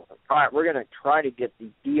it's awesome. All right, we're going to try to get the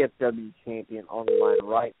DFW champion on the line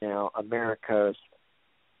right now, Americos.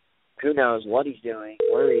 Who knows what he's doing,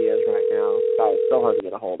 where he is right now. God, it's so hard to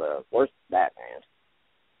get a hold of. Where's that man?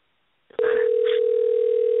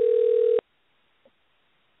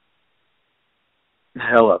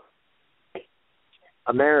 Hello.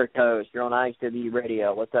 Americos, you're on IHWE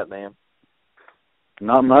Radio. What's up, man?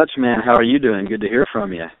 Not much, man. How are you doing? Good to hear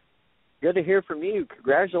from you. Good to hear from you.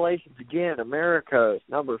 Congratulations again, Americos,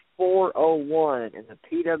 number 401 in the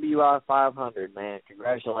PWI 500, man.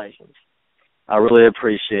 Congratulations. I really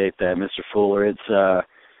appreciate that, Mr. Fuller.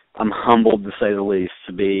 I'm humbled, to say the least,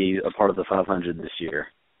 to be a part of the 500 this year.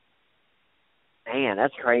 Man,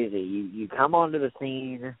 that's crazy. You come onto the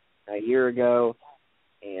scene a year ago,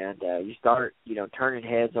 and you start, turning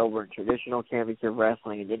heads over in traditional championship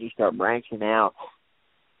wrestling, and then you start branching out.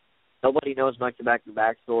 Nobody knows much about your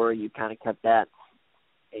backstory. You kind of kept that,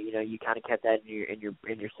 in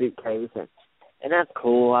your suitcase, and that's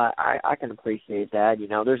cool. I can appreciate that.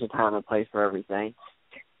 There's a time and place for everything.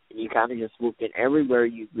 And you kind of just swooped in. Everywhere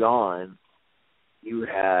you've gone, you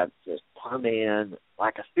have just come in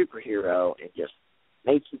like a superhero and just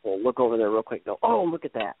made people look over there real quick and go, oh, look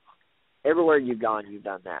at that. Everywhere you've gone, you've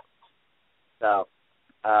done that. So,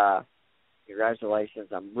 congratulations.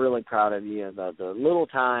 I'm really proud of you. The little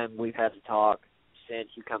time we've had to talk since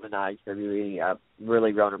you come into IHWE, I've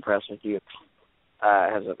really grown impressed with you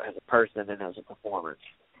as a person and as a performer.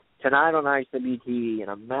 Tonight on IHWE, in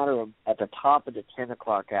a matter of at the top of the 10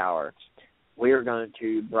 o'clock hour, we are going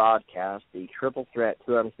to broadcast the triple threat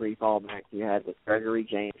 2 out of 3 fall match you had with Gregory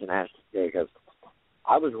James and Ashton Jacobs.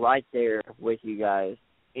 I was right there with you guys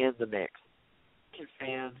in the mix.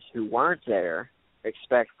 Fans who weren't there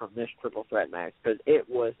expect from this triple threat match, because it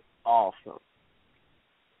was awesome.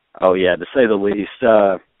 Oh yeah, to say the least.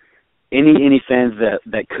 Any fans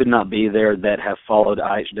that could not be there, that have followed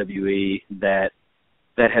IHWE, that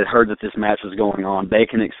had heard that this match was going on, they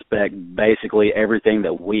can expect basically everything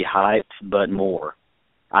that we hyped, but more.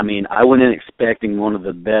 I mean, I went in expecting one of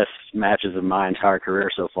the best matches of my entire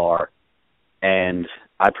career so far, and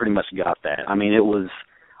I pretty much got that. I mean, it was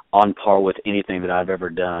on par with anything that I've ever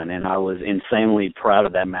done, and I was insanely proud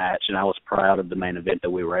of that match, and I was proud of the main event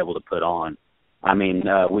that we were able to put on. I mean,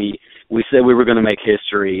 we said we were going to make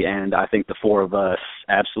history, and I think the four of us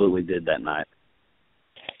absolutely did that night.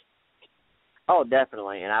 Oh,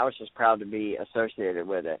 definitely, and I was just proud to be associated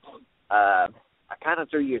with it. I kind of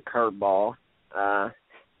threw you a curveball,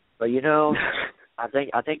 but I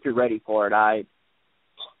think you're ready for it. I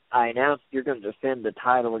announced you're going to defend the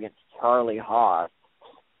title against Charlie Haas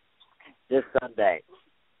this Sunday.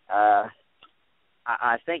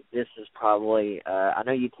 I think this is probably, I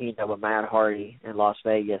know you teamed up with Matt Hardy in Las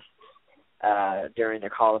Vegas during the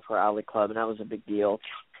Cauliflower Alley Club, and that was a big deal.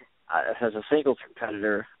 As a singles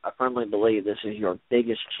competitor, I firmly believe this is your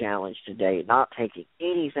biggest challenge to date, not taking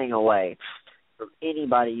anything away from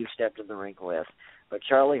anybody you've stepped in the ring with. But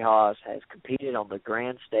Charlie Haas has competed on the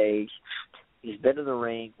grand stage. He's been in the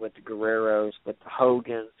ring with the Guerreros, with the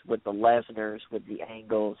Hogans, with the Lesners, with the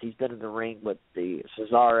Angles. He's been in the ring with the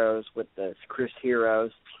Cesaros, with the Chris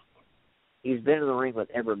Heroes. He's been in the ring with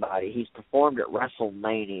everybody. He's performed at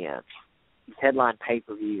WrestleMania. He's headlined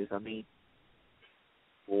pay-per-views. I mean,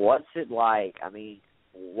 what's it like? I mean,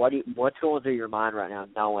 what's going through your mind right now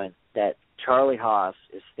knowing that Charlie Haas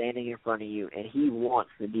is standing in front of you and he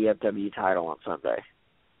wants the DFW title on Sunday?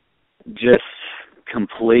 Just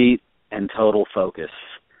complete and total focus.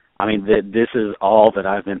 I mean, this is all that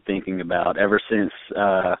I've been thinking about ever since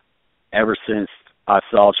I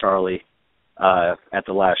saw Charlie at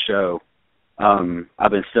the last show.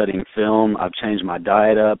 I've been studying film. I've changed my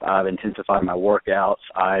diet up. I've intensified my workouts.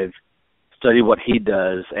 I've studied what he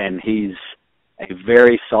does, and he's a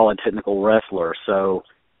very solid technical wrestler. So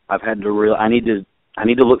I've had to I need to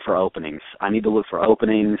look for openings.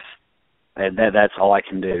 And that's all I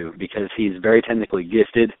can do, because he's very technically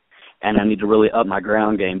gifted, and I need to really up my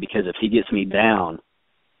ground game, because if he gets me down,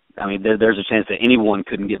 I mean, there's a chance that anyone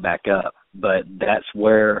couldn't get back up. But that's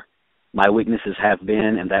where my weaknesses have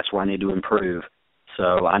been, and that's where I need to improve.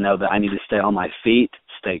 So I know that I need to stay on my feet,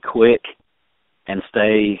 stay quick, and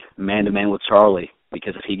stay man-to-man with Charlie,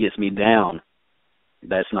 because if he gets me down,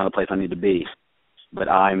 that's not a place I need to be. But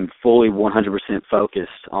I'm fully 100% focused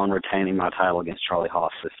on retaining my title against Charlie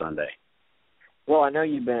Haas this Sunday. Well, I know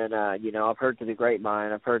you've been, I've heard through the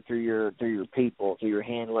grapevine, I've heard through your people, through your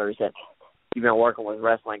handlers, that you've been working with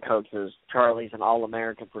wrestling coaches. Charlie's an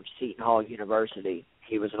All-American from Seton Hall University.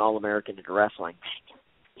 He was an All-American in wrestling.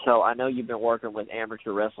 So I know you've been working with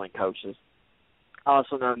amateur wrestling coaches. I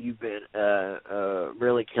also know you've been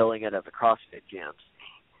really killing it at the CrossFit gyms.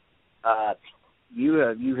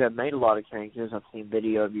 You have made a lot of changes. I've seen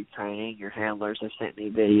video of you training. Your handlers have sent me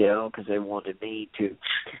video because they wanted me to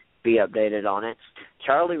be updated on it.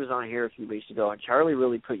 Charlie was on here a few weeks ago, and Charlie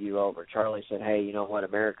really put you over. Charlie said, hey, you know what,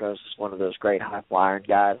 Americos is one of those great high-flying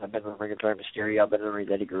guys. I've been in the ring with Rey Mysterio. I've been in the ring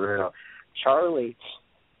with Eddie Guerrero. Charlie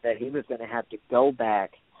said he was going to have to go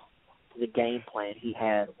back to the game plan he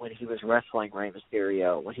had when he was wrestling Rey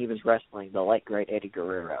Mysterio, when he was wrestling the late, great Eddie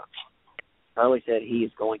Guerrero. Charlie said he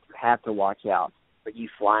is going to have to watch out for you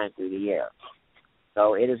flying through the air.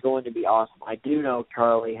 So it is going to be awesome. I do know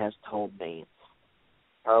Charlie has told me,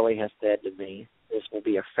 Charlie has said to me, this will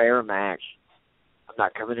be a fair match. I'm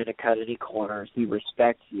not coming in to cut any corners. He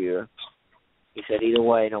respects you. He said either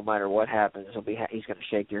way, no matter what happens, he's going to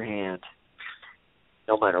shake your hand.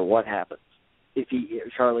 No matter what happens.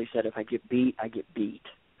 Charlie said, if I get beat, I get beat.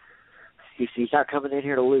 He's not coming in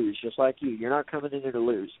here to lose, just like you. You're not coming in here to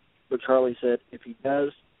lose. But Charlie said, if he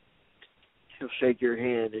does, he'll shake your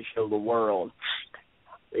hand and show the world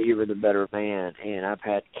that you were the better man. And I've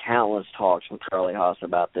had countless talks with Charlie Haas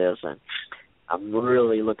about this, and I'm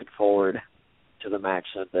really looking forward to the match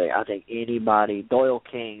Sunday. I think anybody, Doyle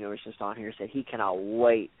King, who was just on here, said he cannot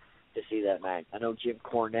wait to see that match. I know Jim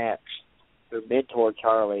Cornette, who mentored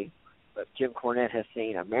Charlie, but Jim Cornette has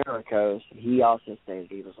seen Americos. He also stated,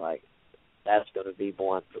 he was like, that's going to be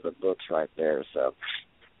one for the books right there. So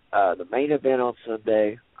the main event on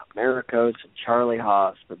Sunday, Americos and Charlie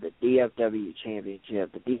Haas for the DFW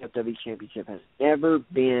Championship. The DFW Championship has never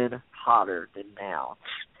been hotter than now.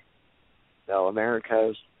 So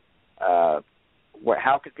Americos, how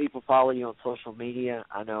can people follow you on social media?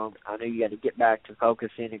 I know you got to get back to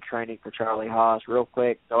focusing and training for Charlie Haas. Real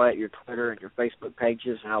quick, go at your Twitter and your Facebook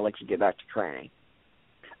pages, and I'll let you get back to training.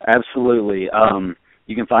 Absolutely.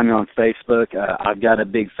 You can find me on Facebook. I've got a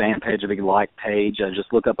big fan page, a big like page.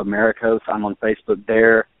 Just look up Americos. I'm on Facebook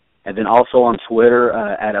there. And then also on Twitter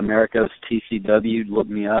at AmericosTCW. Look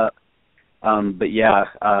me up. But yeah,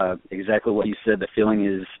 exactly what you said. The feeling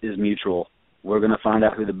is mutual. We're going to find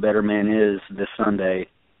out who the better man is this Sunday,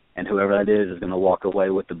 and whoever that is going to walk away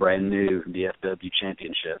with the brand new DFW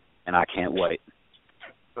Championship. And I can't wait.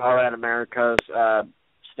 All right, Americos.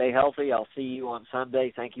 Stay healthy. I'll see you on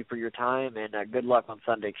Sunday. Thank you for your time, and good luck on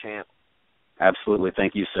Sunday, champ. Absolutely.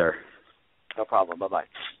 Thank you, sir. No problem. Bye-bye.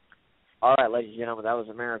 All right, ladies and gentlemen, that was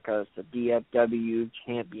Americos, the DFW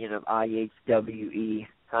champion of IHWE.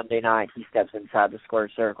 Sunday night, he steps inside the square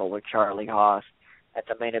circle with Charlie Haas at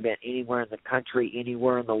the main event. Anywhere in the country,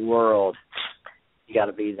 anywhere in the world, you got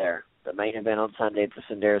to be there. The main event on Sunday at the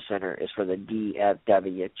Sendero Center is for the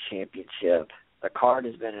DFW Championship. The card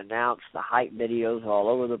has been announced. The hype videos all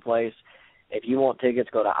over the place. If you want tickets,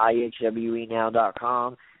 go to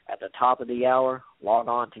IHWEnow.com. At the top of the hour, log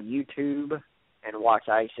on to YouTube and watch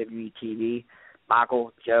IHWE TV.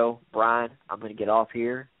 Michael, Joe, Brian, I'm going to get off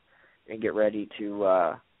here and get ready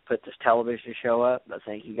to put this television show up. But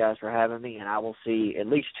thank you guys for having me, and I will see at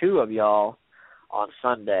least two of y'all on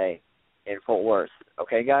Sunday in Fort Worth.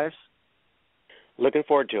 Okay, guys? Looking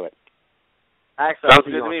forward to it. Actually, Sounds I'll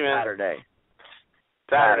see good you to me, man. Saturday.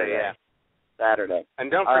 Yeah. Saturday.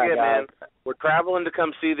 And don't All forget, right, man, we're traveling to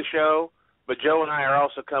come see the show, but Joe and I are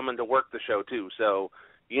also coming to work the show, too. So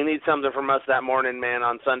you need something from us that morning, man,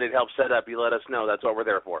 on Sunday to help set up. You let us know. That's what we're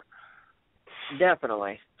there for.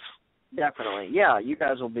 Definitely. Yeah, you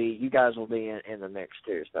guys will be in the mix,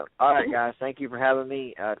 too. So, all right, guys, thank you for having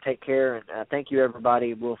me. Take care, and thank you,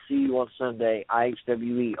 everybody. We'll see you on Sunday,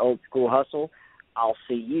 IHWE Old School Hustle. I'll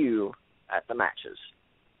see you at the matches.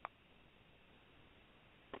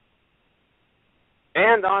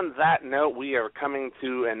 And on that note, we are coming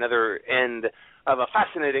to another end of a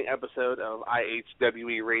fascinating episode of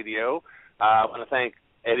IHWE Radio. I want to thank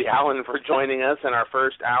Eddie Allen for joining us in our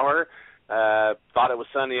first hour. Thought it was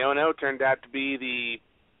Sonny Ono. Turned out to be the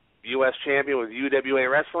U.S. champion with UWA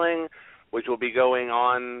Wrestling, which will be going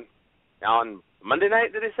on Monday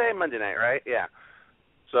night, did he say? Monday night, right? Yeah.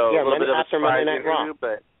 So yeah, a little bit of a surprise Monday Night interview, Raw.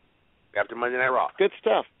 but after Monday Night Raw. Good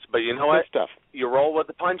stuff. But you know Good what? stuff. You roll with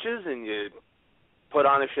the punches and you put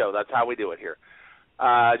on a show. That's how we do it here.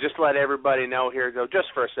 Just to let everybody know here, though,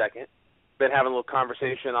 just for a second, been having a little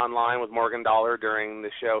conversation online with Morgan Dollar during the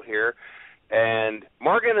show here, and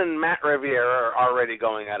Morgan and Matt Riviera are already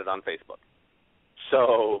going at it on Facebook.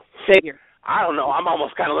 So, Savior. I don't know. I'm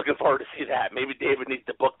almost kind of looking forward to see that. Maybe David needs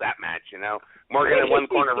to book that match, you know? Morgan in one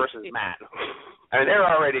corner versus Matt. I mean, they're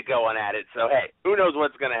already going at it. So, hey, who knows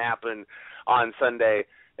what's going to happen on Sunday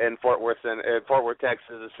in Fort Worth, Texas,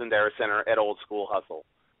 the Sendera Center at Old School Hustle.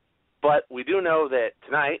 But we do know that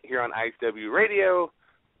tonight here on IHW Radio,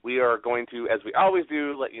 we are going to, as we always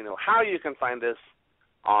do, let you know how you can find us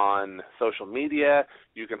on social media.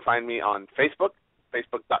 You can find me on Facebook,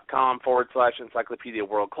 facebook.com/Encyclopedia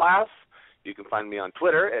World Class. You can find me on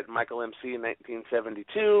Twitter at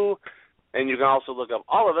MichaelMC1972. And you can also look up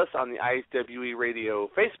all of us on the IHWE Radio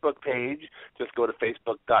Facebook page. Just go to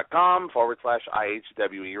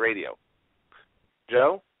facebook.com/IHWE Radio.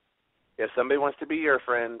 Joe, if somebody wants to be your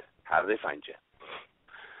friend, how do they find you?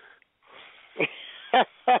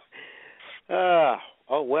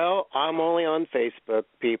 Well, I'm only on Facebook,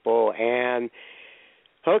 people, and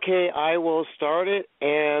okay, I will start it,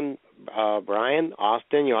 and Brian,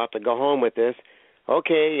 Austin, you'll have to go home with this.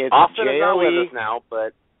 Okay, it's Austin J-O-E. is not with us now,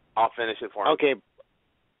 but I'll finish it for him.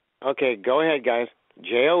 Okay, go ahead, guys.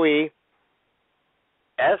 J-O-E.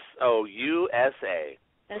 S-O-U-S-A.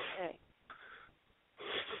 S-A.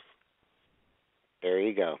 There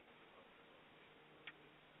you go.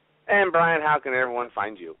 And Brian, how can everyone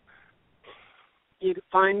find you? You can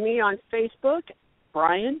find me on Facebook,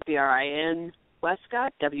 Brian, B-R-I-N,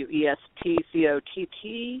 Westcott,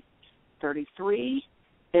 W-E-S-T-C-O-T-T, 33.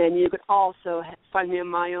 And you can also find me on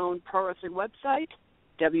my own pro wrestling website,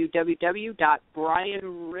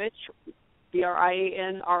 www.brianrich,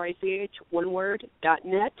 B-R-I-A-N-R-I-C-H, one word,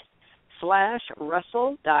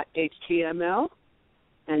 .net/wrestle.html.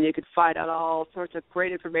 And you can find out all sorts of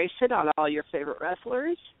great information on all your favorite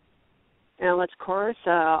wrestlers. And let's, of course,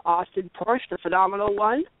 Austin Porsche, the phenomenal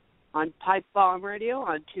one, on Pipe Bomb Radio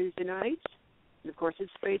on Tuesday nights. And, of course, his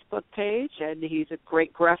Facebook page, and he's a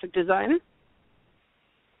great graphic designer.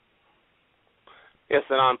 Yes,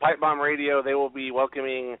 and on Pipe Bomb Radio, they will be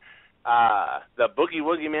welcoming the Boogie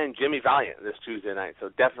Woogie Man, Jimmy Valiant, this Tuesday night. So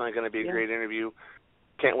definitely going to be a great interview.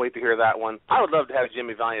 Can't wait to hear that one. I would love to have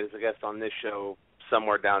Jimmy Valiant as a guest on this show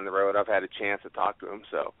somewhere down the road. I've had a chance to talk to him.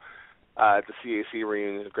 So at the CAC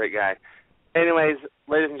reunion, he's a great guy. Anyways,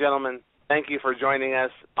 ladies and gentlemen, thank you for joining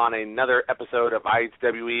us on another episode of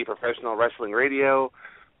IHWE Professional Wrestling Radio.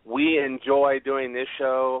 We enjoy doing this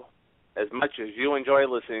show as much as you enjoy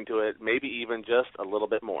listening to it, maybe even just a little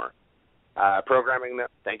bit more. Programming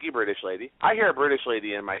note, thank you, British lady. I hear a British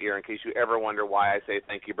lady in my ear in case you ever wonder why I say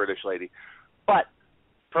thank you, British lady. But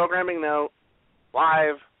programming note,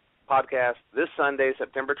 live podcast this Sunday,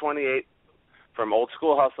 September 28th from Old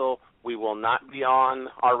School Hustle. We will not be on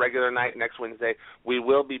our regular night next Wednesday. We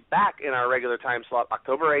will be back in our regular time slot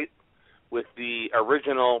October 8th with the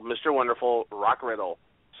original Mr. Wonderful Rock Riddle.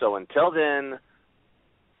 So until then,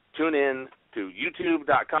 tune in to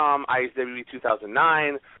youtube.com, IHWE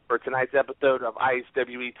 2009 for tonight's episode of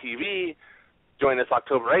IHWE TV. Join us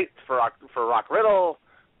October 8th for Rock Riddle.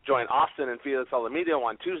 Join Austin and Felix Alameda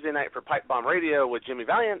on Tuesday night for Pipe Bomb Radio with Jimmy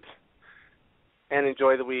Valiant. And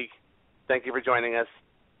enjoy the week. Thank you for joining us,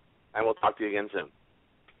 and we'll talk to you again soon.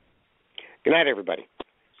 Good night, everybody.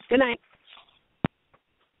 Good night.